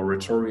been a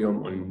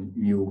moratorium on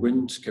new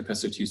wind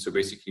capacity. So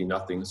basically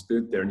nothing is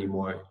built there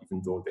anymore,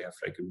 even though they have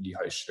like a really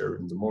high share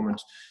in the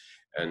moment.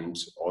 And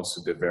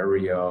also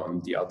Bavaria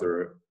on the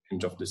other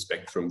end of the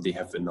spectrum, they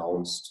have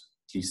announced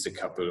at least a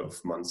couple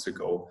of months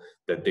ago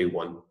that they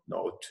want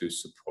now to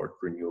support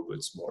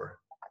renewables more.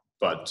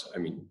 But I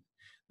mean,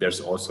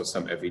 there's also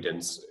some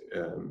evidence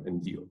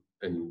in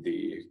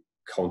the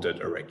counter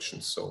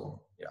direction.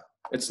 So yeah,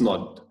 it's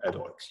not at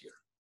all clear.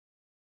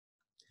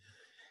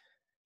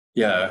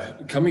 Yeah,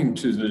 coming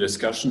to the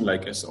discussion,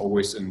 like as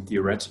always in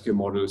theoretical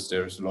models,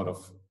 there's a lot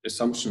of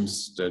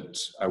assumptions that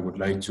I would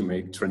like to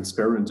make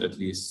transparent at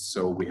least.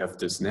 So we have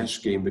this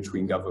Nash game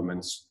between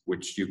governments,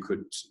 which you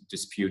could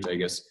dispute, I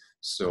guess.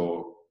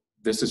 So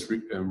this is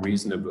a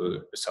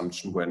reasonable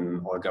assumption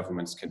when all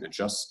governments can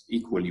adjust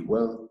equally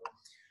well.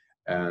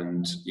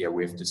 And yeah,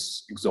 we have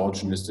this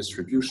exogenous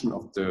distribution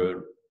of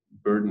the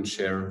burden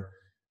share.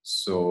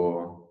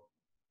 So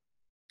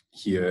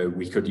here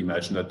we could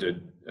imagine that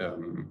the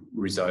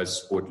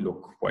results would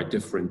look quite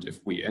different if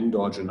we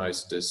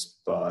endogenize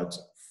this, but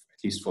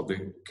at least for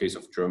the case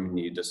of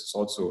Germany, this is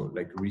also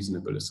like a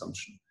reasonable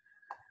assumption.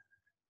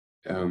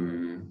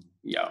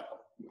 Yeah,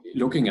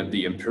 looking at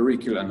the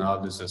empirical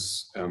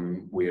analysis,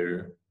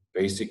 we're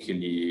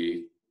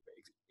basically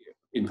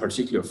in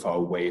particular far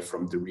away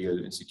from the real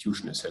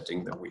institutional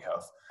setting that we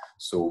have.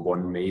 So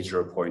one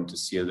major point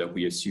is here that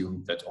we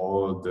assume that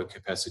all the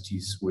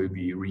capacities will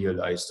be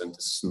realized, and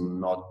this is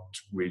not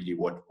really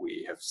what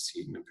we have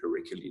seen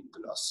empirically in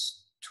the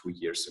last 2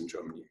 years in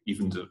Germany.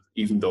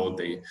 Even though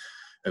they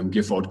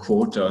give out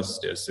quotas,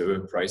 there's a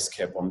price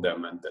cap on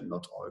them, and then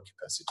not all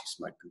capacities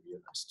might be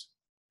realized.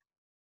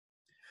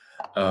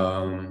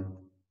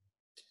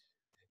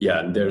 Yeah,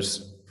 and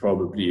there's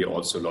probably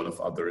also a lot of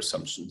other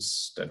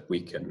assumptions that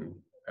we can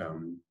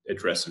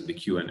address in the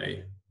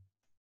Q&A.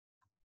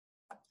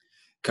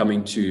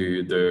 Coming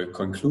to the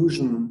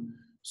conclusion,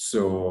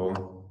 so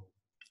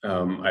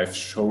I've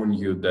shown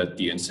you that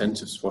the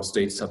incentives for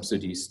state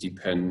subsidies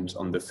depend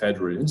on the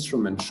federal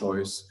instrument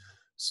choice.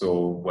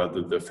 So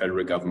whether the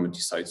federal government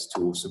decides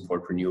to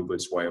support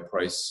renewables via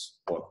price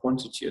or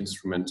quantity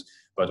instrument,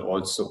 but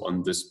also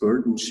on this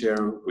burden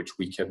share, which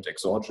we kept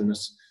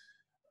exogenous.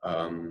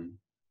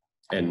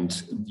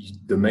 And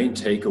the main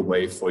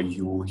takeaway for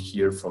you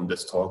here from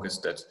this talk is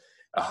that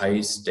a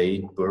high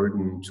state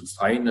burden to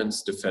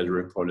finance the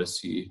federal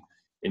policy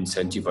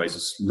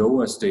incentivizes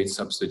lower state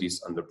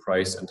subsidies on the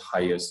price and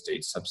higher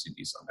state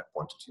subsidies on the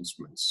quantity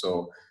instruments.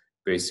 So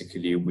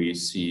basically we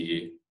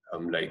see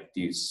like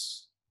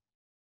these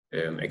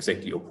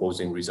exactly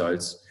opposing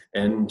results.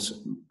 And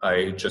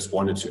I just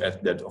wanted to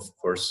add that, of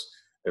course,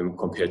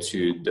 compared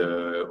to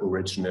the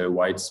original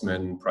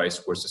Weitzman price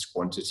versus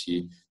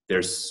quantity,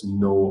 there's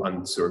no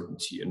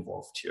uncertainty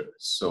involved here.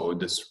 So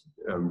this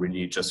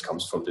really just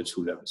comes from the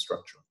two-level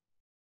structure.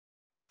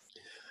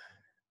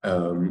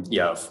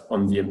 Yeah,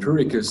 on the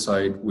empirical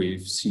side,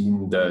 we've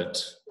seen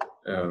that,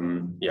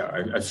 yeah,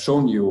 I've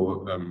shown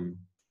you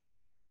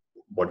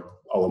what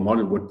our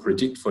model would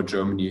predict for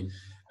Germany.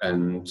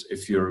 And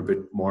if you're a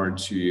bit more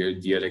into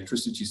the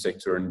electricity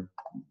sector in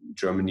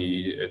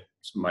Germany, it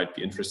might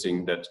be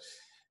interesting that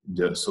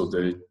the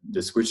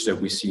switch that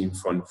we've seen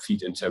from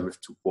feed-in tariff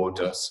to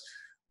quotas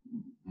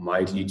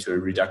might lead to a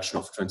reduction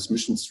of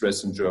transmission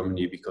stress in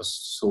Germany, because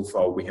so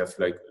far we have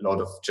like a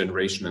lot of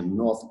generation in the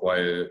north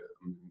while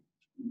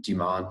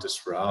demand is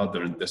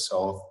rather in the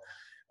south.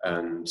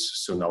 And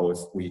so now if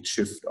we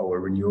shift our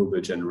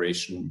renewable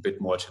generation a bit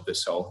more to the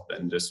south,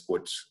 then this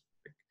would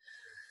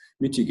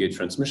mitigate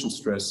transmission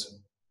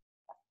stress.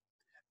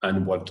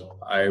 And what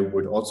I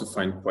would also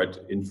find quite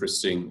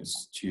interesting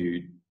is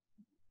to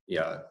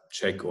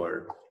check,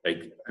 or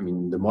like, I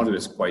mean, the model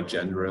is quite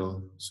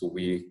general. So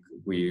we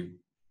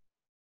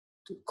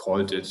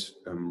called it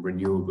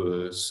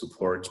renewable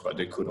support, but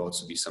it could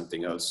also be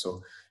something else.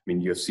 So, I mean,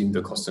 you have seen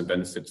the cost and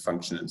benefit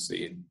function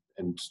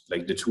and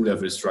like the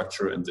two-level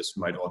structure, and this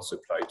might also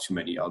apply to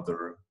many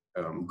other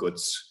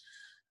goods,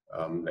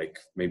 like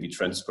maybe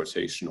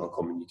transportation or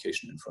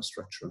communication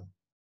infrastructure.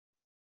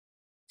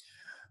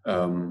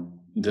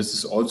 This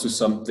is also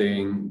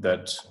something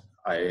that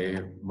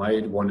I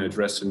might want to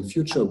address in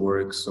future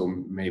work, so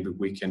maybe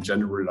we can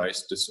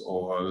generalize this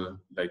all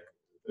like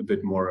a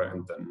bit more,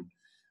 and then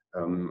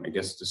I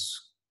guess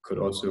this could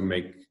also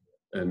make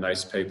a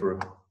nice paper.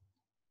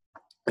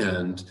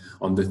 And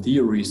on the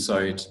theory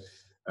side,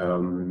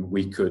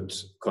 we could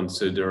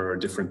consider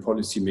different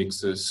policy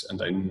mixes,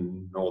 and I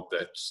know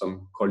that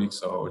some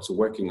colleagues are also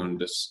working on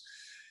this.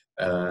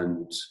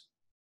 And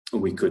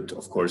we could,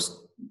 of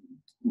course,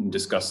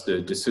 discuss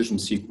the decision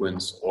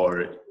sequence,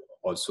 or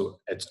also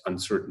add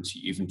uncertainty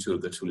even to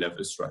the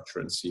two-level structure,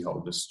 and see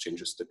how this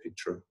changes the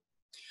picture.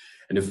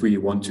 And if we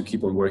want to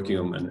keep on working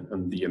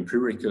on the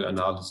empirical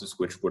analysis,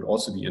 which would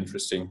also be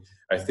interesting,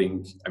 I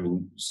think, I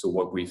mean, so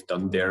what we've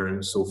done there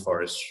so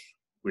far is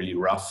really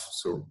rough,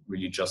 so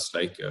really just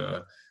like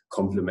a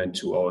complement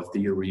to our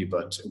theory,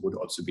 but it would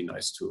also be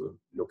nice to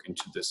look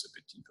into this a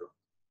bit deeper.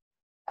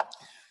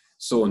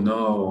 So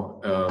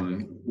now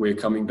we're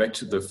coming back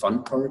to the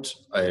fun part.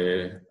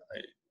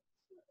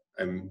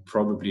 I'm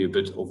probably a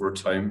bit over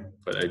time,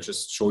 but I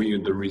just show you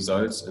the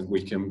results, and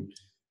we can,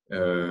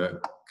 I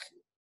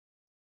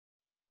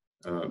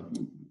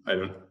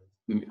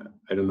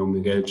don't know,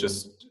 Miguel,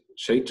 just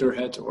shake your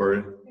head,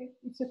 or?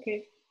 It's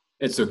okay.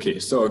 It's okay.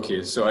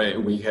 So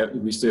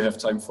we still have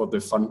time for the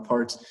fun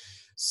part.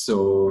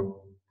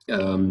 So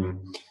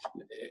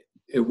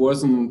it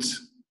wasn't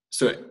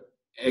so.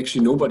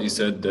 Actually, nobody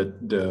said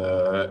that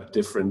the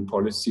different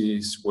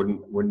policies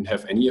wouldn't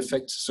have any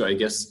effect. So I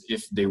guess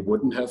if they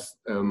wouldn't have,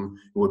 it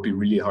would be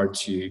really hard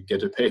to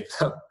get a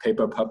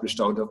paper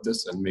published out of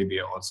this, and maybe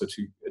also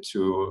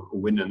to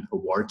win an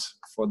award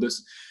for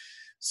this.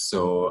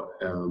 So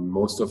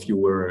most of you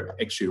were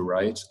actually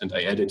right, and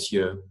I added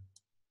here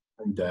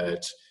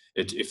that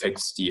it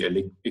affects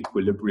the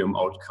equilibrium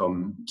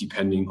outcome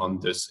depending on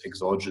this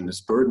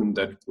exogenous burden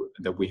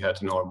that we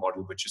had in our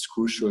model, which is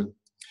crucial.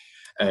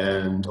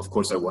 And of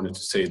course, I wanted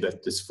to say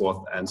that this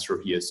fourth answer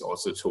here is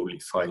also totally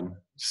fine.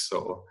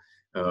 So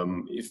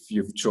if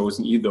you've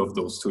chosen either of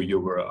those two, you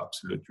were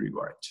absolutely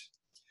right.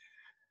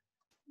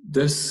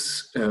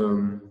 This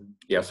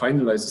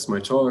finalizes my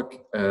talk,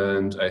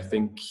 and I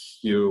thank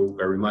you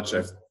very much.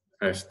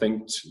 I've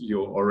thanked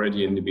you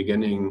already in the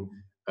beginning.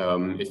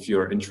 If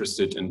you're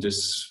interested in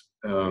this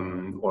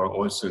or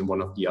also in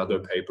one of the other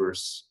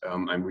papers,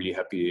 I'm really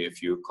happy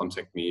if you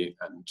contact me,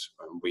 and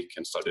we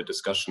can start a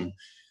discussion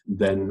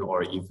then,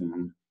 or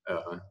even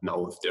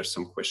now if there's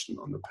some question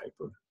on the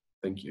paper.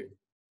 Thank you.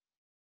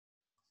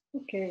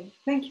 Okay,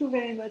 thank you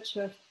very much,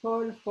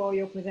 Paul, for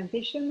your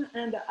presentation.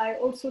 And I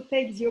also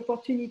take the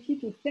opportunity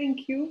to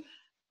thank you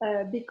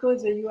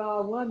because you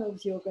are one of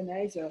the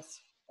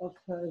organizers of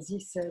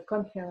this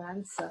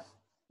conference,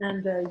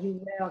 and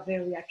you were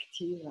very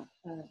active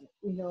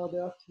in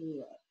order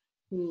to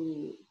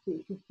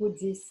put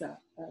this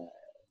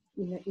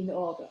in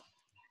order.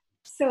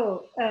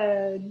 So,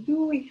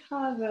 do we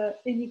have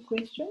any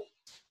questions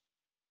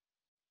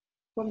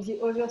from the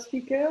other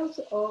speakers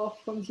or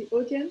from the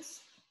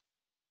audience?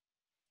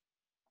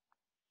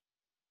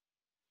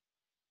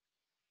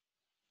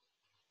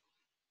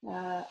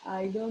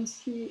 I don't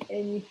see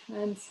any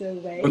hands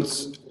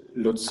raised.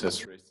 Lutz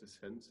has raised his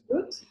hand.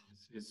 Lutz?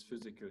 His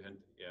physical hand.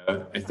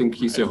 Yeah, I think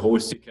he's a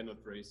host. He cannot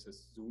raise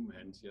his Zoom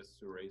hand. He has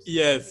to raise.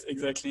 Yes,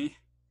 exactly.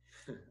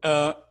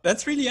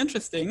 That's really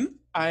interesting.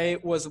 I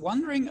was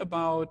wondering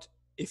about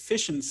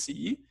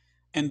efficiency,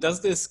 and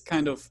does this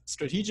kind of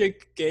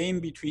strategic game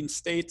between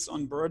states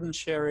on burden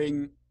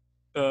sharing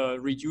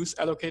reduce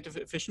allocative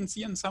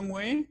efficiency in some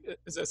way?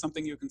 Is there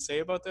something you can say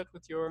about that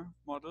with your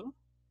model?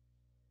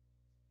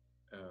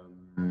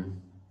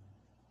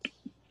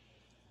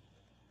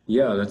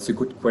 Yeah, that's a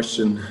good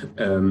question.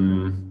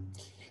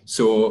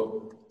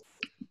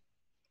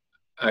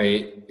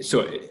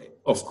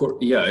 Of course,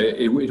 yeah,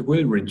 it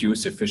will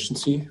reduce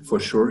efficiency for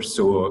sure.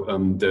 So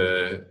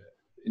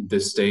the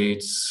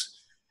states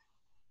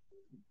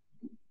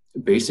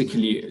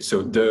basically,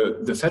 so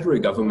the federal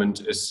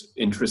government is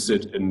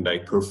interested in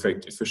like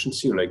perfect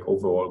efficiency, like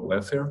overall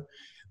welfare,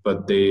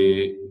 but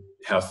they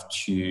have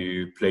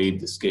to play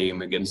this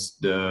game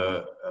against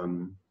the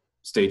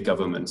state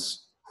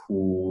governments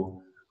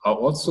who are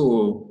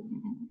also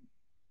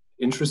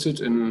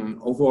interested in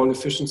overall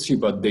efficiency,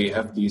 but they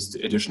have these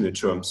additional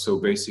terms. So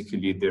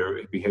basically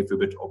they behave a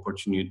bit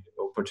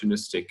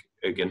opportunistic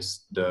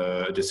against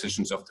the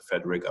decisions of the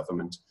federal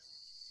government.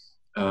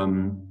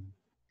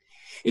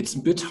 It's a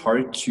bit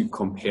hard to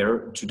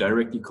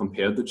directly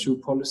compare the two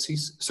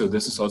policies. So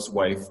this is also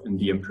why in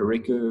the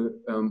empirical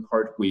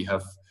part, we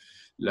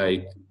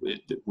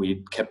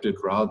kept it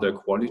rather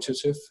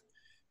qualitative,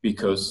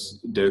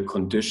 because the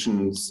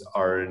conditions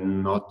are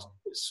not,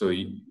 so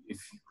if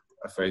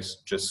I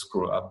just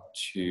scroll up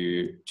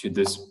to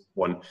this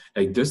one,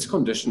 like this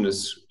condition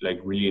is like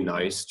really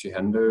nice to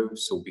handle.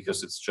 So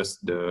because it's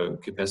just the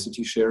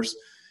capacity shares,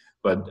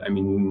 but I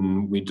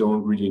mean, we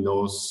don't really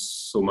know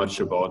so much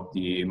about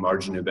the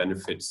marginal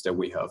benefits that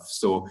we have.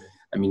 So,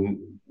 I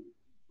mean,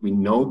 we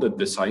know that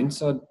the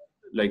signs are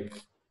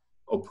like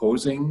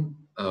opposing,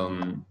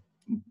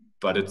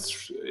 but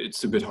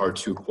it's a bit hard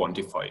to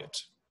quantify it.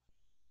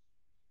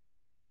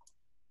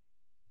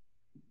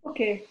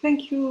 Okay,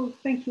 thank you,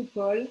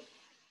 Paul.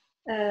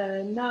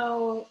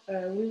 Now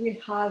we will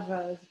have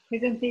a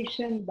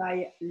presentation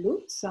by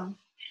Lutz.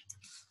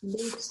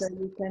 Lutz,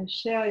 you can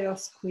share your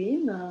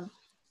screen,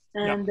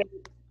 and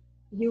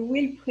you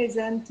will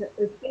present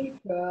a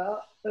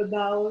paper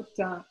about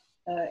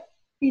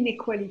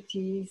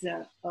inequalities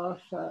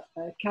of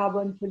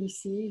carbon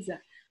policies.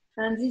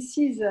 And this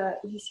is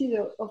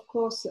of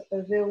course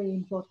a very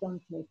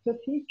important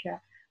topic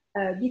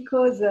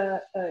because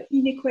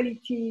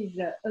inequalities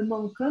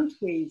among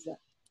countries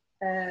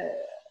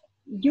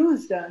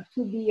used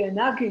to be an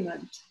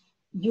argument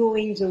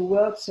during the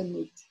World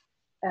Summit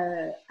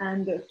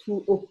and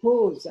to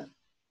oppose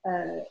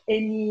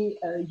any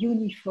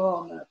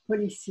uniform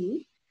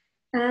policy,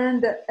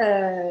 and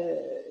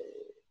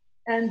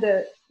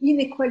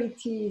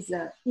inequalities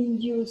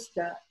induced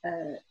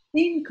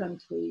in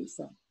countries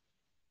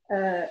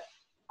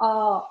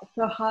are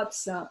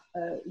perhaps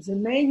the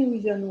main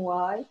reason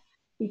why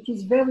it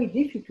is very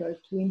difficult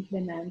to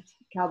implement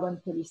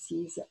carbon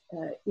policies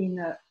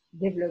in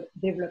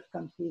developed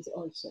countries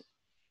also.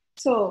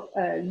 So,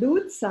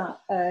 Lutz,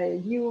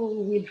 you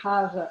will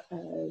have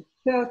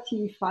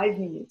 35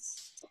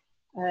 minutes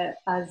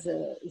as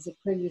the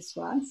previous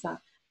ones.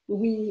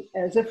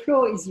 The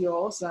floor is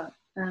yours,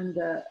 and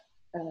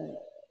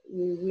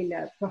we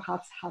will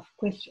perhaps have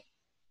questions.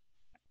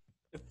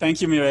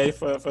 Thank you, Mireille,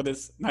 for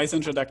this nice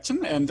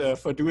introduction and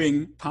for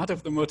doing part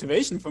of the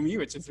motivation for me,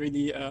 which is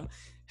really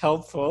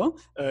helpful.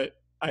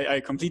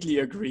 I completely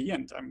agree,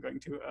 and I'm going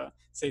to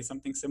say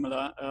something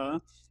similar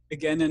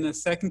again in a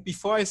second.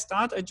 Before I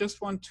start, I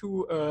just want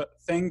to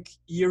thank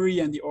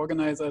EAERE and the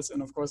organizers,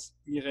 and of course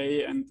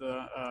Mireille and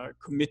the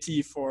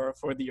committee for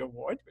the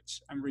award,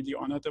 which I'm really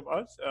honored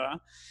about.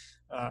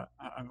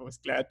 I was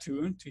glad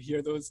to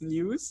hear those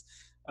news.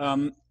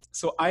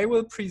 So I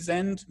will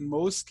present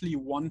mostly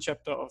one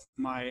chapter of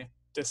my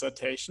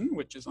dissertation,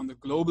 which is on the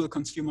global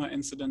consumer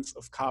incidence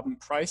of carbon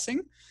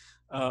pricing.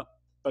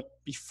 But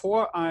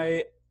before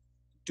I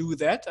do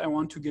that, I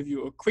want to give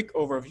you a quick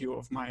overview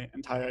of my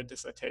entire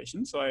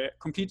dissertation. So I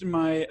completed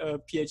my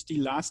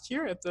PhD last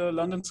year at the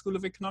London School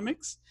of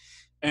Economics.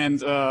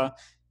 And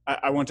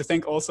I want to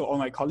thank also all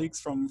my colleagues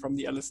from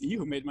the LSE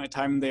who made my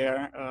time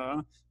there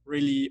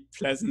really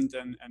pleasant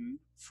and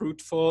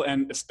fruitful,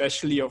 and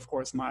especially, of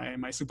course,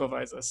 my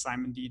supervisors,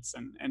 Simon Dietz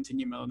and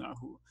Anthony Milner,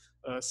 who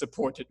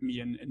supported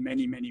me in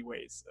many, many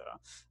ways,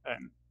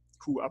 and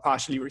who are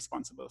partially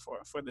responsible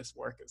for this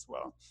work as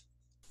well.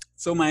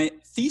 So my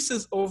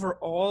thesis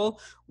overall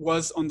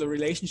was on the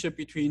relationship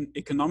between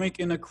economic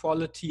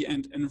inequality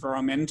and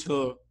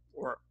environmental,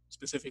 or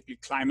specifically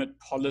climate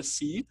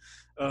policy.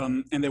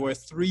 And there were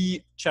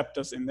 3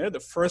 chapters in there. The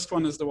first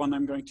one is the one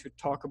I'm going to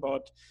talk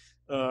about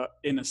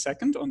in a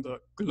second, on the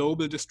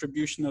global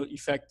distributional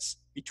effects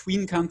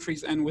between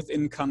countries and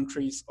within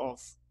countries of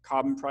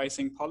carbon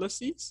pricing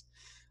policies.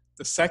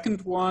 The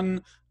second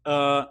one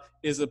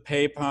is a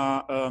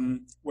paper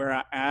where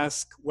I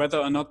ask whether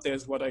or not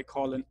there's what I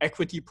call an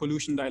equity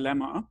pollution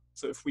dilemma.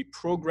 So if we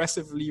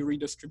progressively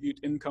redistribute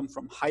income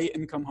from high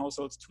income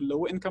households to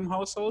low income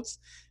households,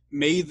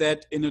 may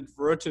that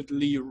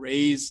inadvertently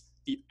raise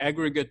the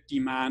aggregate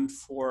demand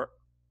for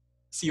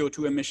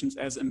CO2 emissions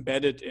as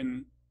embedded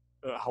in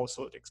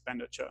household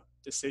expenditure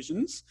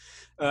decisions.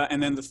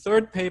 And then the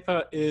third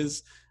paper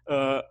is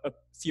a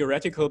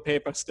theoretical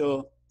paper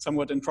still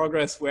somewhat in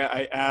progress, where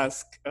I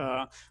ask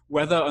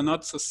whether or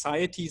not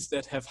societies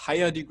that have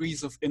higher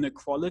degrees of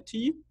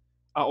inequality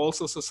are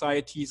also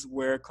societies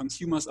where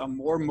consumers are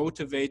more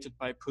motivated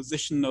by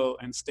positional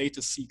and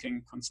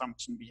status-seeking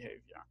consumption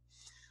behavior.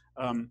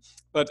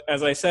 But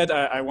as I said,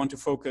 I want to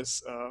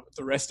focus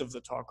the rest of the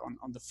talk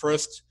on the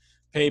first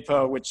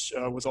paper, which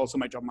was also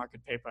my job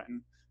market paper,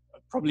 and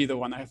probably the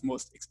one I have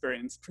most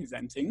experience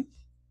presenting.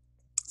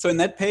 So in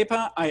that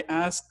paper, I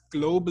ask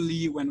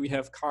globally, when we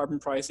have carbon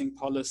pricing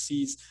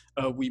policies,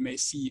 we may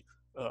see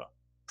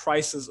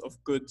prices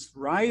of goods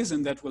rise,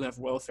 and that will have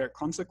welfare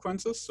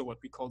consequences. So what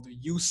we call the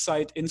use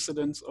side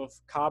incidence of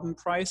carbon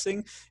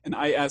pricing. And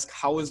I ask,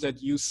 how is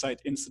that use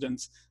side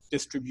incidence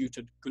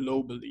distributed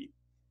globally?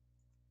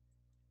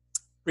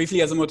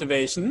 Briefly, as a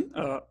motivation,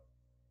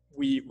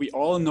 we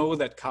all know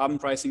that carbon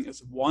pricing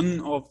is one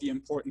of the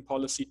important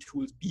policy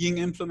tools being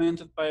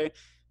implemented by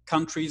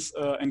countries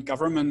and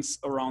governments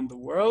around the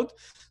world.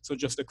 So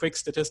just a quick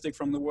statistic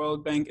from the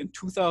World Bank. In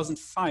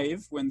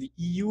 2005, when the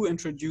EU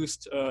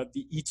introduced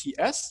the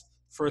ETS,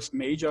 first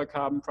major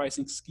carbon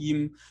pricing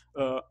scheme,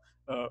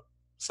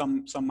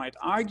 some might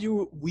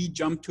argue, we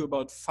jumped to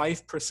about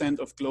 5%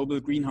 of global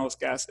greenhouse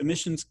gas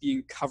emissions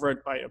being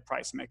covered by a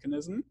price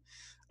mechanism.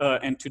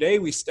 And today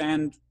we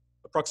stand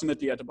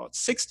approximately at about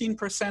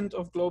 16%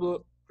 of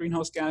global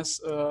greenhouse gas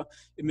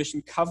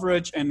emission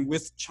coverage. And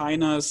with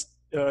China's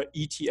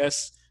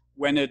ETS,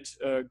 when it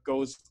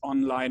goes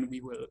online,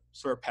 we will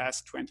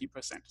surpass 20%.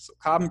 So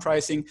carbon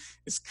pricing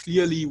is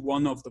clearly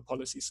one of the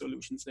policy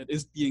solutions that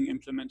is being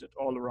implemented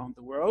all around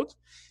the world,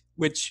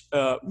 which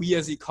we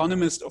as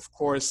economists, of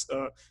course,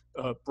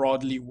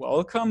 broadly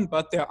welcome,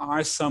 but there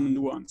are some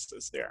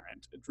nuances there.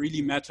 And it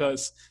really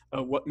matters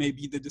what may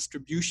be the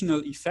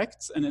distributional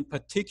effects, and in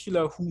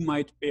particular, who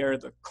might bear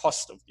the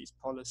cost of these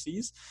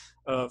policies.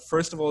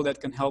 First of all,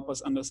 that can help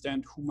us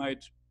understand who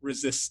might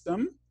resist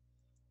them.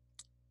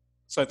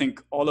 So I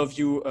think all of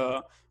you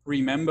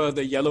remember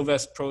the Yellow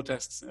Vest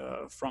protests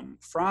from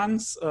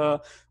France,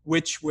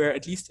 which were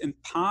at least in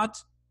part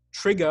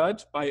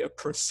triggered by a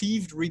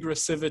perceived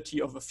regressivity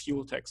of a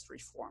fuel tax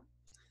reform,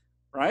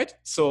 right?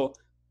 So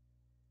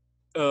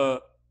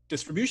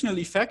distributional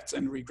effects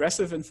and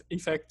regressive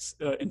effects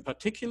in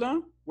particular,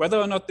 whether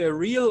or not they're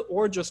real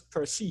or just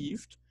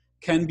perceived,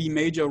 can be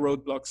major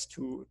roadblocks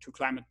to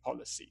climate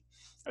policy.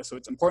 So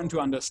it's important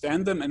to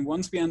understand them. And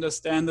once we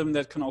understand them,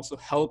 that can also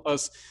help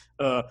us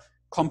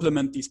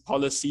complement these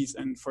policies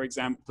and, for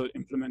example,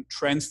 implement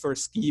transfer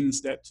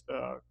schemes that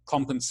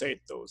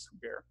compensate those who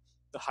bear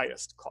the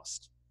highest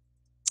cost.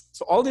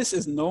 So all this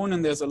is known,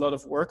 and there's a lot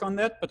of work on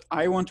that, but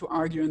I want to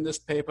argue in this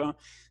paper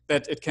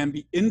that it can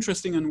be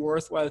interesting and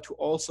worthwhile to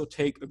also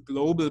take a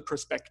global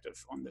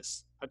perspective on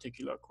this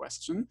particular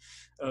question.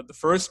 The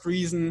first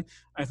reason,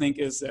 I think,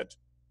 is that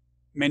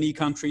many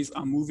countries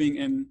are moving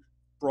in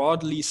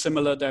broadly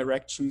similar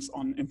directions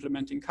on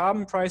implementing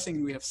carbon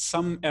pricing. We have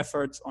some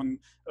efforts on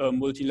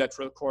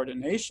multilateral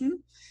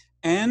coordination.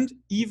 And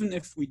even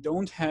if we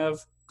don't have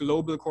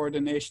global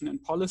coordination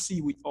and policy,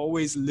 we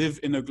always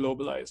live in a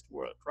globalized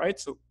world, right?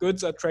 So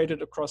goods are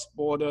traded across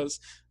borders,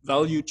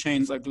 value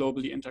chains are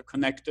globally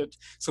interconnected.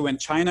 So when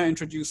China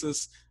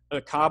introduces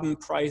a carbon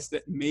price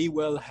that may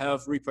well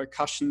have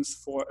repercussions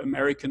for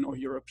American or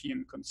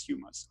European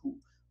consumers who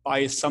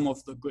buy some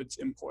of the goods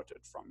imported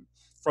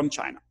from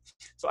China.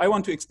 So I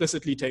want to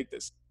explicitly take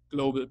this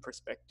global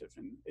perspective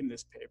in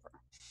this paper.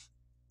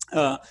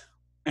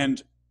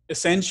 And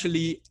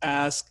essentially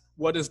ask,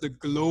 what is the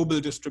global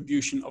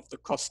distribution of the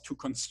cost to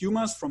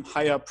consumers from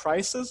higher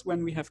prices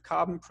when we have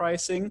carbon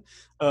pricing,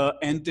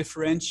 and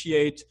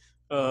differentiate,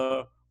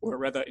 or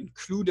rather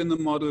include in the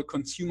model,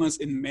 consumers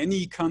in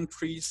many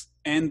countries,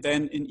 and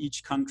then in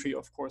each country,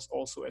 of course,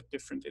 also at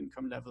different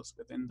income levels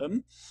within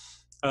them.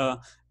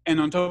 And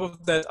on top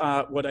of that,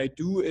 what I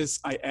do is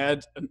I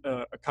add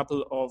a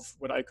couple of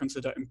what I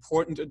consider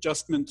important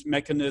adjustment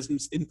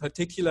mechanisms. In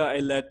particular, I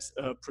let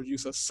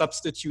producers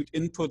substitute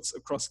inputs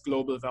across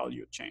global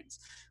value chains,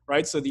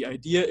 right? So the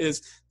idea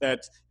is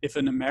that if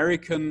an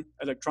American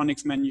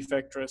electronics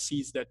manufacturer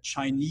sees that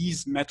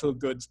Chinese metal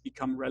goods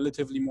become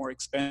relatively more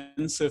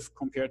expensive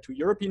compared to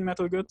European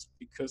metal goods,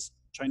 because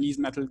Chinese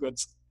metal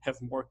goods have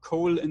more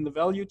coal in the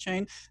value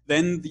chain,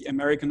 then the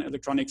American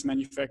electronics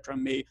manufacturer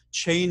may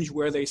change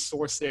where they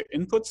source their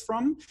inputs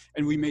from,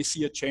 and we may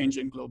see a change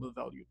in global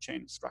value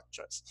chain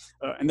structures.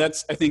 And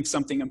that's, I think,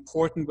 something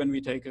important when we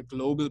take a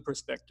global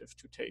perspective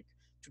to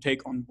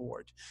take on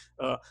board.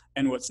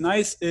 And what's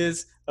nice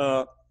is,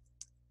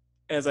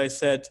 as I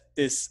said,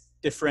 this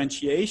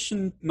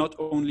differentiation, not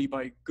only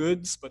by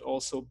goods, but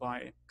also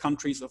by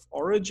countries of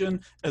origin,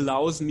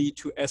 allows me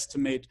to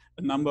estimate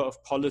a number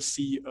of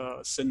policy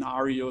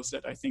scenarios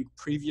that I think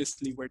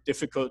previously were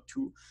difficult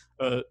to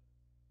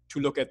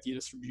look at the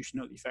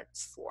distributional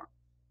effects for.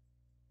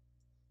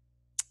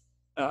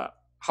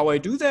 How I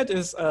do that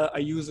is I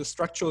use a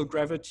structural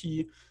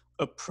gravity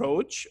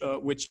approach,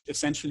 which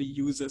essentially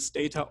uses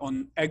data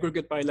on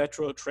aggregate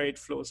bilateral trade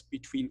flows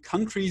between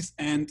countries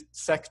and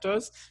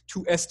sectors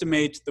to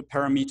estimate the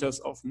parameters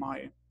of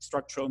my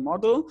structural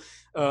model.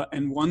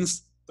 And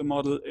once the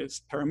model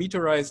is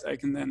parameterized, I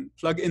can then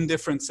plug in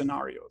different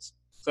scenarios.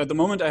 So at the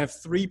moment, I have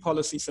 3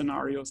 policy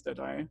scenarios that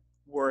I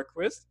work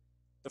with.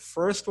 The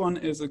first one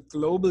is a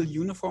global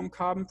uniform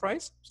carbon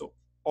price. So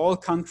all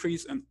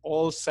countries and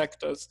all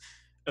sectors,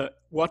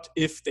 what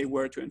if they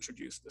were to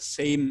introduce the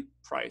same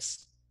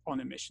price on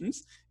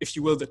emissions, if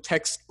you will, the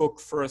textbook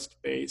first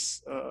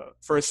best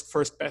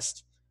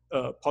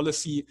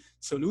policy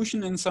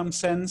solution in some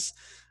sense.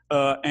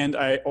 And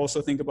I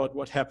also think about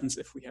what happens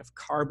if we have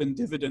carbon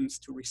dividends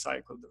to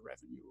recycle the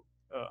revenue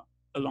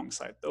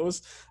alongside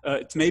those.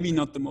 It's maybe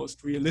not the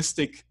most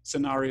realistic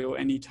scenario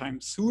anytime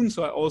soon.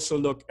 So I also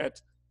look at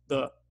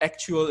the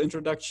actual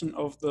introduction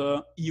of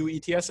the EU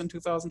ETS in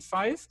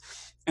 2005.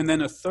 And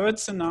then a third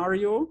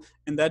scenario,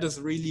 and that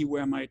is really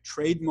where my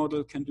trade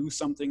model can do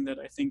something that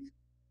I think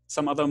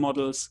some other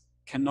models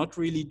cannot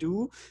really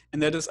do. And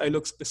that is, I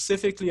look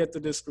specifically at the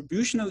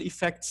distributional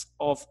effects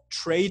of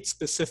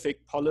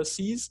trade-specific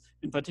policies.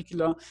 In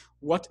particular,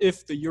 what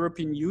if the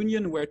European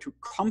Union were to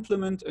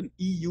complement an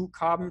EU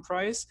carbon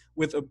price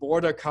with a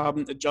border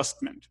carbon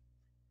adjustment,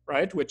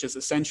 right? Which is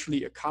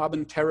essentially a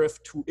carbon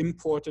tariff to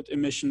imported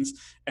emissions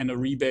and a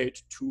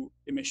rebate to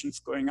emissions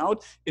going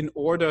out in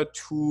order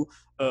to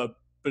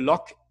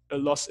block a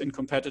loss in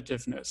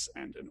competitiveness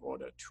and in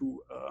order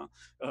to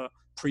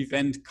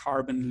prevent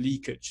carbon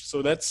leakage.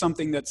 So that's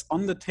something that's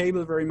on the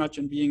table very much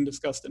and being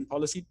discussed in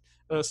policy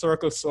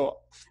circles. So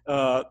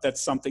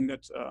that's something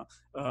that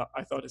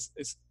I thought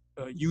is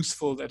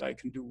useful that I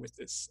can do with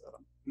this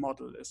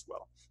model as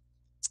well.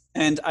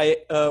 And I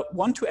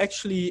want to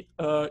actually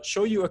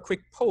show you a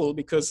quick poll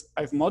because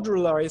I've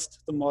modularized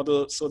the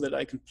model so that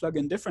I can plug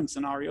in different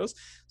scenarios.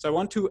 So I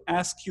want to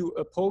ask you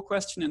a poll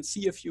question and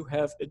see if you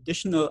have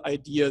additional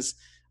ideas.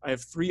 I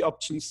have 3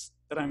 options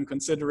that I'm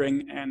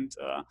considering, and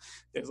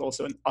there's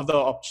also another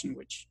option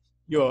which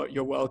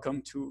you're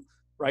welcome to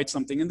write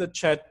something in the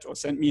chat or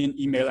send me an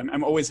email.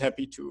 I'm always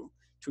happy to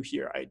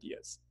hear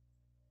ideas.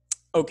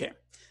 Okay,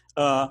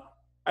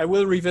 I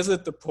will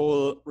revisit the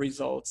poll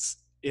results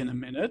in a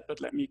minute,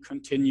 but let me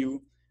continue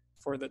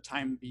for the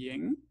time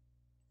being.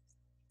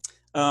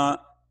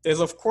 There's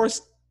of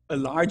course a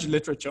large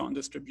literature on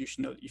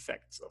distributional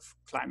effects of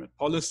climate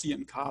policy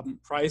and carbon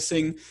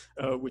pricing,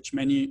 which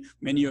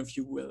many of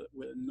you will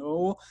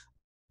know.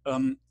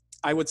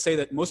 I would say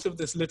that most of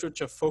this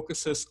literature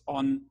focuses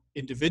on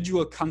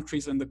individual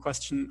countries and the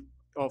question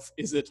of,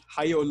 is it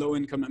high or low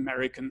income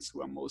Americans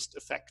who are most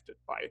affected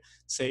by,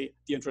 say,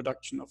 the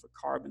introduction of a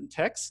carbon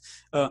tax,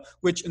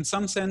 which in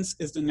some sense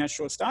is the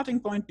natural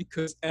starting point,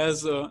 because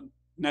as a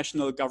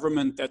national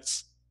government,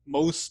 that's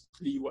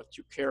mostly what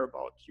you care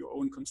about, your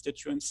own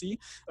constituency.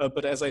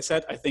 But as I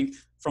said, I think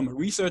from a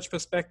research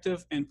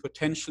perspective and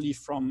potentially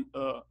from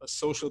a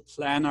social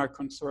planner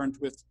concerned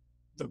with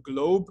the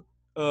globe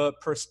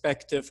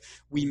perspective,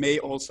 we may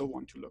also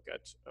want to look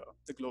at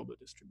the global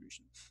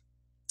distribution.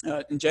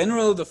 In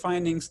general, the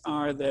findings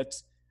are that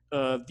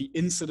the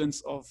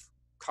incidence of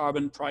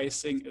carbon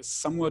pricing is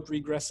somewhat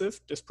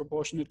regressive,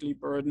 disproportionately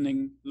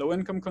burdening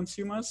low-income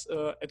consumers,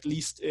 at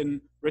least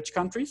in rich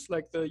countries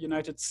like the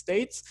United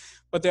States.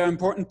 But there are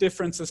important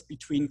differences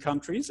between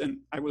countries, and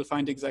I will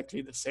find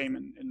exactly the same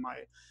in my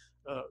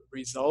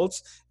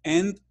results.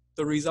 And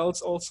the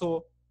results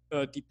also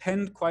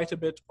depend quite a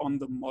bit on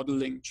the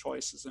modeling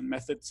choices and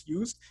methods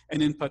used,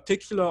 and in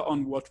particular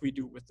on what we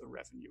do with the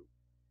revenue,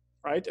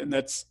 right? And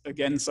that's,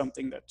 again,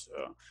 something that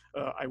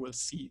I will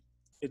see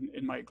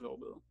in my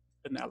global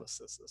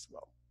analysis as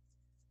well.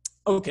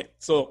 Okay,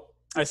 so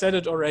I said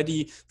it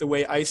already, the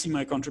way I see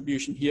my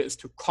contribution here is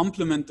to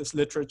complement this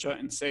literature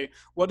and say,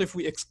 what if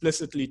we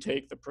explicitly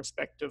take the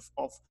perspective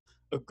of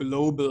a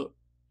global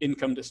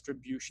income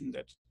distribution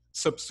that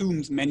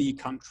subsumes many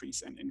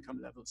countries and income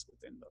levels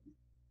within them?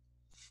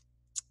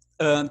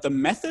 The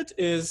method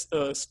is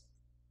a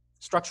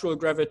structural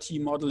gravity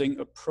modeling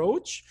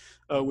approach,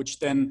 which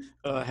then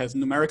has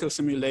numerical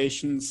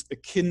simulations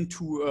akin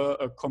to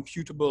a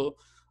computable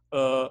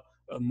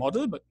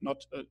model, but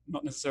not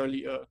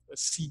necessarily a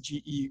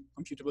CGE,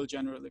 computable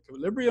general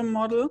equilibrium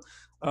model,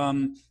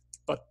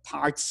 but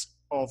parts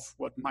of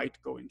what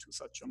might go into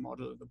such a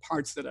model, the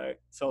parts that I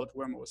felt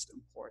were most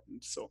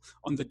important. So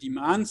on the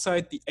demand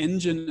side, the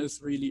engine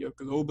is really a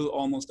global,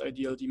 almost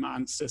ideal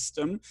demand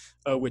system,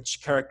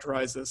 which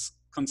characterizes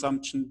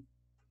consumption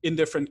in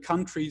different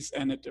countries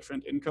and at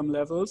different income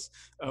levels,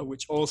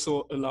 which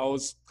also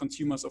allows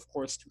consumers, of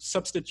course, to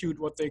substitute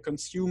what they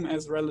consume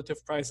as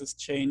relative prices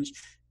change,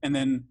 and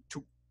then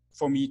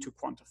for me to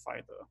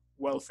quantify the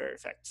welfare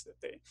effects that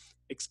they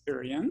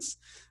experience.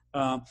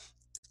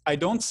 I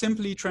don't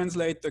simply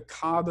translate the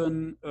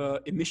carbon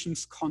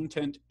emissions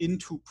content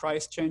into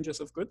price changes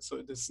of goods, so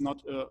it is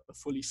not a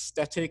fully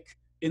static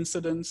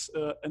incidence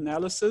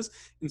analysis.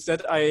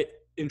 Instead, I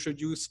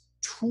introduce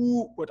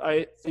two what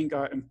I think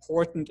are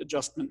important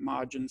adjustment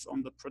margins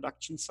on the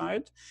production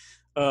side.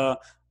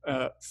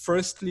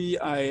 Firstly,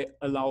 I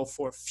allow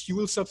for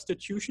fuel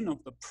substitution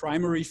of the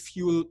primary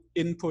fuel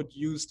input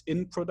used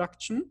in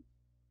production.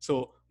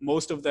 So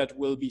most of that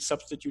will be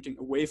substituting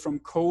away from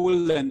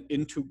coal and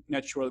into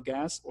natural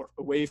gas, or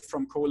away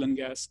from coal and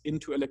gas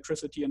into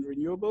electricity and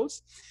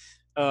renewables.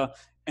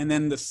 And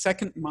then the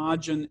second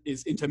margin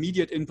is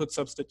intermediate input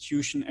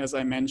substitution, as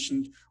I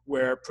mentioned,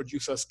 where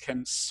producers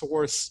can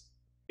source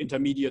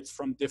intermediates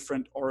from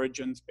different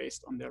origins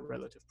based on their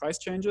relative price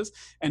changes.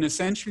 And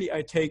essentially,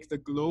 I take the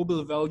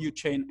global value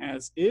chain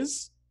as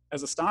is,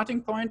 as a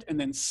starting point, and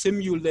then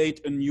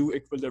simulate a new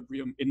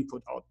equilibrium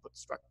input-output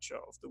structure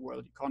of the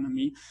world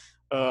economy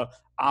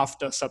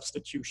after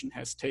substitution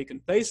has taken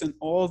place. And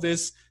all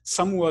this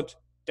somewhat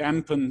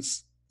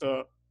dampens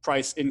the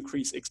price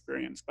increase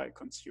experienced by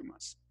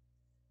consumers.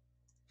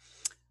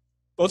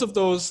 Both of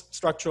those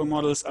structural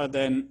models are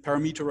then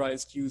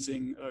parameterized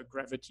using a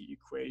gravity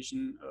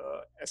equation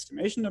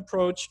estimation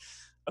approach.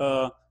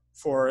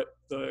 For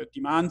the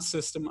demand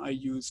system, I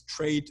use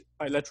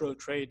bilateral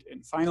trade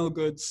in final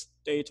goods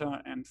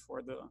data, and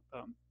for the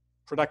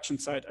production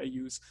side, I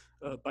use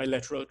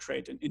bilateral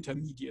trade in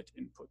intermediate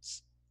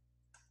inputs.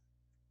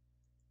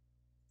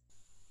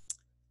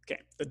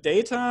 Okay, the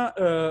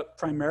data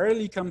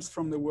primarily comes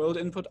from the World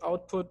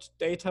Input-Output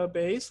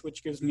database,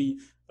 which gives me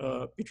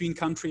between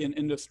country and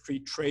industry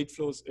trade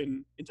flows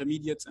in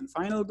intermediates and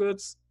final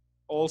goods.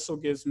 Also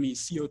gives me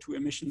CO2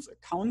 emissions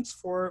accounts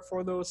for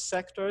those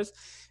sectors.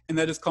 And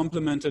that is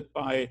complemented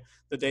by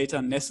the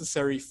data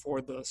necessary for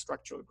the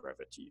structural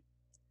gravity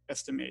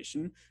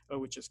estimation,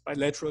 which is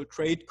bilateral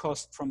trade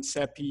cost from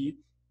SEPI,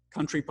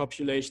 country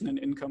population and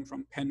income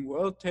from Penn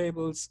World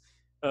Tables,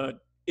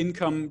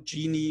 income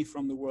Gini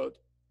from the World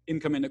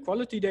Income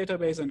Inequality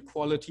Database, and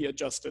quality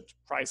adjusted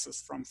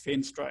prices from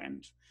Feenstra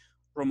and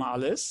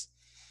Romalis.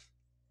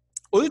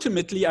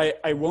 Ultimately,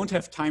 I won't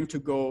have time to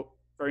go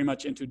very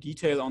much into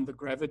detail on the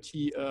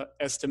gravity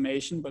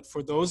estimation, but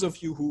for those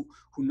of you who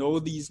know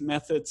these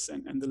methods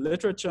and the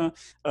literature,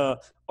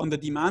 on the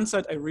demand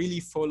side, I really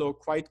follow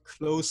quite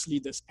closely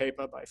this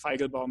paper by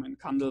Feigelbaum and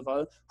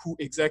Kandelwall, who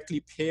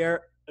exactly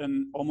pair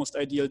an almost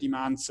ideal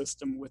demand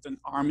system with an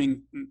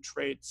Armington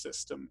trade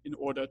system in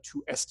order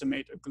to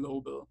estimate a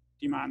global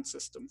demand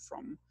system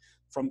from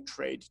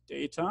trade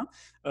data.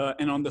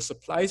 And on the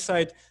supply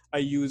side, I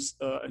use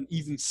an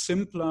even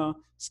simpler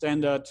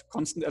standard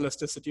constant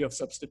elasticity of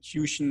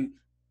substitution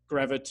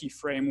gravity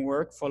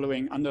framework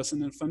following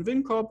Anderson and van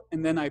Winkorp.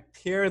 And then I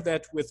pair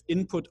that with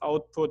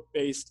input-output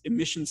based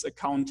emissions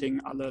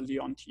accounting a la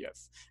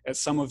Leontief, as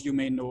some of you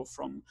may know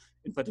from,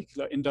 in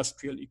particular, the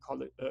industrial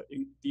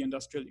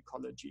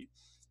ecology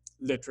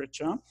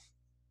literature.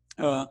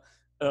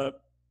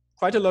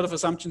 Quite a lot of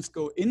assumptions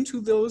go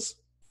into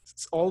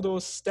all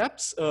those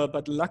steps,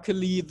 but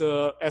luckily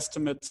the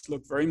estimates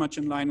look very much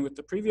in line with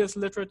the previous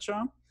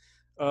literature,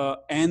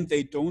 and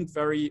they don't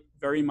vary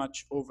very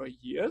much over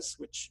years,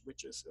 which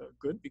is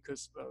good,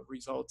 because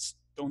results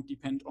don't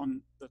depend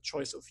on the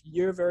choice of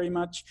year very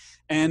much,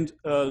 and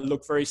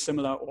look very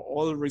similar, or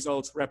all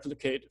results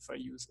replicate if I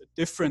use a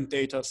different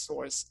data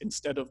source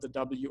instead of the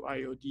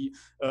WIOD,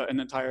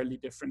 an entirely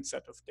different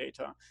set of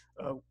data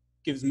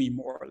gives me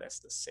more or less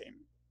the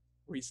same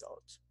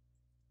result.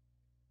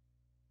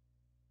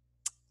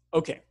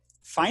 Okay,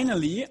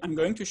 finally, I'm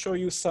going to show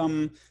you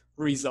some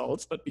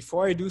results. But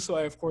before I do so,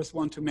 I of course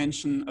want to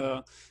mention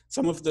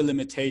some of the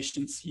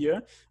limitations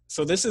here.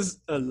 So this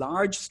is a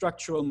large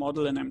structural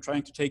model, and I'm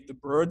trying to take the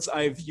bird's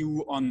eye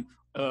view on,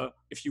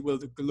 if you will,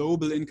 the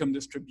global income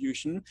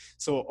distribution.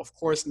 So of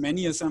course,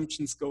 many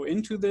assumptions go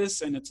into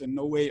this, and it's in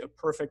no way a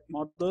perfect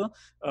model.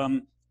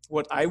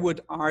 What I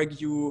would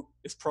argue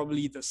is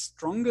probably the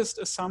strongest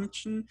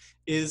assumption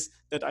is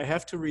that I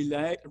have to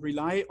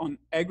rely on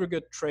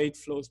aggregate trade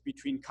flows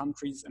between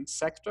countries and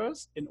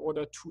sectors in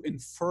order to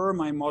infer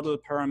my model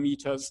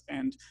parameters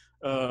and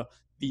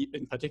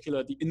in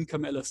particular, the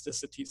income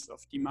elasticities of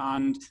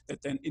demand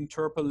that then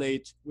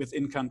interpolate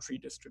within country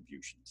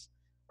distributions,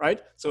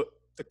 right? So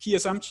the key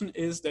assumption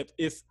is that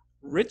if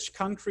rich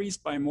countries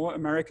buy more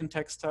American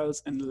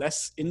textiles and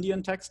less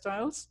Indian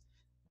textiles,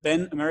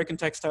 then American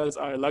textiles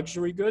are a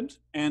luxury good,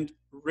 and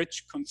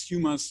rich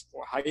consumers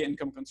or high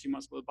income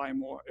consumers will buy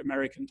more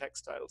American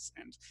textiles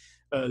and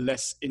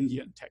less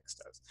Indian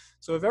textiles.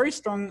 So a very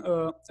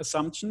strong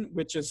assumption,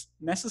 which is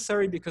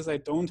necessary because I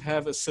don't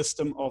have a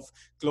system of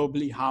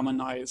globally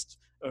harmonized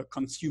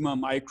consumer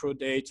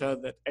microdata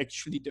that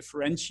actually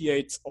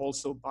differentiates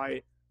also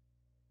by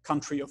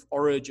country of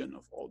origin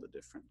of all the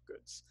different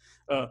goods.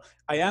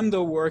 I am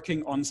though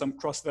working on some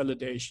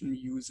cross-validation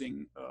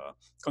using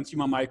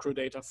consumer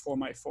microdata for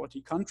my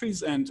 40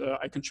 countries, and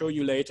I can show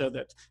you later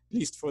that at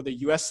least for the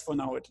US for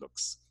now, it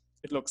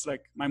looks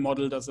like my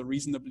model does a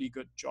reasonably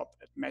good job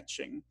at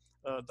matching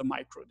the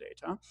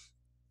microdata.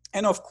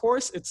 And of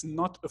course, it's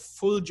not a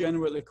full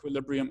general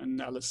equilibrium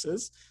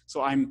analysis.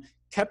 So I'm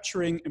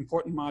capturing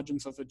important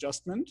margins of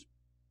adjustment,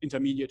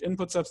 intermediate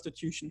input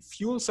substitution,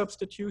 fuel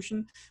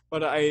substitution,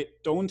 but I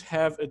don't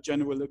have a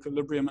general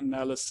equilibrium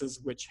analysis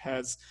which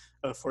has,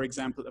 for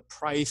example, a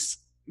price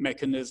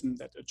mechanism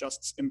that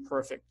adjusts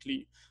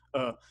imperfectly.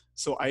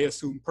 So I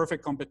assume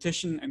perfect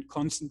competition and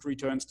constant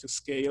returns to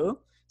scale.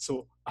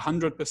 So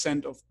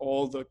 100% of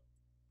all the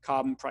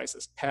carbon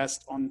prices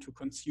passed on to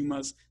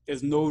consumers.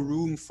 There's no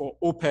room for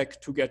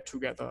OPEC to get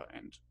together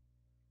and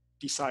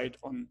decide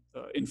on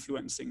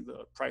influencing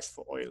the price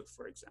for oil,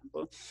 for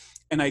example.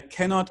 And I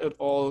cannot at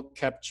all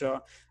capture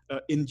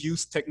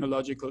induced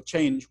technological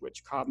change,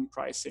 which carbon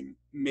pricing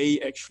may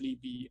actually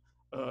be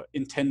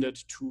intended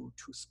to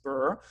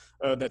spur.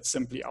 That's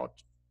simply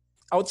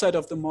outside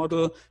of the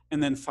model.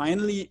 And then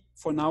finally,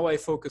 for now, I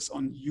focus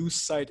on use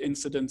side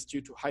incidents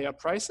due to higher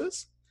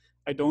prices.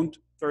 I don't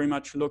very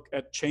much look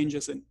at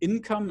changes in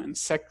income and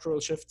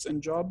sectoral shifts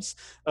in jobs,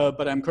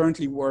 but I'm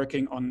currently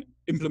working on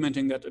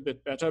implementing that a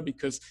bit better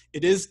because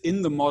it is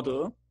in the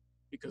model,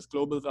 because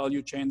global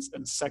value chains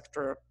and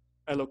sector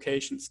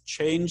allocations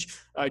change.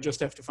 I just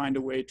have to find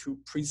a way to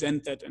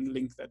present that and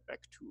link that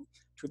back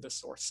to the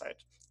source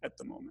side at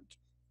the moment.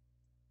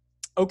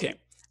 Okay,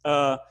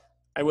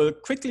 I will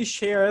quickly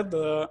share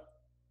the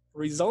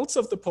results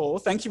of the poll.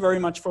 Thank you very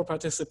much for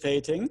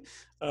participating.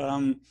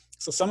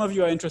 So some of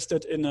you are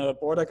interested in a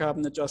border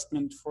carbon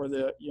adjustment for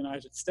the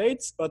United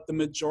States, but the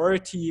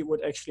majority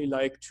would actually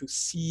like to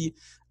see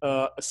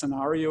a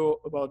scenario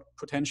about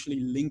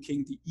potentially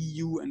linking the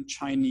EU and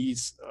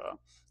Chinese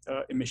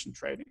emission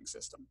trading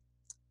system.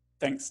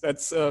 Thanks,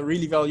 that's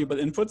really valuable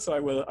input. So I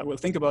will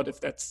think about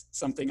if that's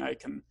something I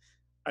can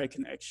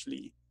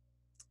actually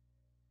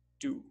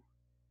do.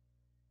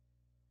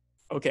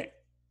 Okay.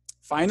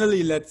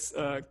 Finally, let's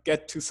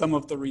get to some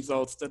of the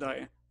results that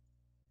I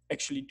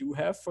actually do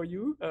have for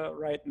you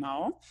right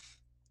now.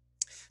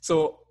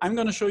 So I'm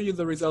going to show you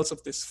the results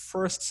of this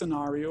first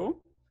scenario.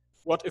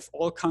 What if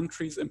all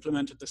countries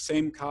implemented the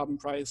same carbon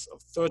price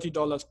of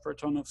 $30 per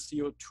ton of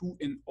CO2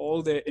 in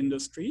all their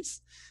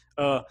industries?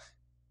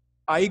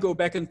 I go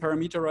back and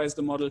parameterize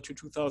the model to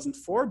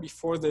 2004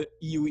 before the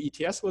EU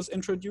ETS was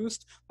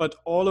introduced, but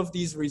all of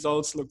these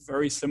results look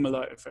very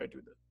similar if I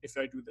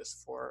do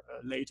this for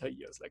later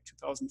years, like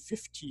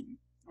 2015,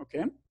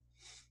 okay?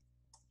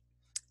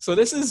 So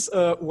this is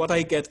what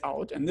I get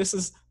out, and this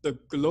is the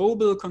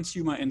global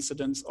consumer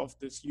incidence of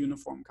this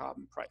uniform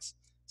carbon price.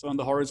 So on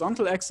the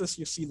horizontal axis,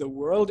 you see the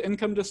world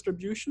income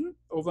distribution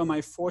over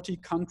my 40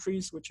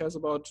 countries, which has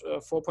about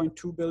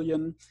 4.2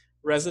 billion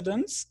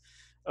residents.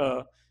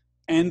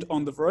 And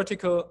on the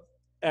vertical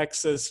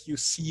axis, you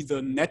see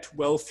the net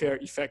welfare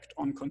effect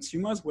on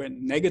consumers, where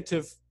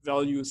negative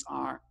values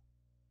are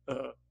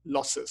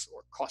losses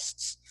or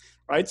costs,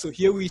 right? So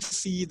here we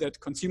see that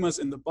consumers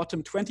in the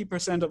bottom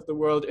 20% of the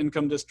world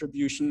income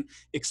distribution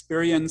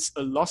experience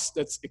a loss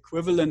that's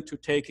equivalent to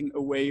taking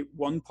away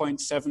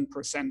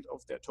 1.7%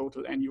 of their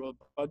total annual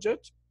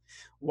budget,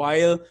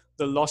 while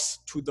the loss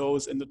to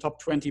those in the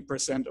top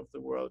 20% of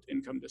the world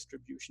income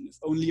distribution is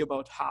only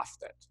about half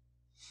that.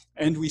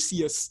 And we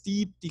see a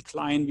steep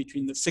decline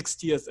between the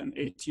 60th and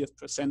 80th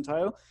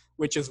percentile,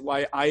 which is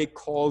why I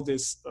call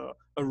this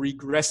a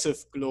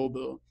regressive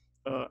global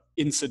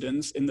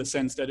incidence, in the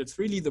sense that it's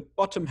really the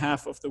bottom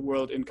half of the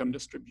world income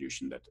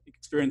distribution that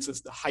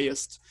experiences the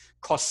highest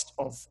cost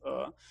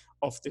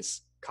of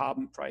this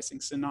carbon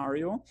pricing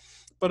scenario.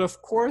 But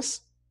of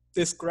course,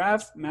 this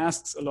graph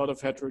masks a lot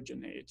of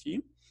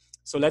heterogeneity.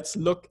 So let's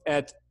look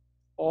at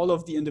all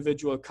of the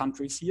individual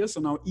countries here. So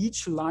now each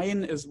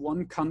line is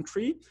one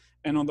country,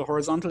 and on the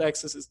horizontal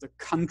axis is the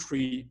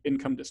country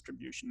income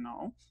distribution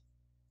now.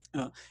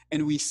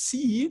 And we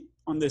see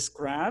on this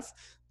graph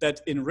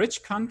that in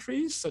rich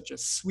countries, such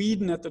as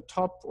Sweden at the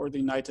top or the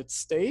United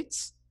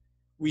States,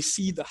 we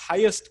see the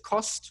highest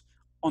cost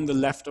on the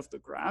left of the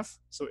graph.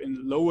 So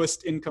in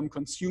lowest income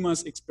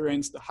consumers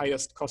experience the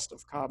highest cost of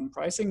carbon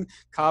pricing.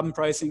 Carbon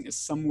pricing is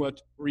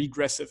somewhat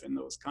regressive in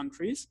those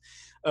countries.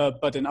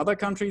 But in other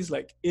countries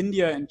like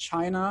India and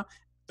China,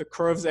 the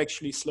curves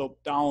actually slope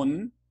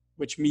down,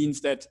 which means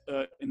that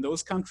in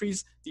those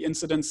countries, the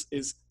incidence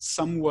is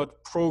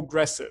somewhat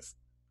progressive,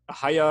 a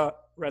higher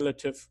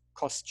relative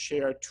cost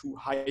share to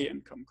high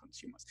income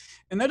consumers.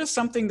 And that is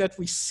something that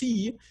we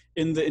see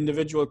in the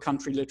individual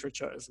country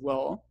literature as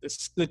well, this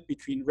split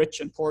between rich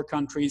and poor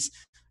countries,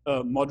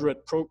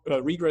 moderate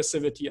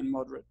regressivity and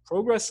moderate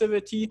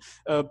progressivity.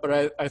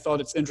 But I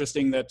thought it's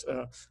interesting that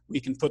we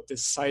can put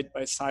this side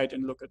by side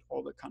and look at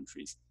all the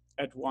countries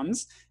at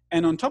once.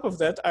 And on top of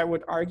that, I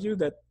would argue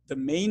that the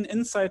main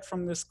insight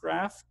from this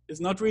graph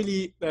is not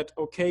really that,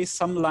 okay,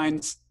 some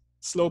lines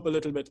slope a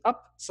little bit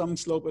up, some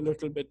slope a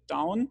little bit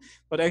down,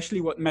 but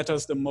actually what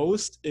matters the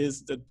most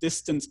is the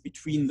distance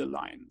between the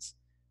lines,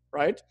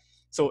 right?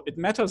 So it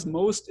matters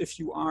most if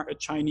you are a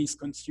Chinese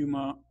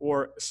consumer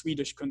or a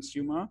Swedish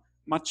consumer,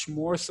 much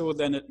more so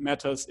than it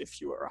matters if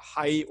you are a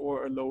high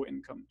or a low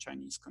income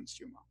Chinese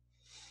consumer.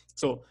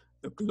 So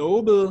the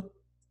global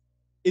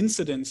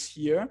incidence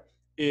here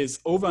is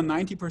over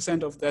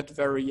 90% of that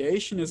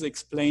variation is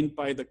explained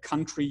by the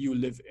country you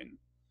live in.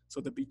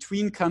 So the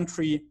between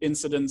country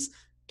incidence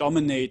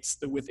dominates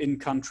the within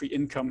country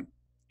income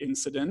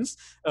incidence.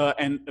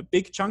 And a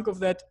big chunk of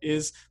that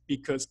is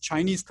because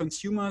Chinese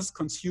consumers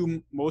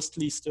consume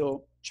mostly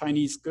still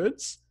Chinese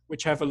goods,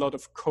 which have a lot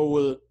of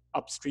coal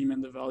upstream in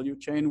the value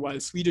chain, while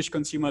Swedish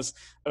consumers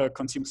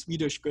consume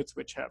Swedish goods,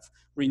 which have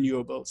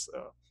renewables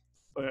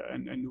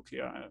and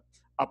nuclear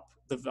up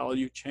the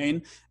value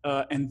chain.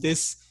 And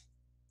this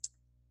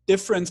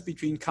difference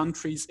between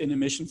countries in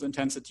emissions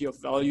intensity of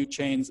value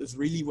chains is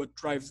really what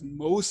drives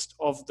most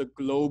of the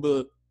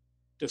global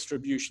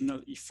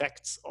distributional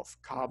effects of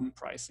carbon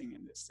pricing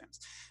in this sense.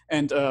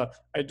 And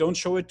I don't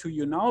show it to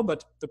you now,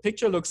 but the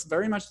picture looks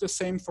very much the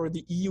same for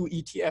the EU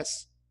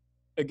ETS.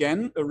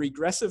 Again, a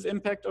regressive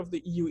impact of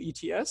the EU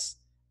ETS,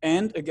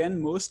 and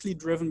again, mostly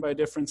driven by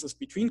differences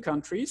between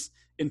countries,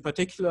 in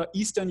particular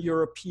Eastern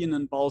European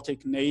and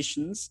Baltic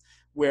nations,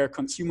 where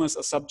consumers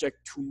are subject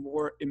to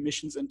more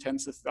emissions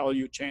intensive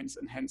value chains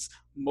and hence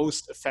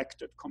most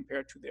affected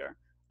compared to their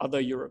other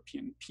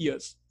European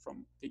peers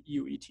from the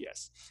EU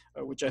ETS,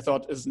 which I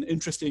thought is an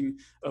interesting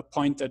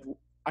point that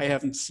I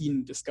haven't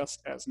seen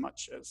discussed as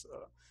much as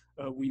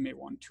we may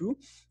want to.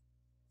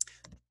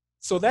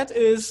 So that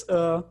is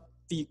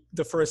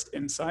the first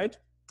insight,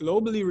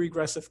 globally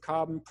regressive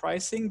carbon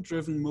pricing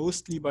driven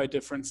mostly by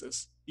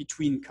differences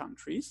between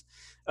countries.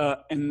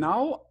 And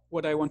now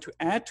what I want to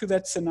add to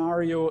that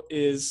scenario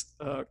is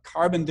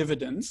carbon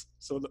dividends.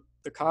 So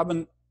the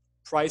carbon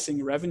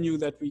pricing revenue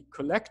that we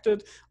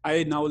collected,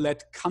 I now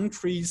let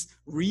countries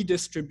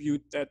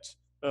redistribute that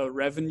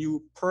revenue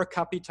per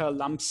capita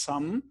lump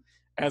sum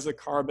as a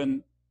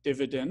carbon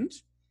dividend.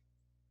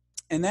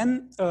 And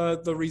then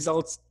the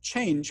results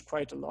change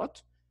quite a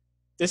lot.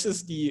 This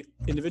is the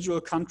individual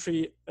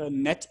country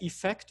net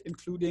effect,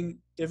 including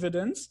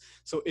dividends.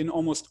 So in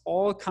almost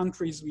all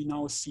countries, we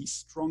now see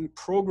strong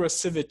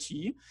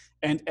progressivity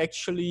and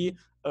actually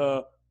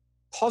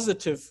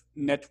positive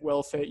net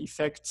welfare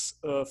effects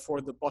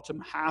for the bottom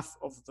half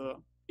of the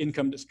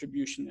income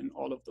distribution in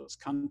all of those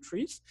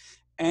countries.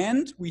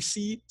 And we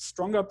see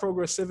stronger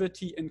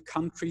progressivity in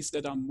countries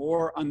that are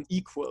more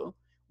unequal,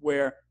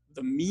 where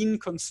the mean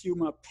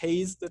consumer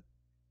pays the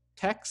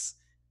tax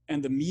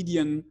and the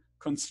median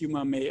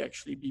consumer may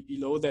actually be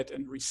below that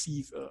and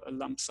receive a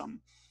lump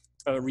sum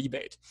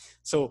rebate.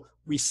 So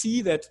we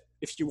see that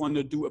if you want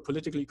to do a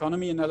political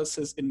economy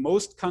analysis, in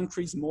most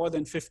countries, more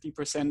than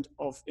 50%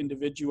 of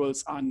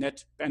individuals are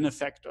net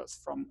benefactors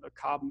from a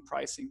carbon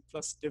pricing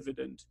plus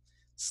dividend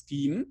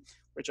scheme,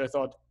 which I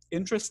thought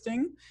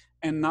interesting.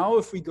 And now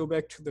if we go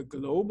back to the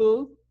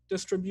global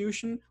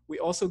distribution, we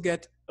also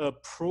get a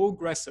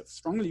progressive,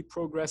 strongly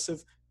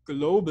progressive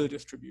global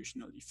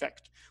distributional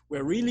effect,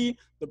 where really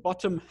the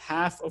bottom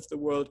half of the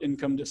world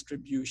income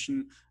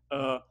distribution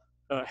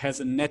has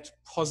a net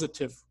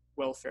positive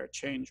welfare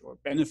change or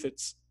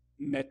benefits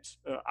net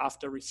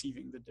after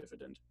receiving the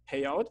dividend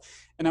payout.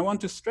 And I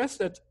want to stress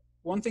that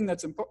one thing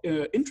that's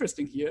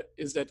interesting here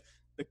is that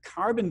the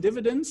carbon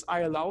dividends I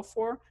allow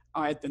for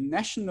are at the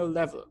national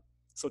level.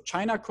 So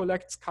China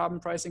collects carbon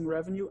pricing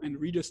revenue and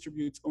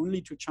redistributes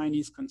only to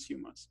Chinese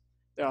consumers.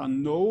 There are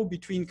no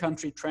between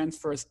country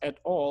transfers at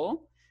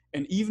all.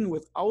 And even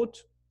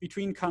without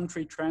between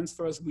country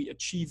transfers, we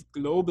achieve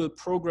global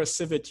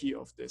progressivity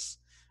of this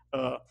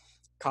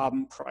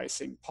carbon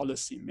pricing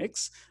policy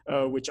mix,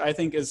 which I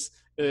think is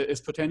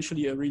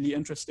potentially a really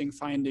interesting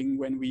finding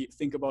when we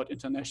think about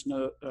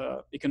international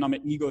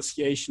economic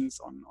negotiations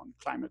on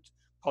climate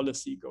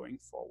policy going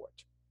forward.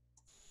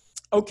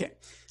 Okay,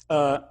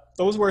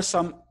 those were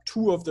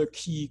two of the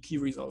key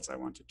results I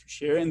wanted to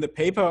share. In the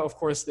paper, of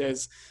course,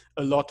 there's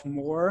a lot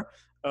more.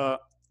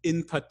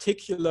 In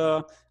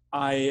particular,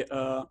 I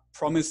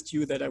promised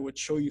you that I would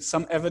show you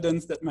some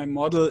evidence that my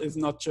model is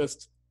not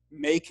just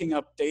making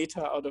up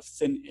data out of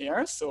thin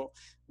air. So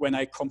when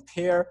I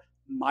compare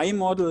my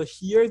model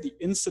here, the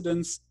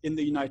incidence in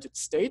the United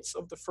States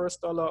of the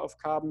first dollar of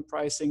carbon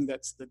pricing,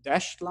 that's the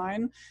dashed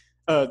line,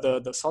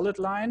 the solid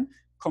line,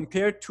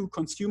 compared to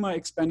consumer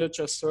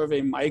expenditure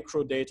survey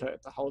microdata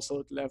at the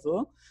household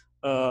level,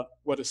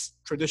 what is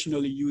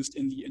traditionally used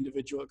in the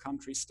individual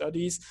country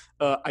studies,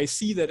 I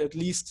see that at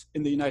least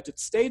in the United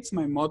States,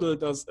 my model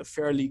does a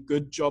fairly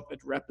good job at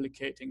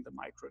replicating the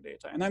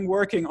microdata. And I'm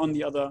working on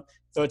the other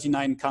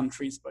 39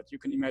 countries, but you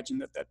can imagine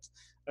that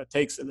that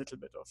takes a little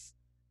bit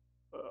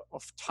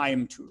of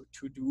time to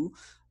do.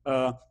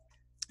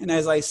 And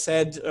as I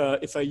said,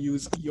 if I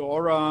use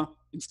EAERE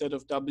instead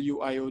of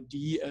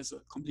WIOD as a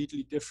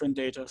completely different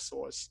data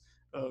source,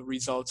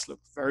 results look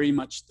very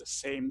much the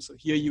same. So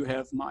here you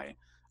have my,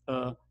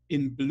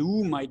 in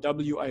blue, my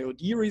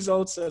WIOD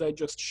results that I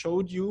just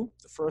showed you,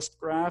 the first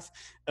graph.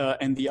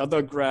 And the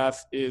other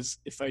graph is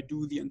if I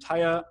do the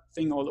entire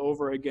thing all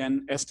over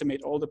again,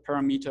 estimate all the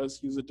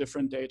parameters, use a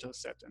different data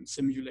set and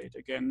simulate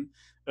again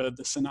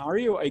the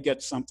scenario, I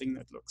get something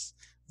that looks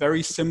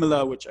very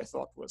similar, which I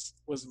thought was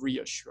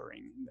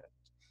reassuring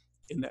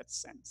in that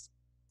sense.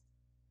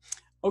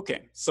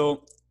 Okay,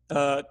 so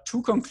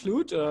to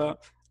conclude,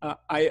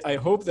 I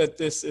hope that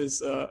this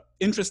is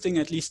interesting,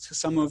 at least to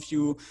some of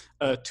you,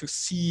 to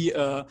see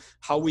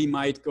how we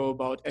might go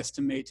about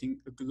estimating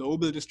a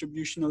global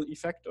distributional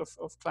effect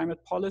of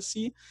climate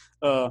policy,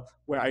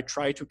 where I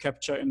try to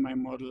capture in my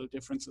model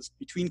differences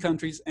between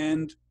countries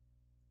and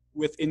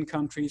within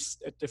countries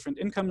at different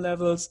income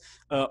levels,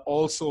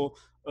 also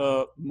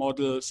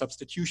model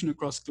substitution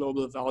across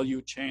global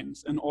value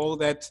chains, and all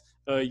that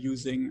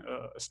using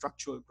a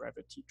structural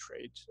gravity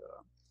trade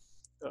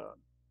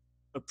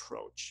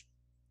approach.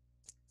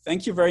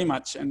 Thank you very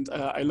much, and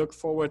I look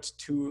forward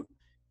to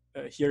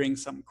hearing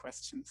some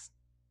questions.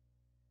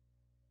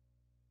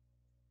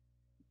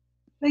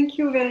 Thank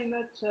you very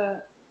much,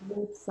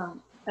 Neetzow.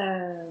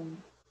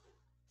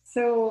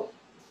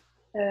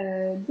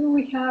 Do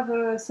we have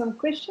some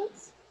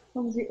questions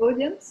from the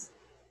audience?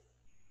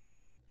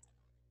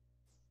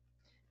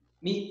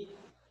 Me,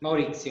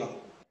 Maurizio.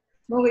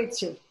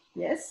 Maurizio,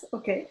 yes,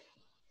 okay.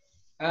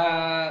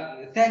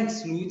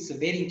 Thanks, Lutz, a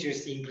very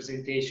interesting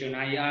presentation.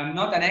 I am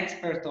not an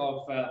expert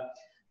of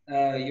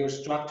your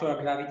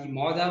structural gravity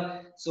model,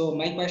 so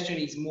my question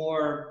is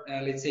more,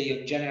 let's say,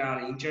 of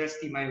general interest.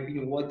 In my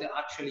opinion, what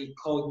actually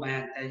caught my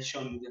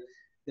attention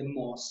the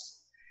most.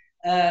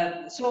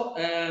 So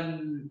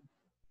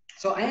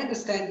I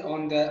understand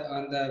on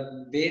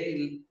the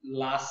very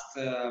last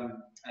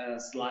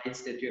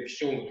slides that you have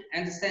shown, I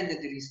understand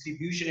that the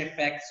distribution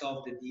effects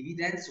of the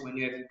dividends, when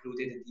you have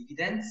included the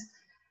dividends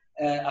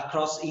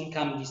across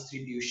income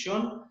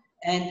distribution,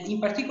 and in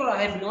particular,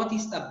 I have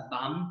noticed a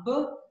bump.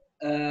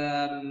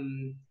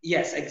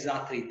 Yes,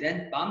 exactly,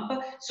 that bump.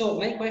 So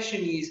my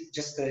question is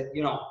just,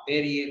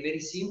 very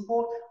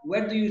simple.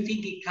 Where do you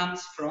think it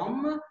comes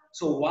from?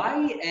 So why?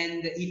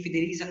 And if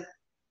there is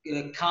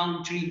a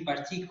country in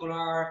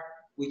particular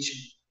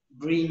which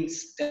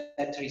brings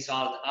that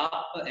result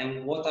up,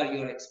 and what are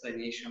your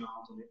explanations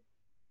out of it?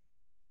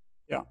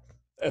 Yeah.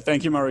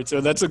 Thank you,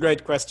 Maurizio. That's a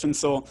great question.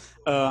 So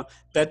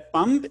that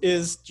bump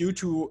is due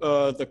to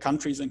the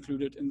countries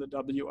included in the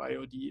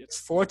WIOD. It's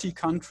 40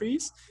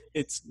 countries.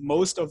 It's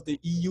most of the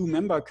EU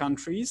member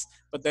countries,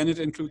 but then it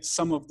includes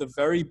some of the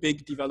very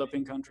big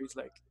developing countries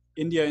like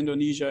India,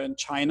 Indonesia, and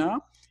China,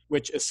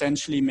 which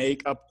essentially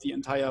make up the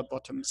entire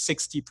bottom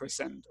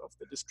 60% of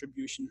the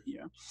distribution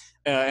here.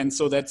 And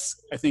so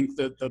that's, I think,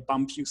 the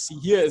bump you see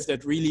here is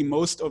that really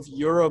most of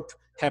Europe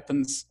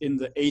happens in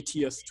the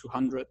 80th to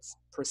 100th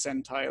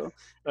percentile,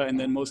 and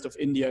then most of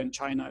India and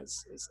China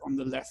is on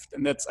the left.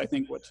 And that's, I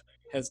think, what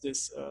has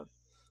this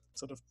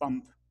sort of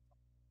bump.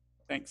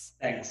 Thanks.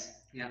 Thanks,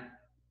 yeah.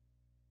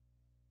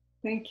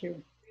 Thank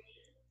you.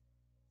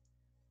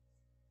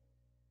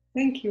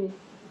 Thank you.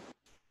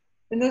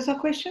 Another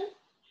question?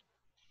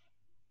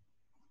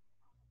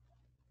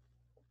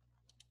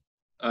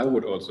 I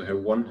would also have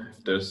one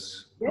if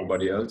there's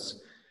nobody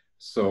else.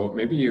 So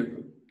maybe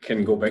you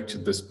can go back to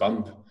this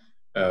bump.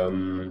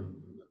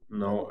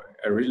 Now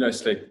I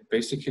realized, like,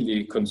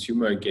 basically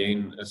consumer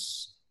gain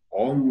is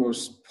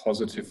almost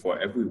positive for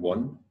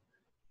everyone,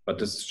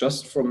 but it's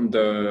just from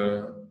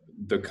the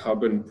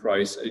carbon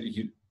price.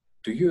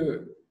 Do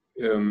you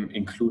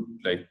include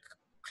like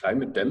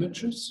climate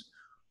damages,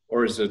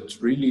 or is it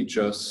really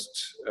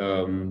just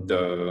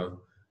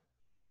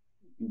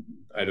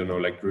I don't know,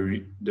 like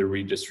the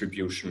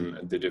redistribution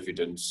and the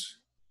dividends?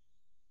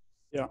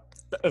 Yeah,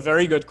 a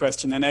very good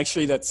question. And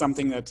actually that's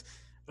something that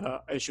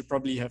I should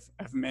probably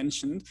have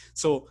mentioned.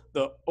 So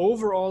the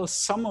overall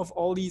sum of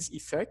all these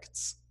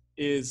effects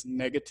is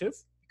negative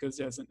because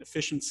there's an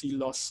efficiency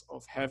loss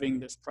of having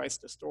this price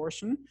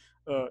distortion,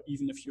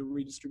 even if you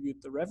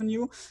redistribute the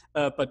revenue.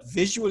 But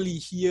visually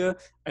here,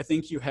 I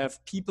think you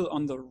have people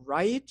on the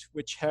right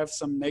which have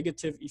some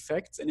negative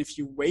effects. And if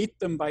you weight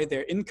them by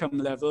their income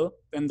level,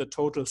 then the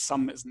total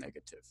sum is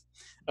negative.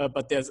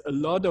 But there's a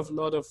lot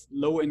of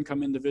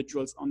low-income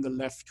individuals on the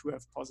left who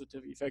have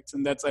positive effects.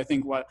 And that's, I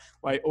think,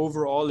 why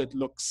overall it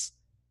looks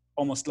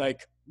almost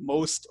like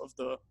most of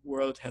the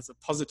world has a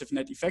positive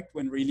net effect,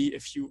 when really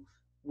if you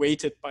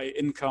weight it by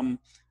income,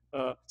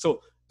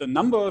 so the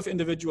number of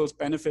individuals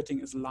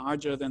benefiting is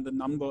larger than the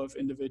number of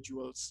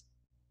individuals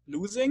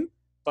losing,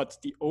 but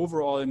the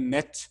overall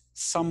net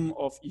sum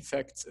of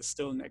effects is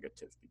still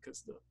negative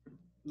because the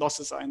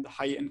losses are in the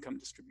high income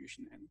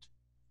distribution end.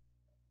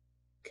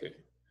 Okay.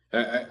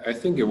 I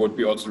think it would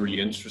be also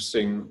really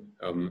interesting.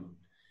 I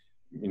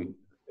mean,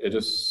 it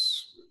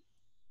is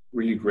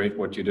really great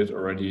what you did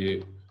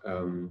already,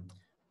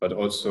 but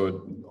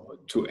also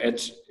to add,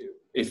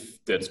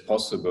 if that's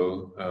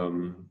possible,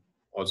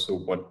 also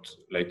what,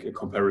 like, a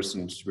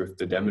comparison with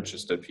the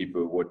damages that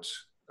people would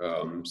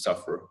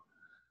suffer.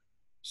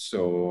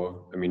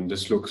 So, I mean,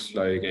 this looks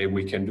like, hey,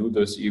 we can do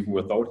this even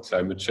without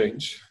climate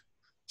change.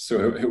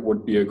 So it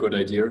would be a good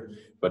idea.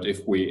 But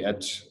if we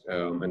add,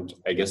 and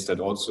I guess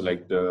that also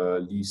like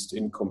the least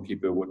income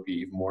people would be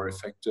even more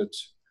affected.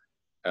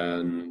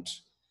 And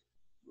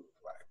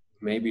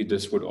maybe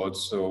this would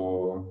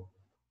also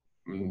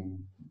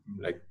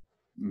like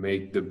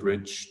make the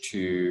bridge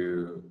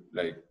to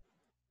like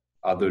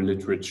other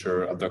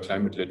literature, other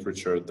climate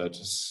literature that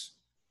is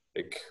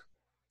like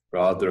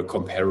rather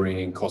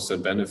comparing costs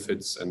and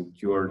benefits, and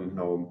you're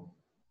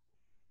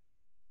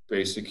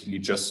basically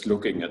just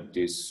looking at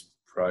this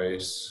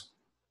price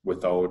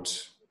without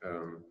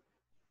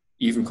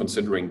even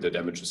considering the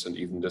damages, and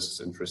even this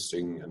is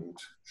interesting and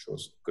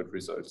shows good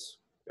results.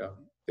 Yeah,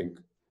 I think.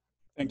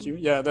 Thank you.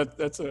 Yeah,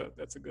 that's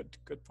a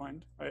good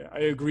point. I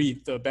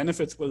agree. The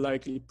benefits will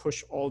likely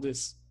push all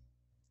this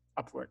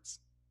upwards.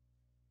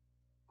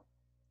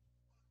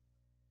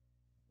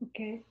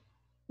 Okay.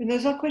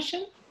 Another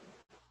question?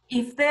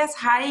 If there's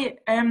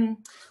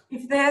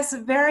if there's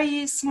a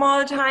very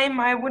small time,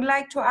 I would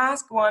like to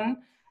ask one.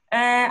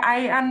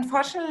 I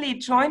unfortunately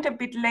joined a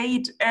bit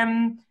late.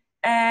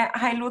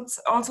 Hi Lutz,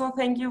 also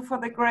thank you for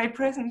the great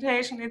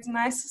presentation. It's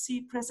nice to see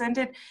it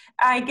presented.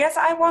 I guess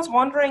I was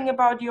wondering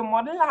about your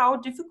model, how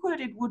difficult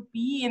it would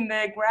be in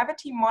the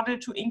gravity model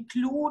to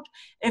include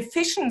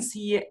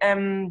efficiency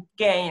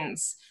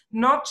gains,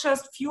 not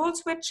just fuel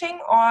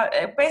switching, or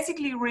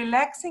basically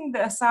relaxing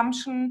the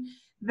assumption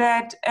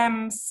that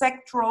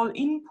sectoral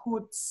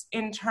inputs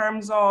in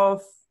terms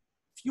of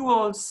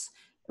fuels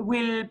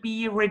will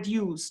be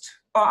reduced.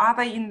 Or are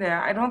they in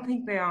there? I don't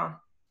think they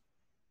are.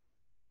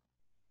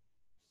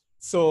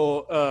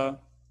 So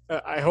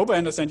I hope I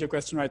understand your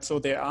question right. So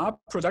there are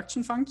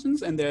production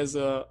functions, and there's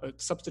a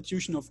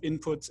substitution of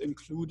inputs,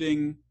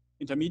 including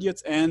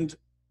intermediates and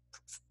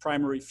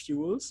primary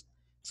fuels.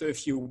 So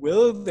if you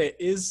will, there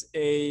is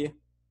an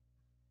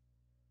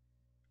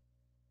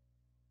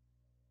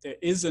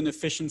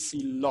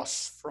efficiency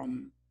loss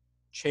from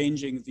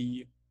changing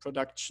the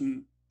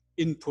production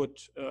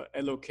input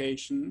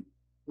allocation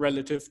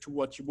relative to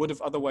what you would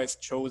have otherwise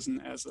chosen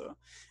as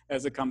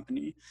a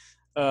company.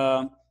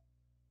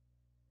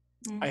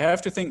 I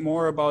have to think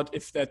more about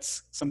if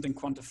that's something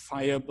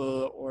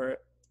quantifiable, or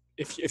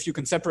if you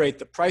can separate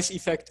the price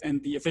effect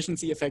and the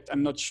efficiency effect.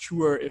 I'm not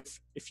sure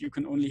if you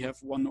can only have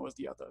one or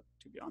the other,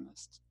 to be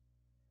honest.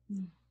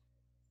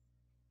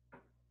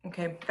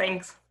 Okay,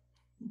 thanks.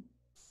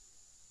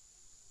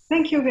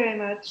 Thank you very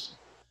much.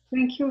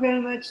 Thank you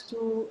very much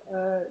to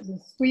the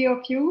three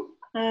of you,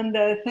 and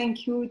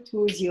thank you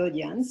to the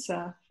audience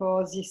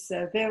for this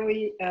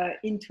very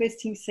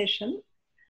interesting session.